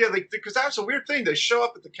because that was a weird thing. They show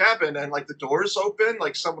up at the cabin and like the doors open,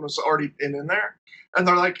 like someone was already in there, and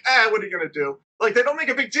they're like, what are you gonna do? Like they don't make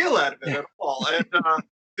a big deal out of it at all. And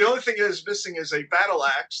the only thing is missing is a battle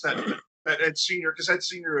axe that Ed Senior, because Ed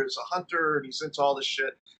Senior is a hunter and he's into all this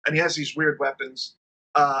shit, and he has these weird weapons.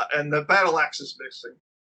 And the battle axe is missing,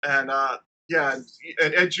 and and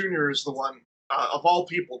Ed Jr. is the one of all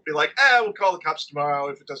people be like, we'll call the cops tomorrow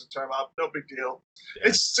if it doesn't turn up, no big deal. Yeah.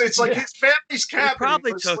 It's like his family's cabin. He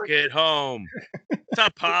probably took it home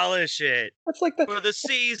to polish it. It's like for the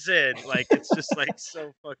season. Like it's just like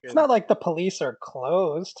so fucking. It's not like the police are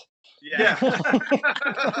closed. Yeah.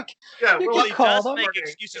 Yeah. Well, he does make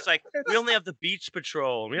excuses like we only have the beach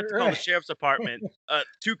patrol. We have to call the sheriff's department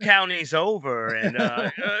 2 counties over, and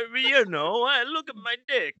look at my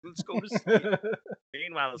dick. Let's go to sleep.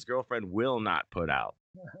 Meanwhile, his girlfriend will not put out.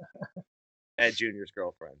 Ed Jr.'s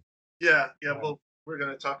girlfriend. Yeah. Well, we're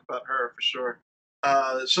gonna talk about her for sure.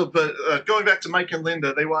 Going back to Mike and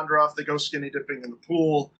Linda, they wander off. They go skinny dipping in the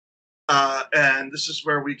pool, and this is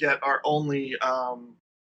where we get our only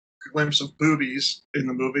glimpse of boobies in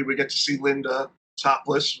the movie. We get to see Linda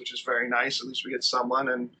topless, which is very nice. At least we get someone,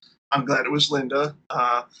 and I'm glad it was Linda.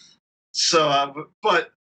 But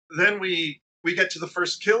then we get to the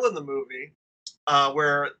first kill in the movie,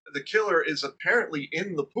 where the killer is apparently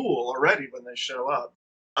in the pool already when they show up.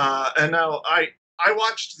 And now I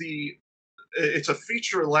watched it's a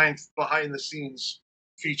feature-length behind-the-scenes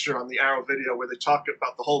feature on the Arrow Video where they talk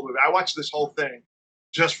about the whole movie. I watched this whole thing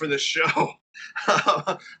just for this show.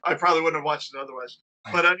 I probably wouldn't have watched it otherwise.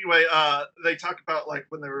 But anyway, they talk about like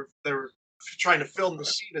when they were trying to film the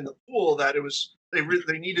scene in the pool that it was they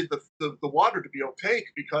needed the water to be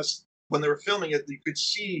opaque because when they were filming it, you could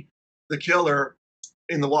see the killer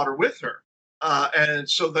in the water with her, and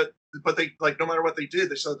so that. But they like no matter what they did,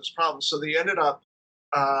 they saw this problem. So they ended up,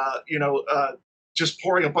 just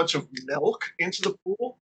pouring a bunch of milk into the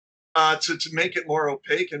pool to make it more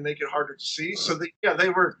opaque and make it harder to see. So they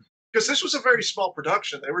were. Because this was a very small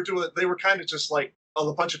production. They were kind of just like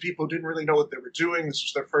a bunch of people who didn't really know what they were doing. This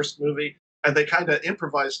was their first movie, and they kind of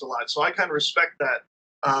improvised a lot. So I kind of respect that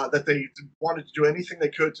they wanted to do anything they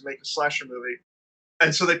could to make a slasher movie.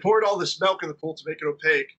 And so they poured all this milk in the pool to make it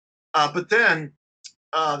opaque. But then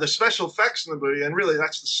the special effects in the movie, and really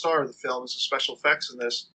that's the star of the film, is the special effects in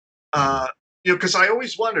this. Because I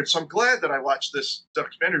always wondered. So I'm glad that I watched this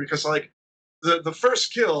documentary because like the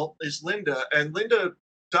first kill is Linda, and Linda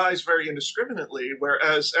dies very indiscriminately,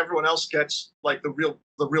 whereas everyone else gets like the real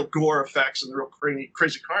gore effects and the real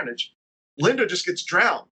crazy carnage. Linda just gets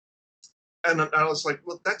drowned, and I was like,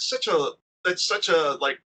 well, that's such a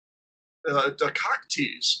like a cock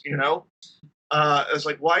tease, I was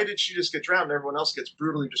like, why did she just get drowned? And everyone else gets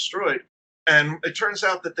brutally destroyed. And it turns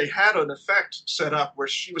out that they had an effect set up where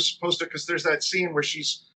she was supposed to, because there's that scene where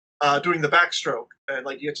she's doing the backstroke and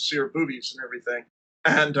like you get to see her boobies and everything,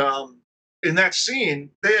 and in that scene,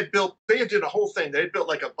 they had did a whole thing. They had built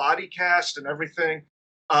like a body cast and everything,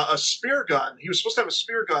 a spear gun. He was supposed to have a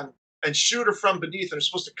spear gun and shoot her from beneath, and it was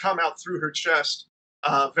supposed to come out through her chest.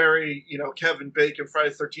 Very, Kevin Bacon, Friday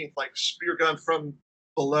the 13th, like spear gun from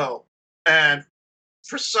below. And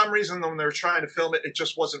for some reason, when they were trying to film it, it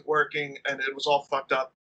just wasn't working, and it was all fucked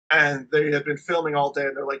up. And they had been filming all day,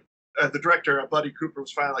 and they're like, the director, Buddy Cooper,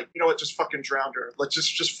 was finally like, you know what, just fucking drown her. Let's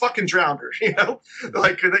just fucking drown her,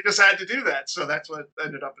 Like, they just had to do that. So that's what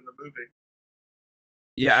ended up in the movie.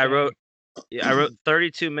 Yeah, I wrote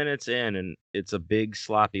 32 minutes in, and it's a big,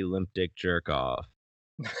 sloppy, limp dick jerk off.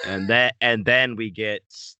 And then we get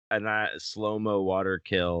a slow-mo water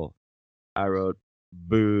kill. I wrote,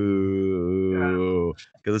 boo.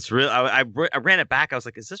 Because it's real. I ran it back. I was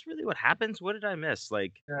like, is this really what happens? What did I miss?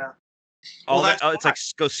 Like, yeah. All that it's like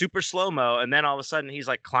goes super slow mo, and then all of a sudden he's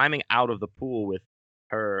like climbing out of the pool with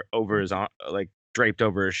her over his arm, like draped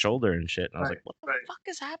over his shoulder and shit. And I was like, what the fuck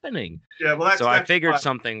is happening? Yeah, well, so I figured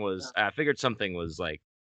something was like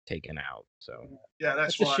taken out. So yeah,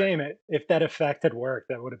 that's a shame. If that effect had worked,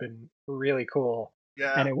 that would have been really cool.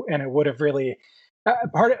 Yeah, and it would have really.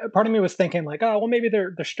 Part of me was thinking like, oh well, maybe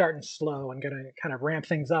they're starting slow and gonna kind of ramp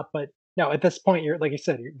things up, but no, at this point you're like you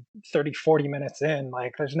said, you're 30-40 minutes in.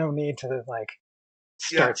 Like, there's no need to like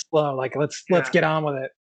start slow. Like, let's get on with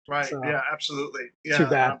it. Right. So, yeah. Absolutely. Yeah. Too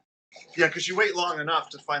bad. Yeah, because you wait long enough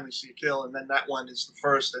to finally see a kill, and then that one is the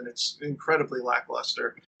first, and it's incredibly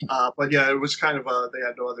lackluster. But yeah, it was kind of they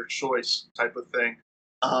had no other choice type of thing.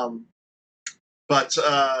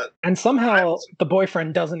 And somehow the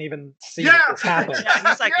boyfriend doesn't even see this happen. Yeah,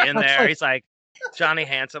 he's like in there. He's like Johnny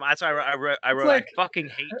Handsome. That's why I wrote. Like, I fucking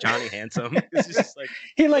hate Johnny Handsome. It's just like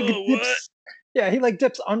he like dips. Yeah, he like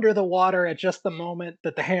dips under the water at just the moment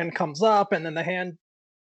that the hand comes up, and then the hand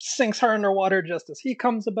sinks her underwater just as he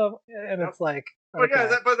comes above, and it's like. Okay.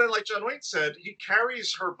 But then, like John Wayne said, he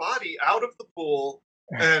carries her body out of the pool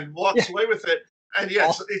and walks away with it. And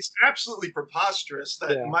yes, it's absolutely preposterous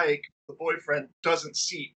that Mike, the boyfriend, doesn't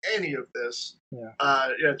see any of this. Yeah,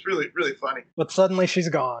 it's really, really funny. But suddenly she's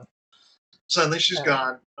gone.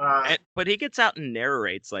 Gone. But he gets out and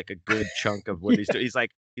narrates like a good chunk of what he's doing.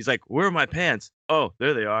 He's like, where are my pants? Oh,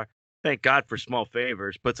 there they are. Thank God for small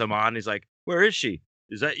favors. Puts them on. He's like, where is she?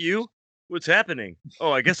 Is that you? What's happening?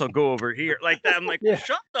 Oh, I guess I'll go over here. Like that. I'm like,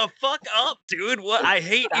 shut the fuck up, dude. What? I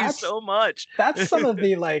hate you so much. That's some of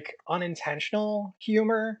the like unintentional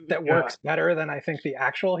humor that works better than I think the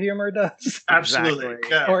actual humor does. Absolutely.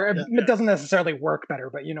 Or it doesn't necessarily work better,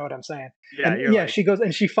 but you know what I'm saying. Yeah. And, right. She goes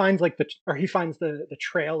and she finds like he finds the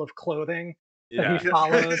trail of clothing that he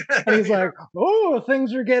follows, and he's like, "Oh,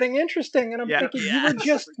 things are getting interesting." And I'm thinking, you were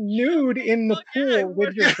just nude in the pool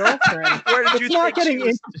with your girlfriend. It's not getting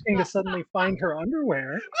interesting to suddenly find her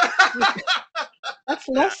underwear. That's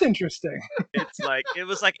less interesting. It's like it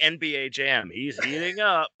was like NBA Jam. He's heating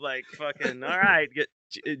up, like fucking. All right,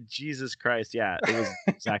 Jesus Christ, yeah, it was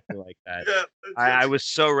exactly like that. I was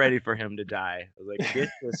so ready for him to die. I was like, get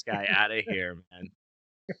this guy out of here, man.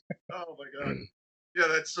 Oh my God. Yeah,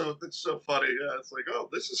 that's so funny. Yeah, it's like, oh,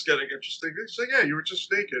 this is getting interesting. It's like, yeah, you were just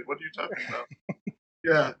naked. What are you talking about?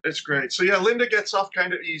 Yeah, it's great. So yeah, Linda gets off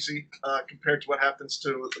kind of easy compared to what happens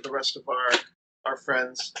to the rest of our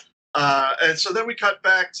friends. And so then we cut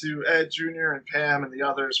back to Ed Jr. and Pam and the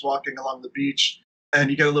others walking along the beach, and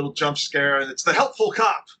you get a little jump scare, and it's the helpful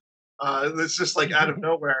cop. It's just like out of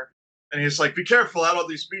nowhere, and he's like, "Be careful out on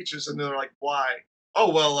these beaches," and they're like, "Why?" Oh,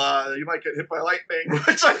 well, you might get hit by lightning,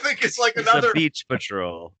 which I think is like another... beach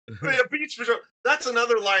patrol. Beach patrol. That's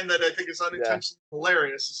another line that I think is unintentionally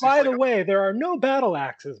hilarious. By the way, there are no battle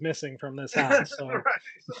axes missing from this house. So. Right.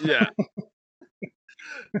 Yeah.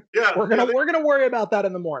 Yeah. We're gonna worry about that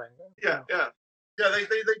in the morning. Yeah. They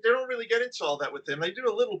don't really get into all that with him. They do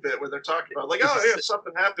a little bit where they're talking about like, oh yeah,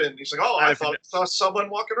 something happened. He's like, oh, I saw someone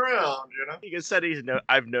walking around. You know. He said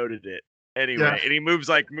I've noted it. Anyway, and he moves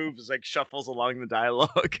like shuffles along the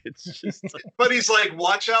dialogue. It's just like... But he's like,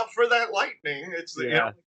 watch out for that lightning. It's you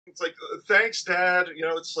know, it's like, thanks, Dad. You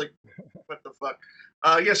know, it's like, what the fuck?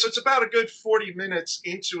 So it's about a good 40 minutes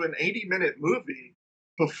into an 80-minute movie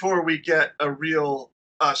before we get a real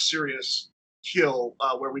serious kill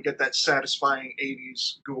where we get that satisfying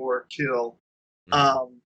 80s gore kill.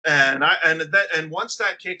 Mm-hmm. And once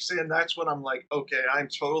that kicks in, that's when I'm like, okay, I'm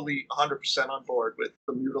totally 100% on board with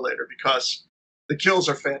the Mutilator because the kills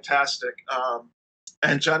are fantastic.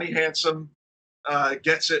 And Johnny Handsome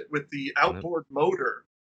gets it with the outboard motor.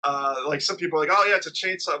 Like some people are like, oh yeah, it's a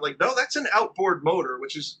chainsaw. I'm like, no, that's an outboard motor,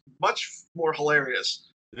 which is much more hilarious.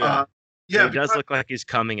 Yeah, he does look like he's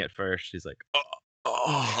coming at first. He's like,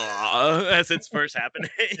 oh, as it's first happening.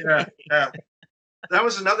 Yeah. That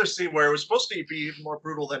was another scene where it was supposed to be even more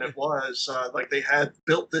brutal than it was. Like they had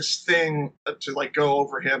built this thing to like go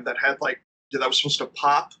over him that had like that was supposed to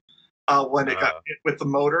pop when it got hit with the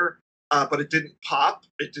motor, but it didn't pop.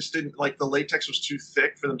 It just didn't, like the latex was too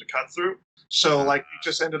thick for them to cut through. So like it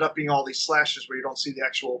just ended up being all these slashes where you don't see the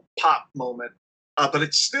actual pop moment. But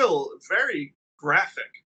it's still very graphic.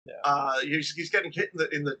 Yeah. He's getting hit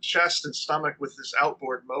in the chest and stomach with this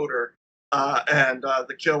outboard motor. And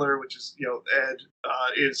the killer, which is Ed,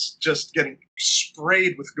 is just getting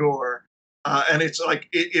sprayed with gore, and it's like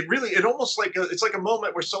it almost like it's like a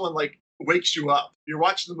moment where someone like wakes you up. You're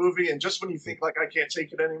watching the movie, and just when you think like I can't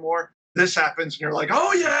take it anymore, this happens, and you're like,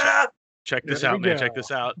 oh yeah, check this out, man, check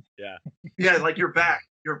this out. Yeah, like you're back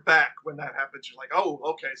when that happens. You're like, oh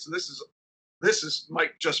okay, so this is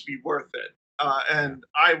might just be worth it. And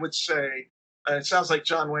I would say, it sounds like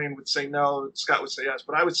John Wayne would say no, Scott would say yes,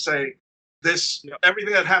 but I would say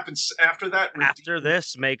everything that happens after that. After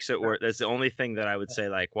this makes it work. That's the only thing that I would say,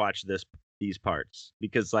 like, watch these parts,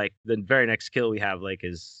 because like the very next kill we have like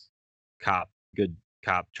is good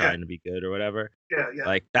cop trying to be good or whatever. Yeah.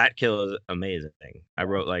 Like that kill is amazing. I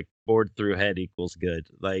wrote like bored through head equals good.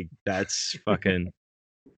 Like that's fucking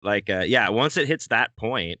like once it hits that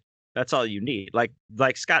point, that's all you need. Like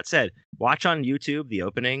Scott said, watch on YouTube the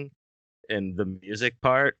opening and the music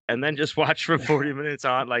part, and then just watch for 40 minutes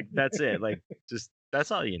on. Like that's it. Like just that's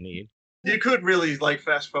all you need. You could really like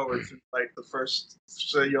fast forward through like the first,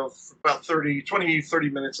 about 30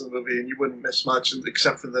 minutes of the movie, and you wouldn't miss much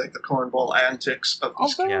except for the cornball antics of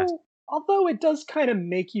these kids. Although it does kind of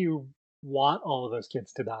make you want all of those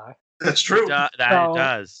kids to die. That's true. It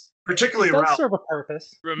does. Particularly it does Ralph. serve a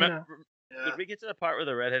purpose. Remember, did we get to the part where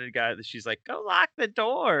the redheaded guy, she's like, go lock the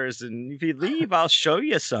doors, and if you leave, I'll show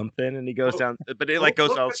you something, and he goes down, but it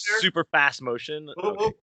goes all super fast motion.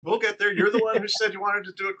 We'll get there. You're the one who said you wanted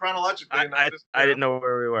to do it chronologically. I didn't know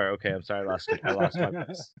where we were. Okay, I'm sorry. I lost my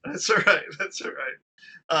place. That's all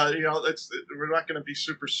right. We're not going to be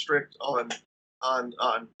super strict on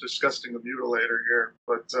discussing the mutilator here,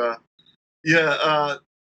 but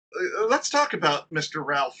let's talk about Mr.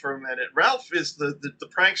 Ralph for a minute. Ralph is the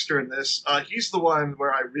prankster in this. He's the one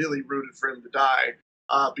where I really rooted for him to die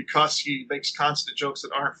because he makes constant jokes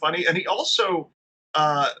that aren't funny, and he also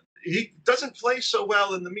he doesn't play so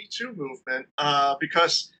well in the Me Too movement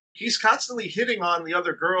because he's constantly hitting on the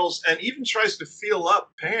other girls and even tries to feel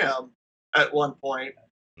up Pam at one point.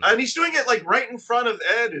 And he's doing it like right in front of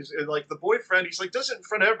Ed, is like the boyfriend. He's like does it in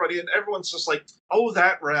front of everybody, and everyone's just like, "Oh,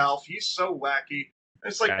 that Ralph, he's so wacky."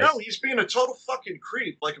 And it's like, no, he's being a total fucking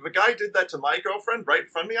creep. Like if a guy did that to my girlfriend right in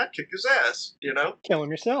front of me, I'd kick his ass. Kill him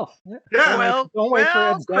yourself. Yeah.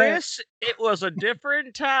 Well, Chris, it was a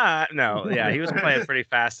different time. No, he was playing pretty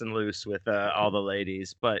fast and loose with all the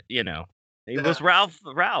ladies, but he was Ralph.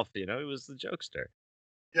 He was the jokester.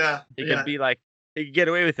 Yeah, he could be like. He could get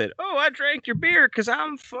away with it. Oh, I drank your beer because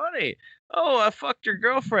I'm funny. Oh, I fucked your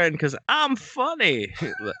girlfriend because I'm funny.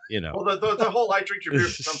 Well, the whole "I drink your beer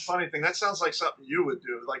because I'm funny" thing, that sounds like something you would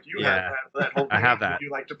do. Like you have that whole game I have that. You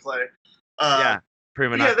like to play.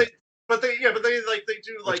 Prima nocte. But they do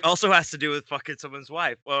like. Which also has to do with fucking someone's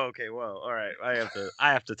wife. Whoa, okay, all right. I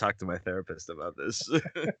have to talk to my therapist about this.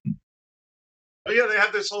 But they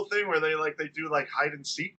have this whole thing where they do like hide and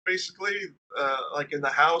seek basically, like in the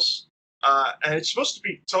house. And it's supposed to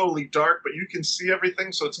be totally dark, but you can see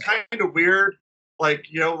everything, so it's kind of weird. Like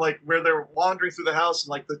where they're wandering through the house,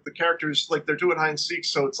 and like the characters, like they're doing hide and seek,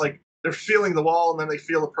 so it's like they're feeling the wall, and then they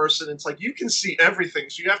feel a person. It's like you can see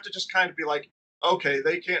everything, so you have to just kind of be like, okay,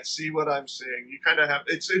 they can't see what I'm seeing. You kind of have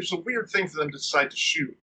it's a weird thing for them to decide to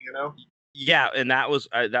shoot, Yeah, and that was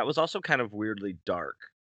also kind of weirdly dark,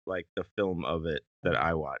 like the film of it that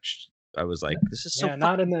I watched. I was like, this is so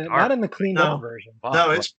not in the cleaned up version.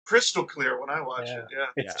 No, it's crystal clear when I watch it. Yeah,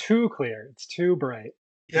 it's too clear. It's too bright.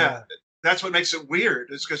 Yeah, that's what makes it weird.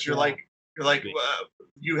 Is because you're like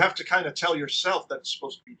you have to kind of tell yourself that it's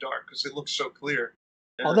supposed to be dark because it looks so clear.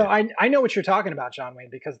 Although I know what you're talking about, John Wayne,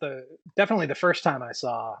 because definitely the first time I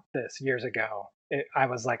saw this years ago, I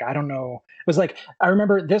was like, I don't know. It was like, I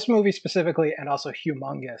remember this movie specifically and also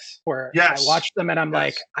Humongous, where I watched them and I'm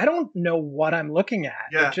like, I don't know what I'm looking at.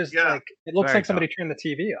 It just like, it looks like somebody turned the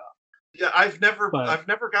TV off. Yeah, I've never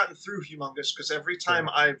gotten through Humongous because every time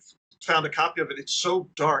I've found a copy of it, it's so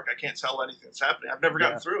dark I can't tell anything that's happening. I've never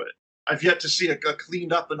gotten through it. I've yet to see a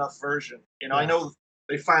cleaned up enough version. I know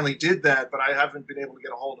they finally did that, but I haven't been able to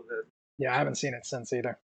get a hold of it. Yeah, I haven't seen it since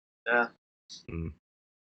either. Yeah.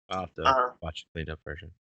 I'll have to watch the cleaned up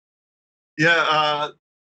version. Yeah.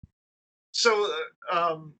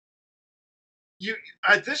 You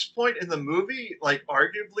at this point in the movie, like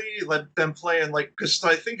arguably, let them playing like because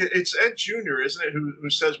I think it's Ed Jr., isn't it, who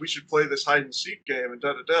says we should play this hide and seek game and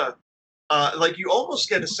like you almost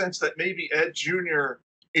get a sense that maybe Ed Jr.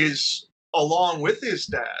 is along with his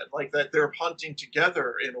dad, like that they're hunting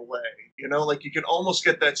together in a way. Like you can almost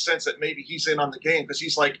get that sense that maybe he's in on the game because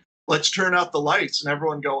he's like, let's turn out the lights and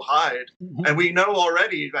everyone go hide. Mm-hmm. And we know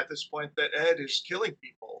already at this point that Ed is killing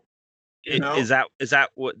people. Is that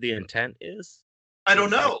what the intent is? I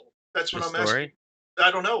don't know. That's what I'm asking.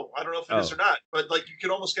 I don't know. I don't know if it is or not. But like you can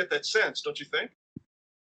almost get that sense, don't you think?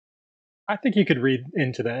 I think you could read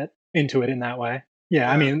into it in that way. Yeah,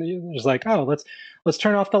 I mean, it's like, oh, let's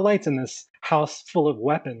turn off the lights in this house full of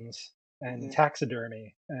weapons and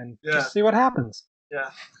taxidermy and just see what happens.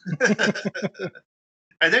 Yeah.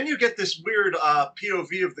 And then you get this weird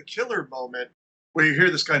POV of the killer moment where you hear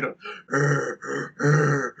this kind of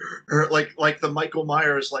like the Michael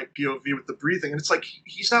Myers like POV with the breathing, and it's like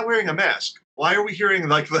he's not wearing a mask. Why are we hearing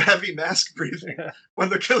like the heavy mask breathing when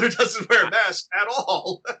the killer doesn't wear a mask at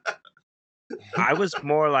all? I was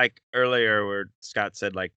more like earlier where Scott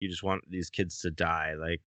said like you just want these kids to die.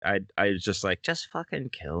 Like I was just like, just fucking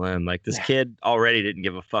kill him. Like this kid already didn't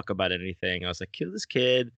give a fuck about anything. I was like, kill this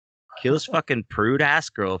kid, kill his fucking prude ass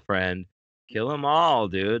girlfriend, kill them all,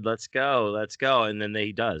 dude. Let's go. And then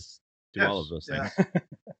he does do all of those things.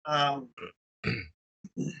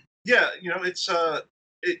 Yeah, it's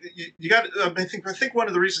you got. I think one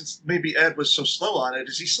of the reasons maybe Ed was so slow on it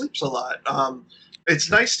is he sleeps a lot.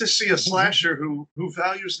 It's nice to see a slasher who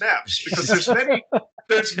values naps, because there's many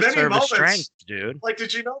moments. Strength, dude. Like,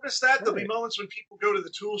 did you notice that there'll be moments when people go to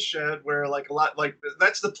the tool shed where like a lot, like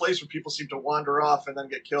that's the place where people seem to wander off and then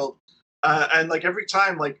get killed. And like every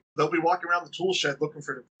time, like they'll be walking around the tool shed looking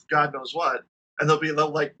for God knows what, and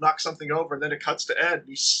they'll like knock something over, and then it cuts to Ed, and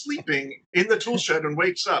he's sleeping in the tool shed and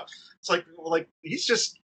wakes up. It's like he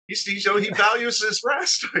values his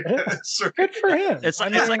rest, I guess. Good for him. It's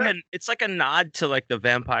like a nod to like the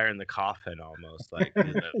vampire in the coffin almost. Like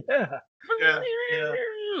yeah.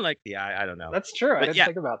 Like I don't know. That's true. I didn't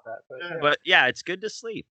think about that. But yeah, it's good to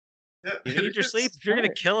sleep. Yeah. You need your sleep. If you're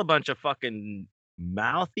gonna kill a bunch of fucking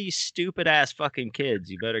mouthy, stupid ass fucking kids,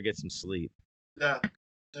 you better get some sleep. Yeah.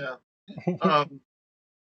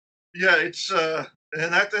 It's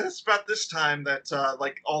and that's about this time that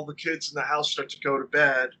like all the kids in the house start to go to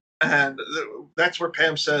bed, and that's where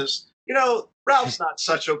Pam says, Ralph's not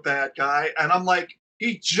such a bad guy, and I'm like,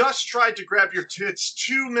 he just tried to grab your tits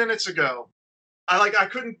 2 minutes ago. I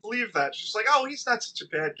couldn't believe that. She's like, oh, he's not such a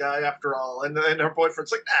bad guy after all, and her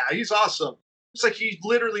boyfriend's like, nah, he's awesome. It's like he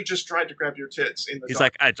literally just tried to grab your tits in the He's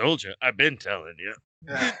dark. like, I told you, I've been telling you.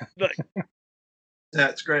 Yeah,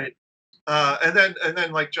 that's great. And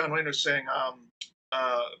then like John Wayne was saying,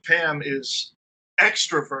 Pam is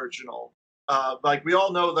extra virginal. Like we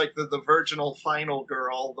all know, like the virginal final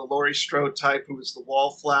girl, the Laurie Strode type, who is the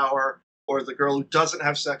wallflower, or the girl who doesn't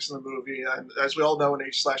have sex in the movie. And as we all know, in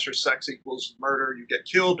H/slasher, sex equals murder. You get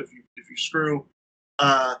killed if you screw.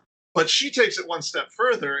 But she takes it one step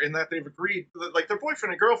further in that they've agreed, like they're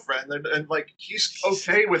boyfriend and girlfriend, and like he's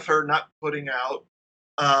okay with her not putting out,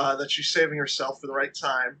 that she's saving herself for the right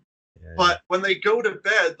time. Yeah. But when they go to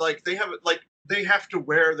bed, like they have to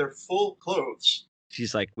wear their full clothes.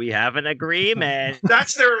 She's like, we have an agreement.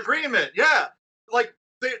 That's their agreement. Yeah.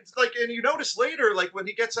 And you notice later, like when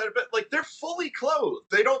he gets out of bed, like they're fully clothed.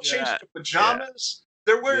 They don't change to pajamas. Yeah.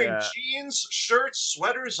 They're wearing jeans, shirts,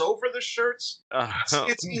 sweaters over the shirts.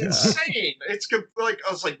 It's insane. It's like,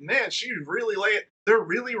 I was like, man, they're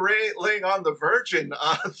really laying on the virgin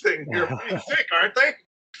thing here. Pretty thick, aren't they?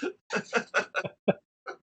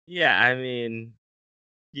 Yeah, I mean,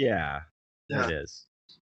 yeah, it is.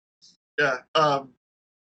 Yeah, I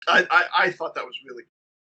thought that was really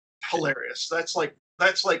hilarious. That's like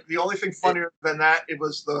the only thing funnier than that. It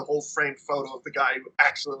was the whole framed photo of the guy who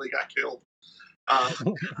accidentally got killed.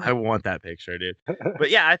 I want that picture, dude. But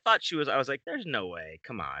yeah, I thought I was like, there's no way.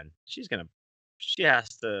 Come on, she has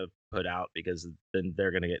to put out, because then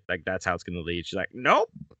they're gonna get like, that's how it's gonna lead. She's like, nope,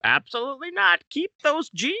 absolutely not. Keep those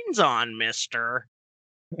jeans on, mister.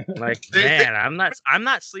 Like, man, I'm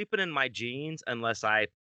not sleeping in my jeans unless I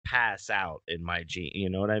pass out in my jeans. You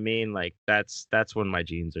know what I mean? Like that's when my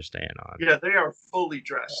jeans are staying on. Yeah, they are fully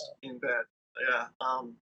dressed in bed.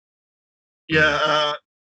 Yeah.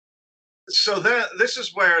 So this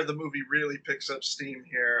is where the movie really picks up steam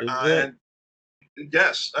here. And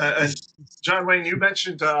yes, and John Wayne, you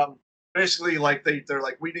mentioned basically like they're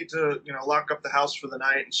like, we need to lock up the house for the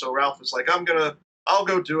night, and so Ralph is like, I'll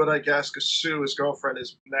go do it, I guess, because Sue, his girlfriend,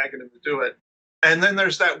 is nagging him to do it. And then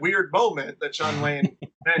there's that weird moment that John Wayne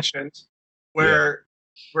mentioned where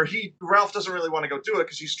Ralph doesn't really want to go do it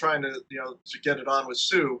because he's trying to get it on with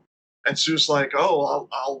Sue, and Sue's like, oh,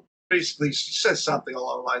 I'll basically, she says something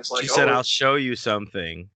along the lines like, she said, I'll show you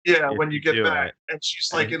something. Yeah, when you get back. And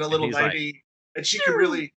she's like in a little nightie, and she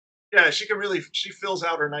fills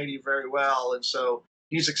out her nightie very well, and so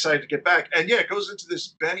he's excited to get back. And yeah, it goes into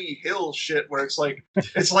this Benny Hill shit where it's like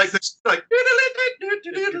this like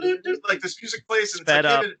this music plays and sped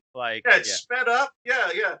up, it's sped up. Yeah.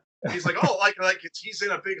 And he's like, oh, he's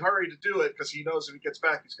in a big hurry to do it because he knows if he gets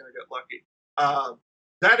back he's gonna get lucky.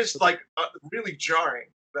 That is like really jarring.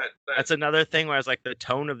 That's another thing where I was like, the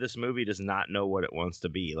tone of this movie does not know what it wants to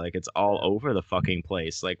be. Like, it's all over the fucking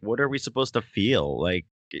place. Like, what are we supposed to feel? Like,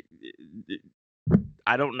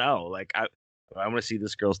 I don't know. Like, do I want to see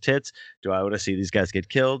this girl's tits? Do I want to see these guys get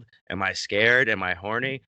killed? Am I scared? Am I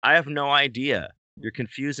horny? I have no idea. You're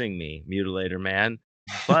confusing me, Mutilator Man.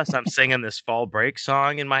 Plus, I'm singing this Fall Break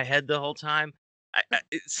song in my head the whole time.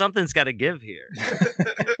 Something's got to give here.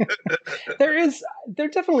 There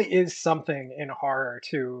definitely is something in horror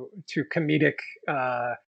to comedic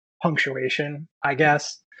punctuation, I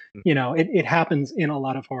guess. You know, it happens in a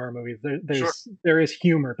lot of horror movies. There is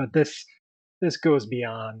humor, but this goes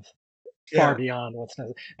beyond, far beyond what's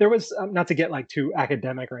necessary. There was, not to get like too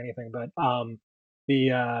academic or anything, but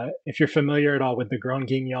if you're familiar at all with the Grand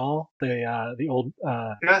Guignol, the old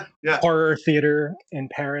horror theater in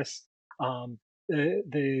Paris,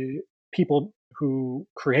 the people who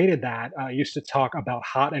created that used to talk about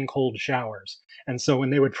hot and cold showers, and so when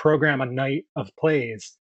they would program a night of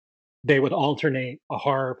plays, they would alternate a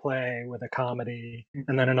horror play with a comedy,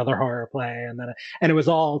 and then another horror play, and it was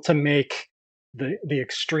all to make the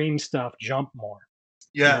extreme stuff jump more.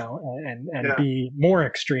 You know, and be more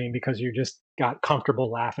extreme because you just got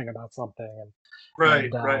comfortable laughing about something.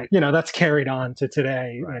 And you know, that's carried on to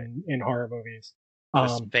today in horror movies.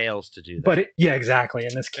 This fails to do that. But exactly.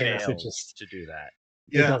 In this case, it just to do that.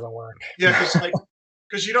 It doesn't work. Yeah,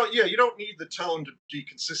 because you don't need the tone to be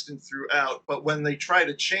consistent throughout. But when they try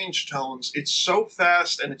to change tones, it's so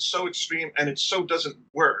fast and it's so extreme and it so doesn't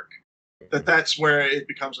work that's where it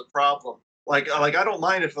becomes a problem. Like I don't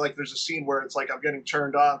mind if like there's a scene where it's like I'm getting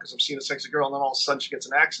turned on because I'm seeing a sexy girl, and then all of a sudden she gets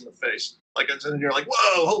an axe in the face. Like, and then you're like,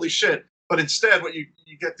 whoa, holy shit! But instead, what you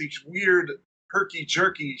get these weird herky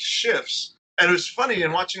jerky shifts. And it was funny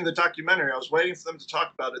in watching the documentary. I was waiting for them to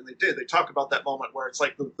talk about it, and they did. They talk about that moment where it's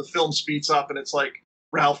like the film speeds up, and it's like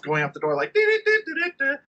Ralph going out the door like,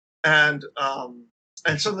 and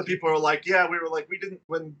some of the people are like, yeah, we didn't,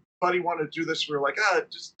 when Buddy wanted to do this, we were like,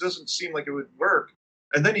 it just doesn't seem like it would work.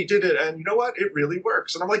 And then he did it, and you know what? It really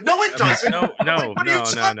works. And I'm like, no, it doesn't. No. What are you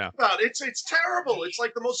talking about? It's terrible. It's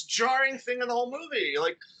like the most jarring thing in the whole movie.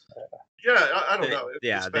 Like, I don't know.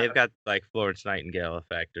 They've got like Florence Nightingale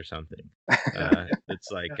effect or something.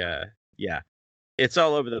 It's like, it's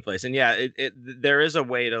all over the place. And there is a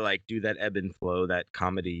way to like do that ebb and flow, that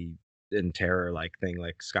comedy and terror like thing,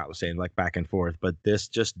 like Scott was saying, like back and forth. But this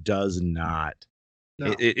just does not.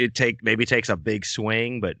 No. It takes a big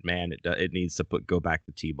swing, but man, it needs to go back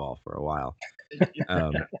to T-ball for a while.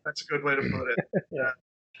 That's a good way to put it.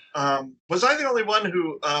 Was I the only one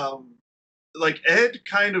who, like, Ed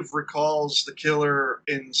kind of recalls the killer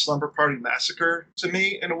in Slumber Party Massacre to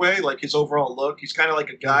me in a way, like his overall look. He's kind of like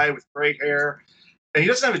a guy with gray hair, and he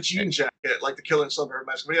doesn't have a jean jacket like the killer in Slumber Party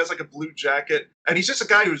Massacre, but he has like a blue jacket, and he's just a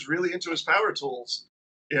guy who's really into his power tools.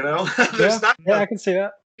 You know, I can see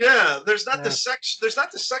that. Yeah, there's not the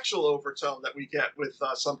sexual overtone that we get with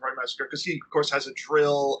Slumber Party Massacre, because he, of course, has a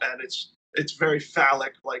drill, and it's very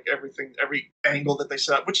phallic, like everything, every angle that they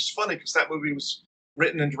set up, which is funny because that movie was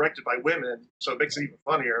written and directed by women, so it makes it even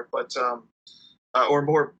funnier, but or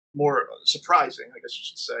more surprising, I guess you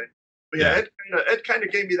should say. But Ed kind of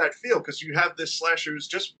gave me that feel, because you have this slasher who's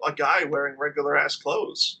just a guy wearing regular ass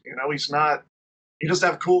clothes. You know, he doesn't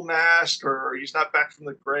have a cool mask, or he's not back from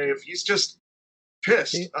the grave. He's just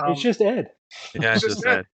pissed. He's just Ed. Yeah, it's just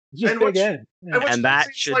Ed. Just big Ed. Yeah. And that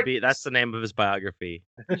should be, that's the name of his biography.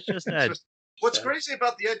 It's just Ed. What's crazy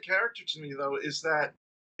about the Ed character to me, though, is that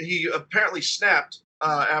he apparently snapped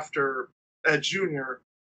after Ed Jr.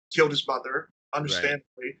 killed his mother, understandably.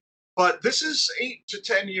 Right. But this is 8 to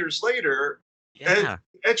 10 years later. Yeah.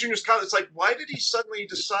 Ed Jr.'s comment, it's like, why did he suddenly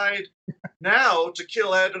decide now to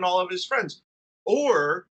kill Ed and all of his friends?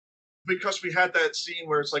 Or because we had that scene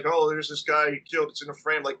where it's like, oh, there's this guy he killed, it's in a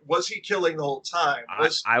frame. Like, was he killing the whole time?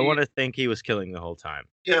 I want to think he was killing the whole time.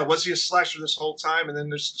 Yeah, was he a slasher this whole time, and then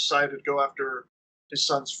just decided to go after his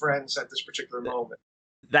son's friends at this particular moment?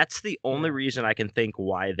 That's the only reason I can think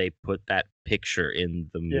why they put that picture in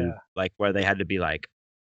the movie, like where they had to be like,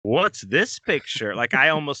 what's this picture? Like, I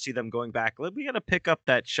almost see them going back, we got to pick up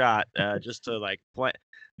that shot just to like play.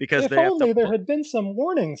 Because if only there had been some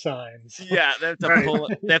warning signs. Yeah, they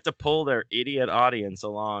have to pull their idiot audience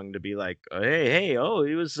along to be like, hey, he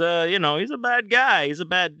was, he's a bad guy, he's a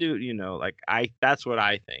bad dude, like that's what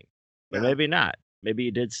I think. But maybe not. Maybe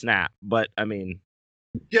he did snap. But I mean,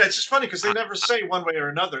 yeah, it's just funny because they never say one way or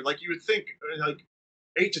another. Like, you would think, like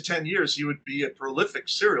 8 to 10 years, he would be a prolific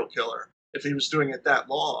serial killer if he was doing it that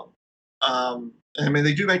long. I mean,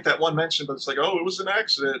 they do make that one mention, but it's like, oh, it was an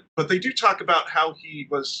accident. But they do talk about how he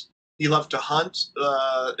loved to hunt.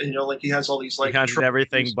 Like he has all these like. He hunted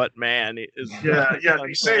everything but man. Yeah,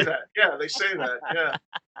 they say that. Yeah, they say that. Yeah,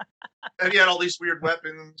 and he had all these weird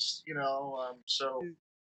weapons. So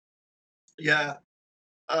yeah.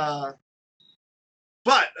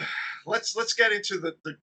 But let's get into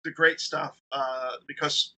the great stuff,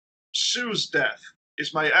 because Sue's death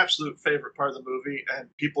is my absolute favorite part of the movie, and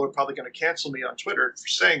people are probably going to cancel me on Twitter for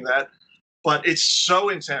saying that, but it's so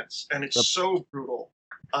intense and it's so brutal.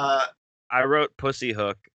 I wrote "pussy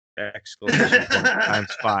hook!" exclamation point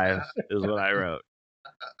times 5 is what I wrote.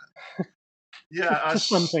 Yeah, to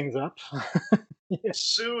sum things up. Yeah.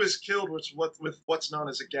 Sue is killed with what's known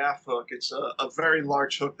as a gaff hook. It's a very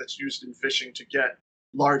large hook that's used in fishing to get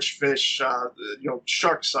large fish,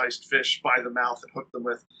 shark-sized fish by the mouth and hook them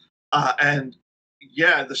with. And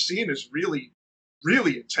yeah, the scene is really,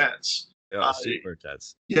 really intense. Yeah, super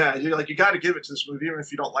intense. Yeah, you got to give it to this movie, even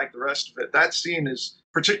if you don't like the rest of it. That scene is,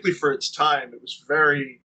 particularly for its time, it was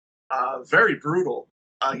very, very brutal.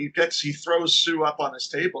 He throws Sue up on his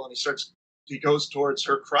table and he goes towards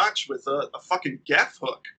her crotch with a fucking gaff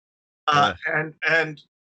hook. And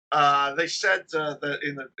they said that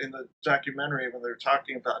in the documentary when they were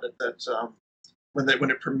talking about it that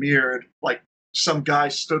when it premiered, like some guy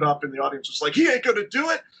stood up in the audience was like, "He ain't gonna do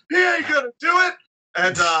it. He ain't gonna do it."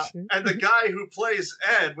 And the guy who plays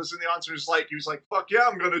Ed was in the audience. He was like, "Fuck yeah,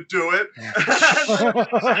 I'm gonna do it."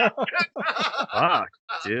 Fuck,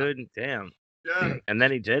 dude, damn. Yeah. And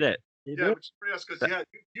then he did it. Which is pretty awesome because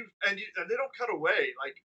and they don't cut away.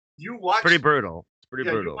 Like you watch. Pretty brutal. It's pretty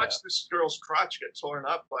brutal. You watch this girl's crotch get torn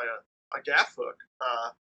up by a gaff hook,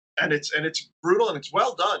 and it's brutal and it's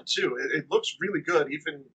well done too. It looks really good,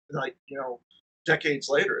 even decades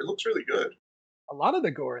later. It looks really good. A lot of the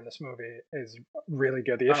gore in this movie is really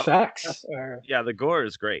good. The effects are... Yeah, the gore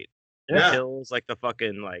is great. Yeah. The kills, like the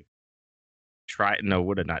fucking like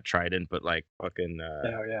not trident, but like fucking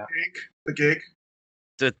the gig.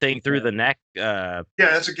 The thing through the neck. Yeah,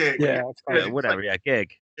 that's a gig. Yeah, whatever.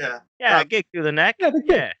 Gig. Yeah. Yeah, a gig through the neck. Yeah, the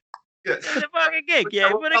gig. Yeah. It's a fucking gig. Yeah,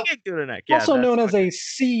 put a gig through the neck. Yeah, also known as a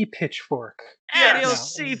sea pitchfork. And he'll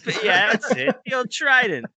see. Yeah, that's it. He'll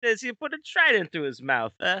trident. He put a trident through his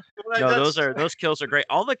mouth. No, those kills are great.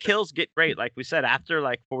 All the kills get great. Like we said, after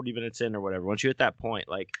like 40 minutes in or whatever, once you hit that point,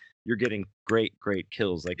 like you're getting great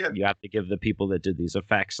kills. Like you have to give the people that did these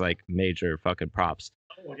effects like major fucking props.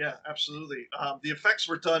 Oh yeah, absolutely. The effects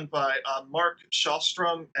were done by Mark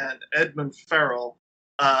Shallstrom and Edmund Farrell,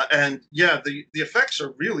 and yeah, the effects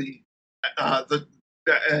are really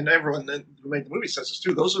and everyone who made the movie says this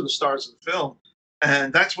too. Those are the stars of the film,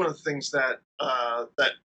 and that's one of the things that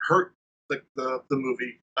hurt the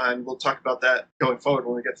movie. And we'll talk about that going forward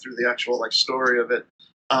when we get through the actual story of it.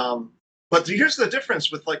 But here's the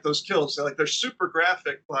difference with those kills. They're super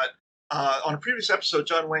graphic, but on a previous episode,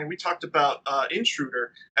 John Wayne, we talked about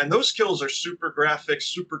Intruder, and those kills are super graphic,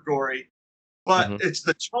 super gory, but it's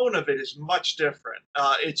the tone of it is much different.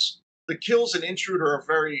 It's the kills in Intruder are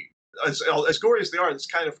very as gory as they are. It's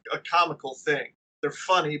kind of a comical thing. They're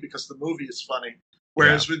funny because the movie is funny,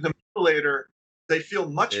 whereas with the Mutilator, they feel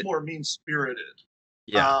much more mean-spirited.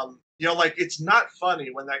 Yeah. It's not funny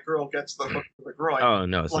when that girl gets the hook to the groin. Oh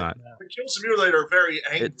no, it's not. The kills in Mutilator are very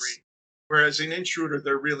angry. Whereas in Intruder,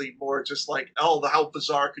 they're really more just like, oh, how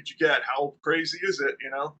bizarre could you get? How crazy is it?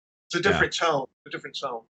 It's a different tone. A different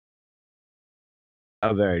tone.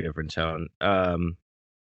 A very different tone.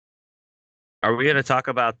 Are we going to talk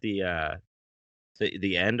about the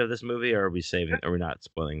end of this movie, or are we saving? Are we not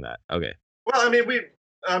spoiling that? Okay. Well, we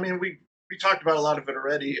talked about a lot of it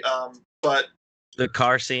already, but the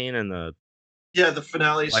car scene and the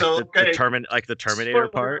finale. The Terminator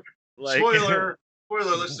part. Spoiler,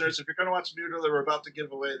 listeners, if you're going to watch Mutilator, we're about to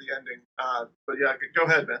give away the ending. But yeah, go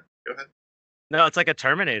ahead, man. Go ahead. No, it's like a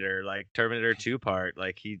Terminator 2 part.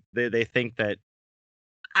 Like they think that,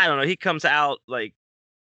 I don't know, he comes out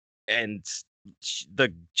and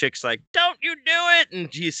the chick's like, "Don't you do it!"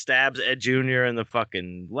 and he stabs Ed Jr. in the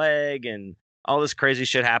fucking leg, and all this crazy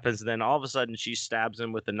shit happens. And then all of a sudden, she stabs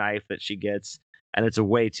him with the knife that she gets, and it's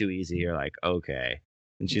way too easy. You're like, okay.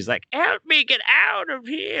 And she's like, "Help me get out of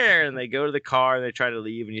here!" And they go to the car and they try to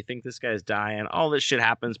leave, and you think this guy's dying. All this shit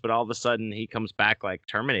happens, but all of a sudden he comes back like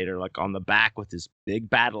Terminator, like on the back with his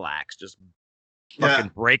big battle axe, just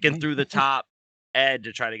fucking breaking through the top Ed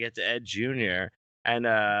to try to get to Ed Jr. And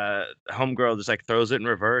homegirl just throws it in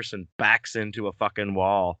reverse and backs into a fucking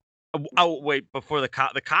wall. Oh wait, before the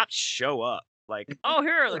cops show up. Oh,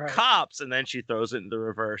 here are the cops, and then she throws it in the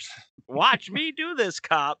reverse. Watch me do this,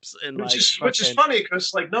 cops, and which is funny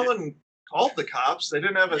because no one called the cops. They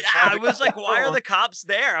didn't have a. I was like, why are the cops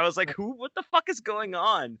there? I was like, who? What the fuck is going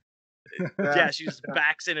on? Yeah, she just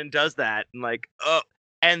backs in and does that, and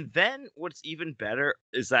and then what's even better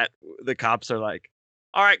is that the cops are like,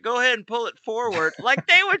 all right, go ahead and pull it forward.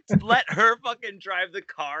 They would let her fucking drive the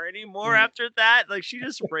car anymore after that. She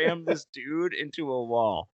just rammed this dude into a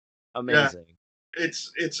wall. Amazing. Yeah.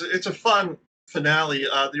 It's a fun finale.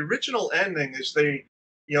 The original ending is they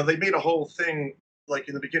made a whole thing like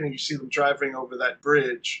in the beginning, you see them driving over that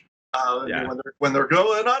bridge Yeah. when they're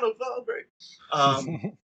going on a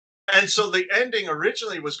Valkyrie. And so the ending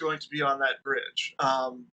originally was going to be on that bridge,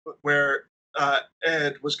 where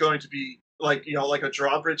Ed was going to be like, you know, like a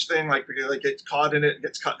drawbridge thing, like gets caught in it and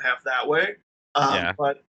gets cut in half that way. Yeah.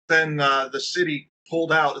 But then the city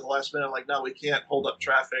pulled out at the last minute, like, no, we can't hold up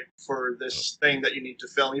traffic for this thing that you need to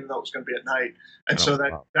film, even though it was going to be at night. And so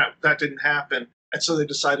that didn't happen. And so they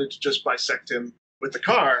decided to just bisect him with the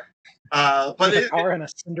car. But with a car and a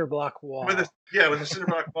cinder block wall. With a cinder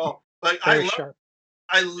block wall. But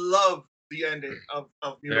I love the ending of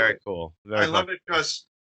Mutilator. Very cool. I love it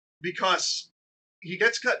because he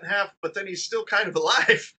gets cut in half, but then he's still kind of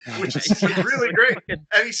alive, which is really great.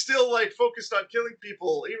 And he's still like focused on killing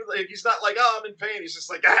people. Even like he's not like, oh, I'm in pain. He's just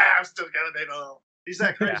like, I'm still gonna know. He's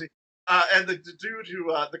that crazy. And the dude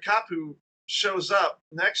who, the cop who shows up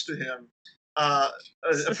next to him,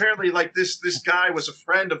 apparently like this guy was a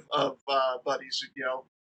friend of Buddy's, you know,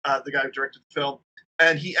 the guy who directed the film,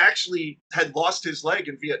 and he actually had lost his leg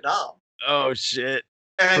in Vietnam. Oh shit.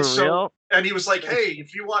 And For real? And he was like, hey,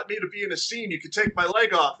 if you want me to be in a scene, you can take my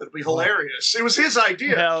leg off. It'll be hilarious. It was his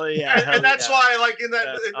idea. Hell yeah. And that's why, like,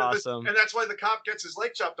 That's awesome. And that's why the cop gets his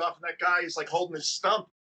leg chopped off, and that guy is like holding his stump.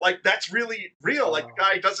 Like, that's really real. Like, the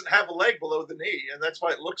guy doesn't have a leg below the knee, and that's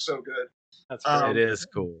why it looks so good. That's great. It is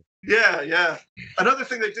cool. Yeah. Another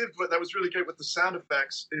thing they did that was really great with the sound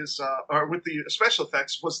effects or with the special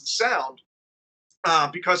effects, was the sound.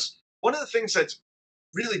 Because one of the things that's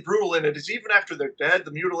really brutal in it is even after they're dead,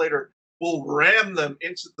 the Mutilator will ram them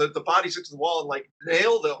into the bodies into the wall and like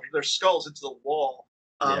nail their skulls into the wall,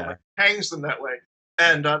 like, hangs them that way.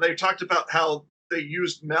 And they talked about how they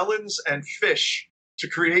used melons and fish to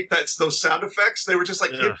create those sound effects. They were just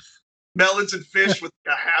like melons and fish with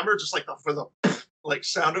a hammer, just like for the like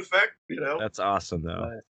sound effect, you know. That's awesome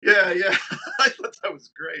though. Yeah. I thought that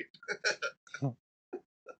was great.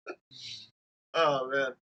 Oh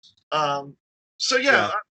man. So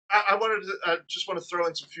I wanted to just want to throw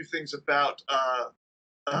in some few things about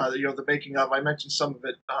you know, the making of. I mentioned some of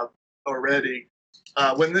it already.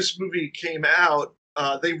 When this movie came out,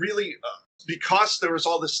 they really because there was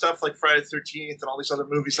all this stuff like Friday the 13th and all these other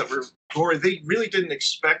movies that were gory, they really didn't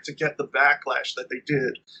expect to get the backlash that they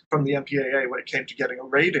did from the MPAA when it came to getting a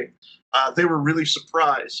rating. They were really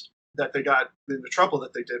surprised that they got in the trouble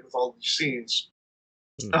that they did with all these scenes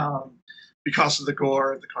because of the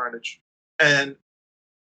gore and the carnage. And,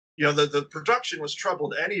 you know, the production was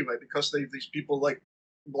troubled anyway because these people, like,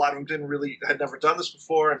 a lot of them had never done this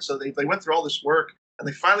before. And so they went through all this work and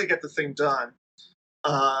they finally get the thing done.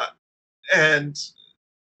 And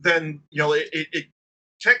then, you know, it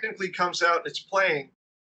technically comes out and it's playing,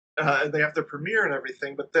 and they have their premiere and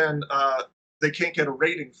everything, but then they can't get a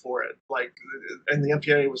rating for it. Like, and the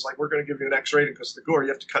MPAA was like, we're going to give you an X rating because of the gore. You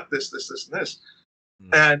have to cut this, this, this, and this.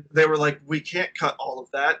 And they were like, we can't cut all of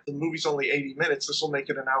that. The movie's only 80 minutes. This will make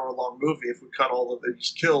it an hour-long movie if we cut all of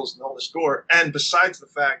these kills and all this gore. And besides the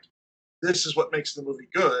fact, this is what makes the movie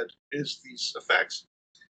good, is these effects.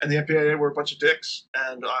 And the MPAA were a bunch of dicks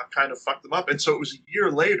and kind of fucked them up. And so it was a year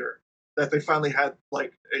later that they finally had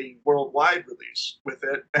like a worldwide release with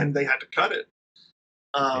it, and they had to cut it.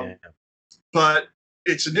 But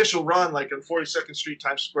its initial run, like on 42nd Street,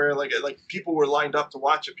 Times Square, like people were lined up to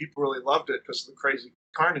watch it. People really loved it because of the crazy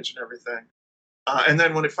carnage and everything. And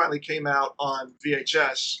then when it finally came out on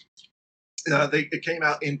VHS, it came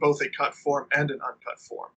out in both a cut form and an uncut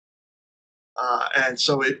form. And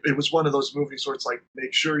so it was one of those movies where it's like,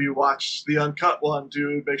 make sure you watch the uncut one,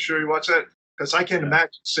 dude. Make sure you watch that. Because I can't imagine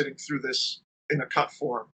sitting through this in a cut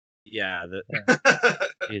form. Yeah.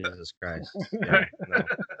 Jesus Christ. No.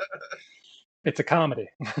 It's a comedy.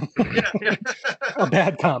 A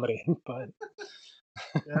bad comedy, but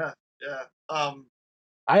yeah.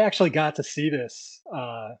 I actually got to see this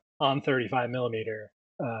on 35 millimeter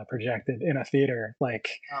projected in a theater, like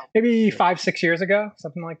maybe 5-6 years ago,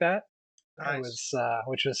 something like that. Nice. It was,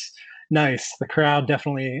 which was nice. The crowd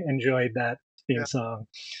definitely enjoyed that theme song.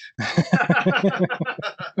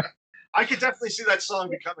 I could definitely see that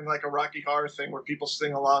song becoming like a Rocky Horror thing where people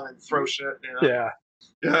sing along and throw shit. You know?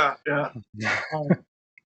 Yeah.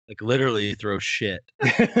 Like literally throw shit.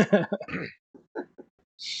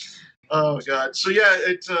 Oh god. So yeah,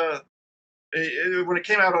 when it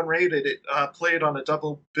came out unrated, it played on a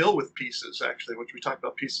double bill with Pieces, actually, which we talked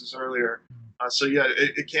about Pieces earlier. So yeah,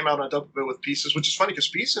 it came out on a double bill with Pieces, which is funny because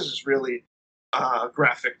Pieces is really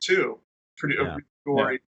graphic too, pretty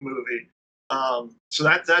gory movie. So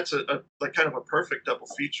that's a like kind of a perfect double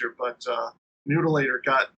feature. But Mutilator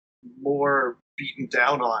got more beaten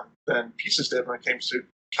down on than Pieces did when it came to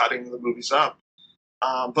cutting the movies up.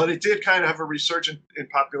 But it did kind of have a resurgence in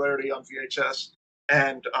popularity on VHS,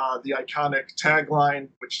 and the iconic tagline,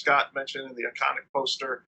 which Scott mentioned, in the iconic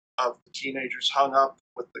poster of the teenagers hung up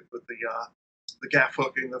with the gaff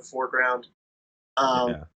hook in the foreground.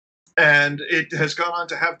 And it has gone on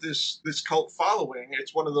to have this cult following.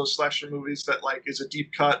 It's one of those slasher movies that like is a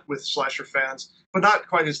deep cut with slasher fans, but not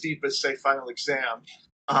quite as deep as say Final Exam.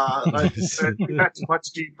 That's much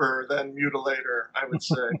deeper than Mutilator, I would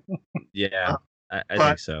say. Yeah, I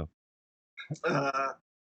think so.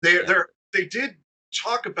 They did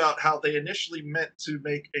talk about how they initially meant to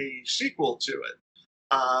make a sequel to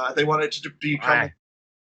it. They wanted it to become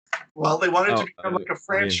like a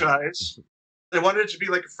franchise. They wanted it to be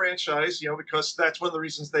like a franchise, because that's one of the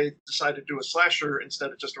reasons they decided to do a slasher instead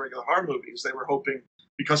of just a regular horror movies. They were hoping,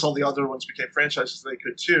 because all the other ones became franchises, they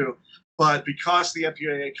could too. But because the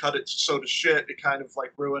MPAA cut it so to shit, it kind of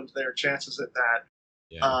like ruined their chances at that.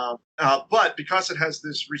 Yeah. But because it has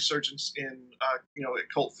this resurgence in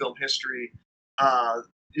cult film history,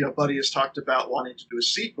 Buddy has talked about wanting to do a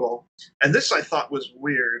sequel, and this I thought was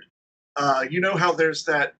weird. How there's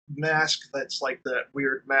that mask that's like that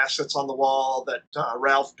weird mask that's on the wall that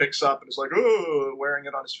Ralph picks up and is like, oh, wearing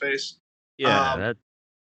it on his face. Yeah.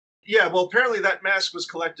 Yeah, well, apparently that mask was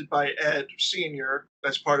collected by Ed Sr.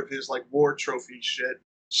 as part of his like war trophy shit.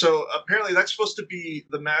 So apparently that's supposed to be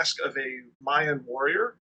the mask of a Mayan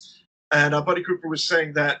warrior. And Buddy Cooper was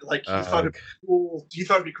saying that like he thought it'd be cool. He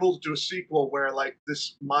thought it'd be cool to do a sequel where like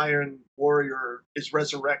this Mayan warrior is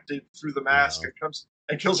resurrected through the mask and comes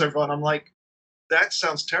and kills everyone. I'm like, that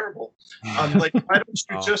sounds terrible. Like, why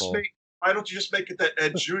don't you just make it that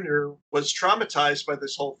Ed Jr. was traumatized by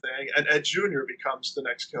this whole thing, and Ed Jr. becomes the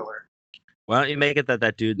next killer? Why don't you make it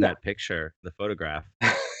that dude in that picture, the photograph,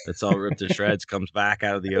 that's all ripped to shreds, comes back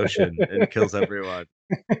out of the ocean and kills everyone?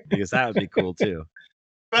 Because that would be cool too.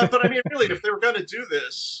 But I mean, really, if they were going to do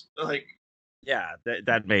this, like, yeah,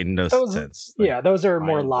 that made no sense. Like, those are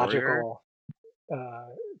more logical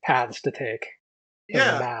paths to take.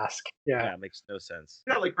 Yeah, mask. Yeah, it makes no sense.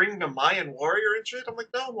 Yeah, like bringing a Mayan warrior into it. I'm like,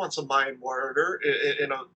 no one wants a Mayan warrior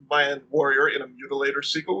in a Mutilator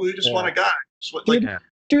sequel. We just want a guy.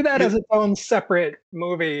 Do that as its own separate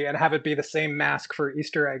movie and have it be the same mask for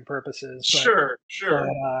Easter egg purposes. Sure.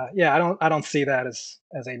 But, I don't see that as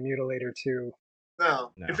a Mutilator 2.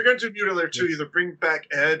 No. If you're going to do Mutilator 2, either bring back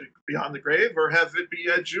Ed Beyond the Grave or have it be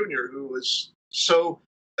Ed Jr., who was so.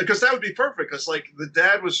 Because that would be perfect. Because like the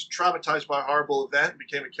dad was traumatized by a horrible event, and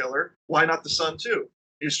became a killer. Why not the son too?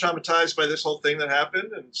 He was traumatized by this whole thing that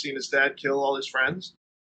happened and seeing his dad kill all his friends.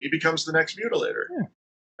 He becomes the next Mutilator. Yeah.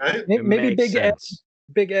 Right? Maybe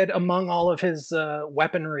Big Ed, among all of his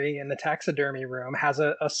weaponry in the taxidermy room, has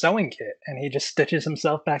a sewing kit, and he just stitches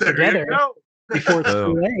himself back together before it's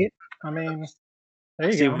too late. I mean.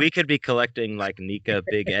 See, we could be collecting like Nika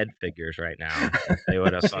Big Ed figures right now. If they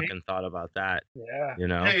would have fucking thought about that. Yeah.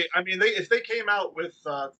 Hey, I mean, if they came out with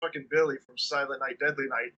fucking Billy from Silent Night, Deadly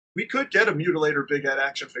Night, we could get a Mutilator Big Ed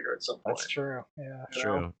action figure at some point. That's true. Yeah.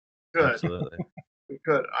 True. Good. Absolutely. We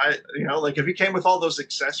could. Like if he came with all those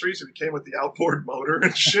accessories, if he came with the outboard motor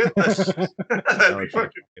and shit, that'd be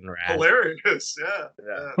fucking hilarious. Yeah.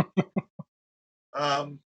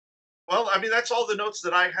 Well, I mean, that's all the notes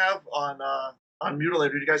that I have on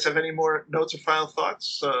Mutilator. Do you guys have any more notes or final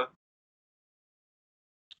thoughts?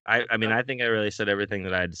 I mean, I think I really said everything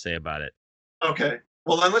that I had to say about it. Okay.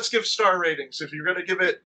 Well, then let's give star ratings. If you're going to give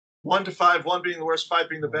it 1 to 5, 1 being the worst, 5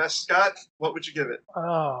 being the best, Scott, what would you give it?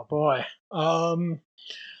 Oh boy.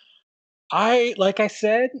 Like I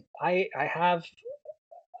said, I have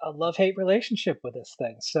a love-hate relationship with this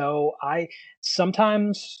thing. So I've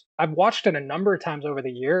watched it a number of times over the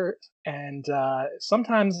years, and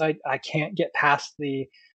sometimes I can't get past the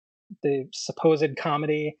supposed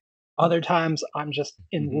comedy. Other times I'm just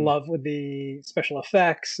in love with the special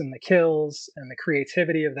effects and the kills and the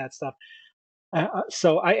creativity of that stuff.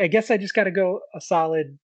 So I guess I just got to go a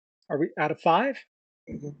solid. Are we out of 5?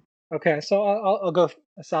 Mm-hmm. Okay, so I'll go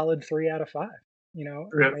a solid 3 out of 5. 3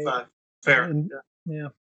 out of 5. Fair. Yeah.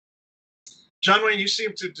 John Wayne, you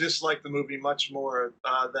seem to dislike the movie much more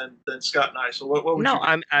than Scott and I. So what would you?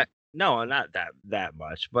 No, not that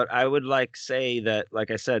much. But I would say that, like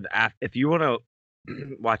I said, if you want to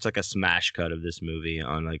watch like a smash cut of this movie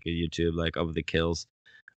on like a YouTube, like of the kills,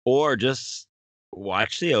 or just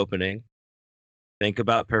watch the opening, think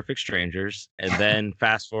about Perfect Strangers, and then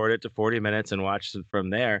fast forward it to 40 minutes and watch it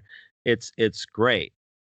from there. It's great.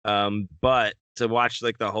 But to watch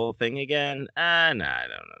like the whole thing again, I'm not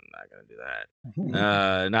gonna do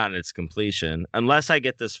that. Not in its completion, unless I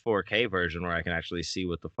get this 4K version where I can actually see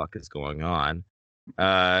what the fuck is going on.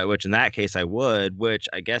 Which in that case I would. Which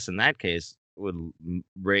I guess in that case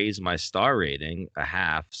raise my star rating a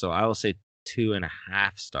half. So I will say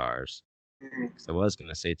 2.5 stars. Because I was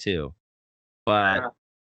gonna say 2, but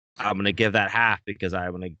I'm gonna give that half because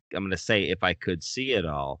I'm gonna say if I could see it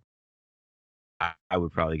all, I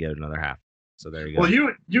would probably give it another half. So there you go. Well,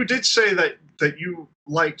 you did say that you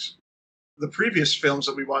liked the previous films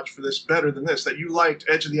that we watched for this better than this. That you liked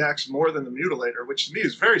Edge of the Axe more than The Mutilator, which to me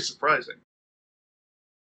is very surprising.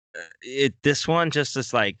 This one just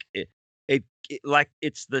is like like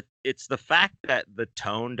it's the fact that the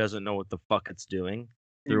tone doesn't know what the fuck it's doing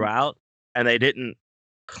throughout, and they didn't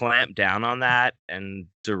clamp down on that and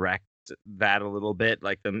direct that a little bit.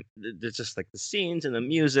 Like it's just like the scenes and the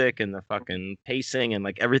music and the fucking pacing and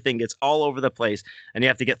like everything gets all over the place, and you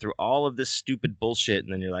have to get through all of this stupid bullshit,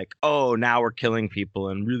 and then you're like, oh, now we're killing people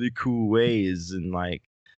in really cool ways, and like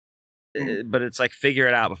but it's like figure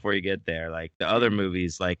it out before you get there. Like the other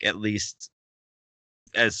movies, like at least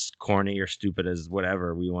as corny or stupid as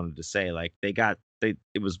whatever we wanted to say, like it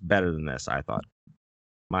was better than this, I thought.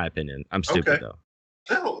 My opinion. I'm stupid though.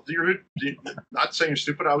 No, you're not saying you're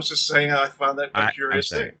stupid. I was just saying I found that a curious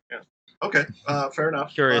thing. Yeah. Okay, fair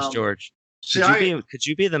enough. Curious George. Could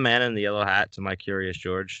you be the man in the yellow hat to my Curious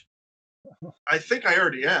George? I think I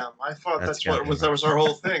already am. I thought that was our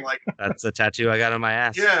whole thing. Like that's the tattoo I got on my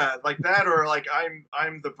ass. Yeah, like that, or like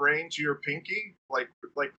I'm the brain to your pinky. Like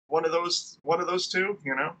one of those two.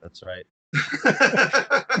 You know. That's right.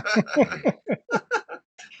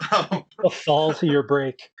 The fall to your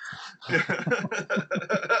break.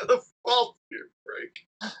 The fall to your break.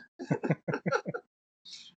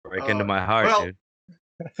 Break into my heart, dude.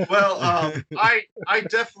 Well, I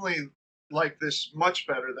definitely like this much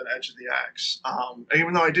better than Edge of the Axe.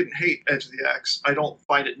 Even though I didn't hate Edge of the Axe, I don't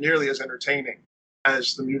find it nearly as entertaining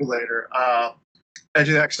as The Mutilator. Edge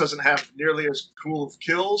of the Axe doesn't have nearly as cool of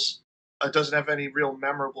kills. It doesn't have any real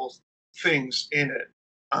memorable things in it.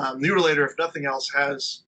 Mutilator, if nothing else,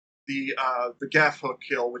 has the gaff hook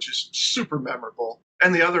kill, which is super memorable,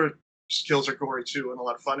 and the other kills are gory too and a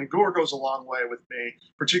lot of fun. And gore goes a long way with me,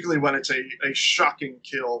 particularly when it's a shocking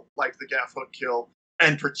kill like the gaff hook kill,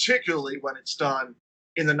 and particularly when it's done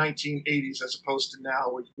in the 1980s as opposed to now,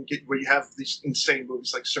 where you have these insane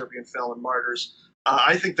movies like Serbian Film and Martyrs.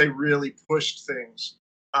 I think they really pushed things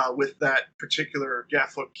with that particular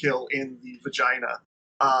gaff hook kill in the vagina.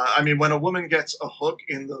 I mean, when a woman gets a hook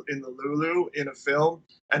in the Lulu in a film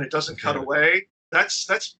and it doesn't cut away, that's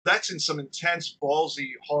in some intense ballsy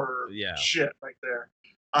horror shit right there.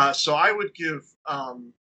 So I would give,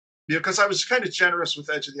 because I was kind of generous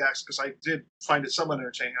with Edge of the Axe because I did find it somewhat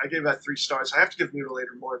entertaining. I gave that 3 stars. I have to give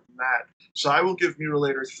Mutilator more than that. So I will give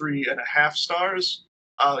Mutilator 3.5 stars,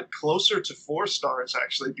 closer to 4 stars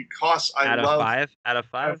actually, because I love. Out of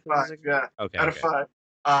 5? Yeah. Okay. Out of 5.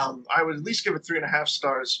 I would at least give it 3.5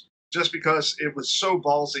 stars just because it was so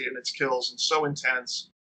ballsy in its kills and so intense.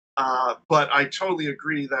 But I totally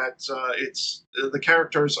agree that it's the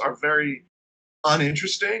characters are very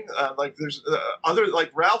uninteresting. Like there's other,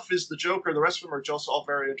 like Ralph is the Joker. The rest of them are just all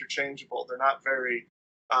very interchangeable. They're not very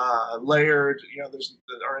layered,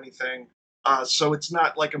 or anything. So it's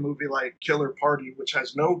not like a movie like Killer Party, which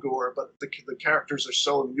has no gore, but the characters are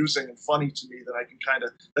so amusing and funny to me that I can kind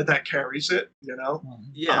of that carries it.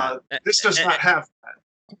 Yeah. This does not have that.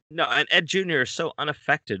 No, and Ed Jr. is so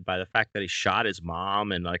unaffected by the fact that he shot his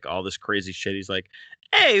mom and like all this crazy shit. He's like,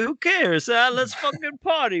 "Hey, who cares? Let's fucking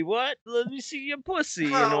party. What? Let me see your pussy."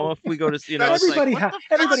 If we go to, everybody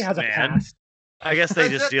has a past. I guess they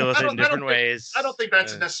just deal with it in different ways. I don't think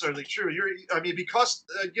that's necessarily true. Because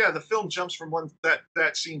the film jumps from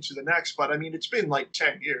that scene to the next, but I mean, it's been like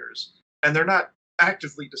 10 years, and they're not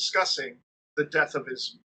actively discussing the death of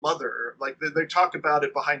his mother. Like they talk about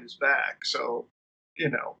it behind his back. So, fair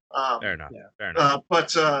enough. Yeah. Fair enough.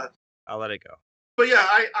 But I'll let it go. But yeah,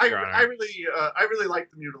 I really like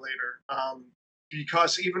The Mutilator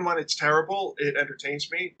because even when it's terrible, it entertains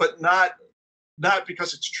me, but not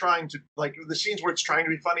because it's trying to, like, the scenes where it's trying to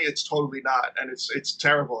be funny, it's totally not, and it's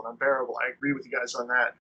terrible and unbearable. I agree with you guys on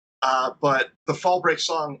that. But the Fall Break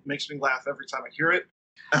song makes me laugh every time I hear it.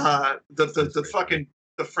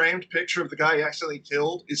 The framed picture of the guy he accidentally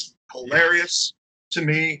killed is hilarious to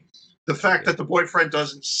me. The fact that the boyfriend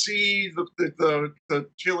doesn't see the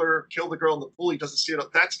killer kill the girl in the pool, he doesn't see it.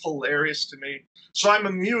 That's hilarious to me. So I'm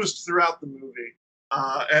amused throughout the movie.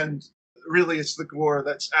 And really, it's the gore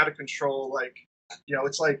that's out of control. Like,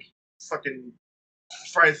 it's like fucking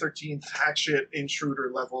Friday the 13th hack shit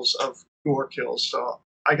intruder levels of gore kills. So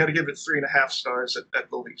I got to give it 3.5 stars at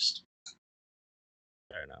the least.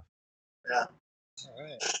 Fair enough. Yeah. All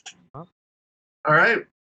right. All right.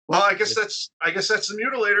 Well, I guess that's the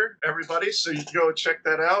Mutilator, everybody. So you can go and check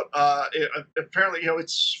that out. Apparently,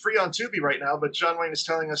 it's free on Tubi right now, but John Wayne is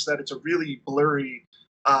telling us that it's a really blurry.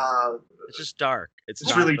 It's just dark. It's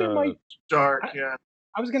really dark. Yeah.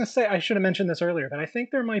 I was gonna say I should have mentioned this earlier, but I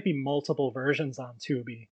think there might be multiple versions on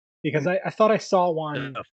Tubi because I thought I saw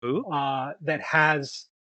one that has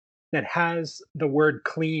the word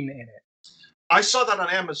clean in it. I saw that on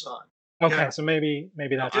Amazon. Okay, so maybe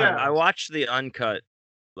that's I watched the uncut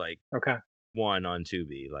okay one on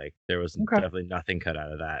Tubi. Like there was definitely nothing cut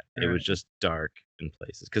out of that. It was just dark in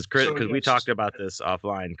places. Because we talked about this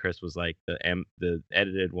offline. Chris was like the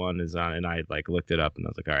edited one is on, and I looked it up and I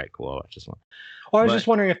was like, all right, cool, I'll watch this one. Well, I was just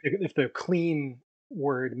wondering if the clean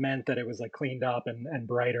word meant that it was cleaned up and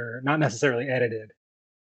brighter, not necessarily edited.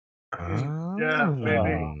 Yeah,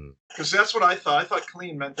 maybe. Because that's what I thought. I thought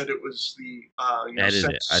clean meant that it was the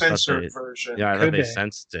censored version. Yeah, I thought they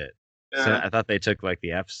censored it. Yeah. So I thought they took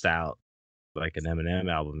the F's out, like an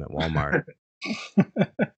Eminem album at Walmart.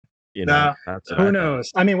 Who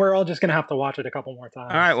knows? I mean, we're all just gonna have to watch it a couple more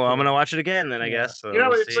times. All right, well, I'm gonna watch it again then, I guess. So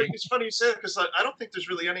it's funny you say it because I don't think there's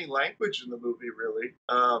really any language in the movie, really.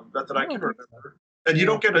 Not that I can remember. And you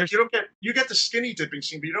don't get the skinny dipping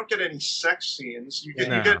scene, but you don't get any sex scenes. You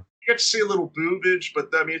get to see a little boobage, but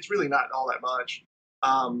I mean, it's really not all that much.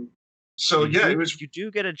 You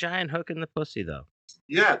do get a giant hook in the pussy, though.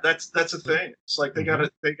 Yeah, that's a thing. It's like they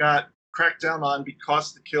got cracked down on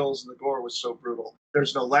because the kills and the gore was so brutal.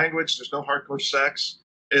 There's no language. There's no hardcore sex.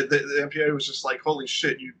 The MPA was just like, holy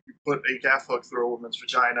shit, you put a gaff hook through a woman's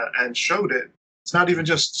vagina and showed it. It's not even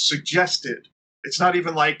just suggested. It's not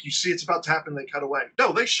even like you see it's about to happen, they cut away.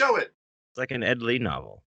 No, they show it. It's like an Ed Lee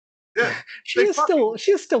novel. Yeah. She is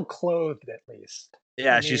still clothed at least.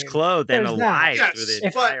 Yeah, she's clothed and alive through the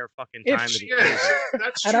entire fucking time. If she is,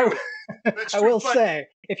 that's true. I will say,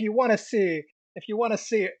 if you want to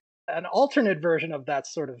see an alternate version of that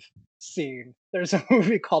sort of scene, there's a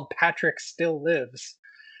movie called Patrick Still Lives,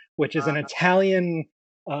 which is an Italian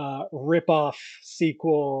rip-off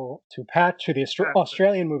sequel to the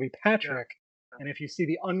Australian movie Patrick. Yeah. And if you see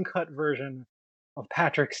the uncut version of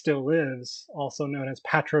Patrick Still Lives, also known as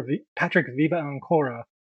Patrick Viva Ancora,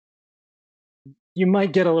 you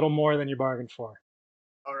might get a little more than you bargained for.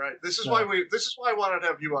 All right, this is why I wanted to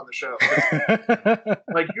have you on the show.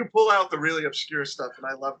 You pull out the really obscure stuff, and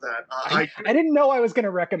I love that. I didn't know I was going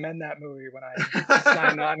to recommend that movie when I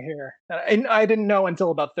signed on here. I didn't know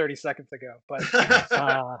until about 30 seconds ago. But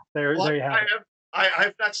there you have it. I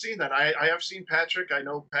have not seen that. I have seen Patrick. I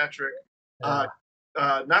know Patrick.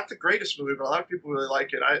 Not the greatest movie, but a lot of people really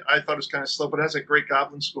like it. I thought it was kind of slow, but it has a great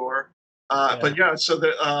Goblin score. But yeah, so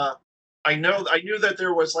I knew that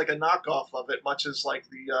there was a knockoff of it, much as the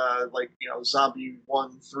Zombie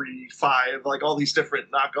 1, 3, 5, all these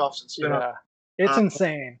different knockoffs and stuff. Yeah, it's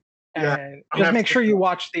insane. And just make sure you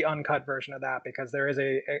watch the uncut version of that because there is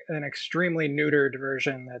an extremely neutered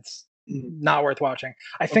version that's not worth watching.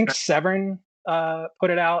 I think Severin put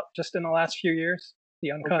it out just in the last few years,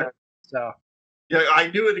 the uncut. Okay. So. Yeah, I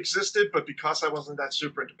knew it existed, but because I wasn't that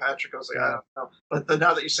super into Patrick, I was like, I don't know. But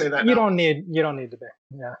now that you say that, you don't need to be.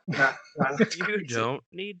 Yeah. You don't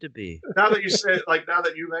need to be. Now that you say now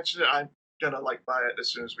that you mentioned it, I'm gonna buy it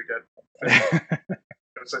as soon as we get.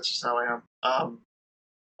 Because that's just how I am.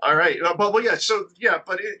 All right, to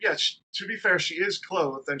be fair, she is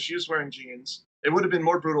clothed and she is wearing jeans. It would have been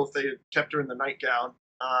more brutal if they had kept her in the nightgown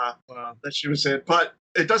that she was in, but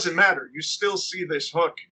it doesn't matter. You still see this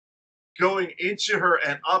hook going into her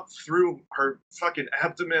and up through her fucking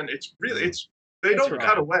abdomen. It's really, they don't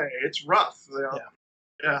cut away. It's rough.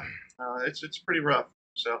 It's pretty rough.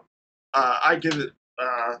 So I give it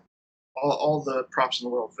all the props in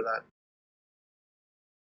the world for that.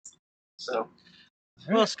 So,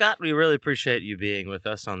 well, Scott, we really appreciate you being with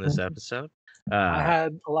us on this episode. I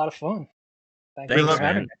had a lot of fun. Thanks, for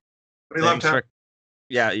having me. We love having.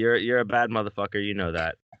 Yeah, you're a bad motherfucker. You know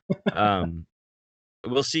that.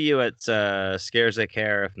 We'll see you at Scares That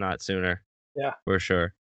Care, if not sooner. Yeah, for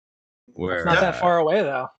sure. It's not that far away,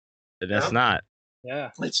 though. That's not. Yeah,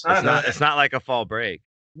 it's not. It's not like a fall break.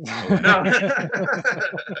 No.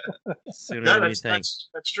 Sooner than you think.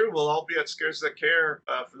 That's true. We'll all be at Scares That Care.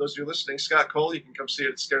 For those of you listening, Scott Cole, you can come see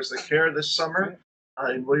it at Scares That Care this summer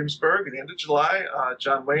in Williamsburg at the end of July.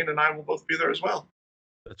 John Wayne and I will both be there as well.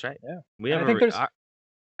 That's right. Yeah.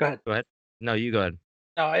 Go ahead. No, you go ahead.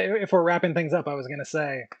 No, if we're wrapping things up, I was going to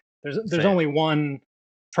say there's only one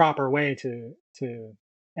proper way to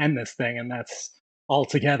end this thing, and that's all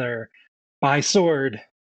together by sword,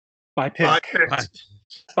 by pick,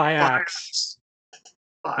 by axe.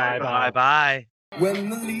 Bye. When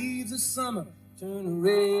the leaves of summer Turn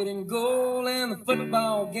red and gold, and the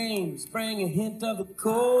football games bring a hint of the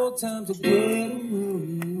cold. Time to get away.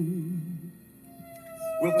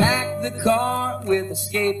 We'll pack the car with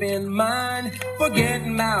escape in mind,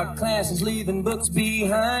 forgetting about classes, leaving books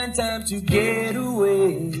behind. Time to get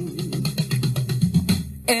away.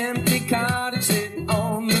 Empty cottage sitting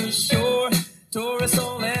on the shore, tourists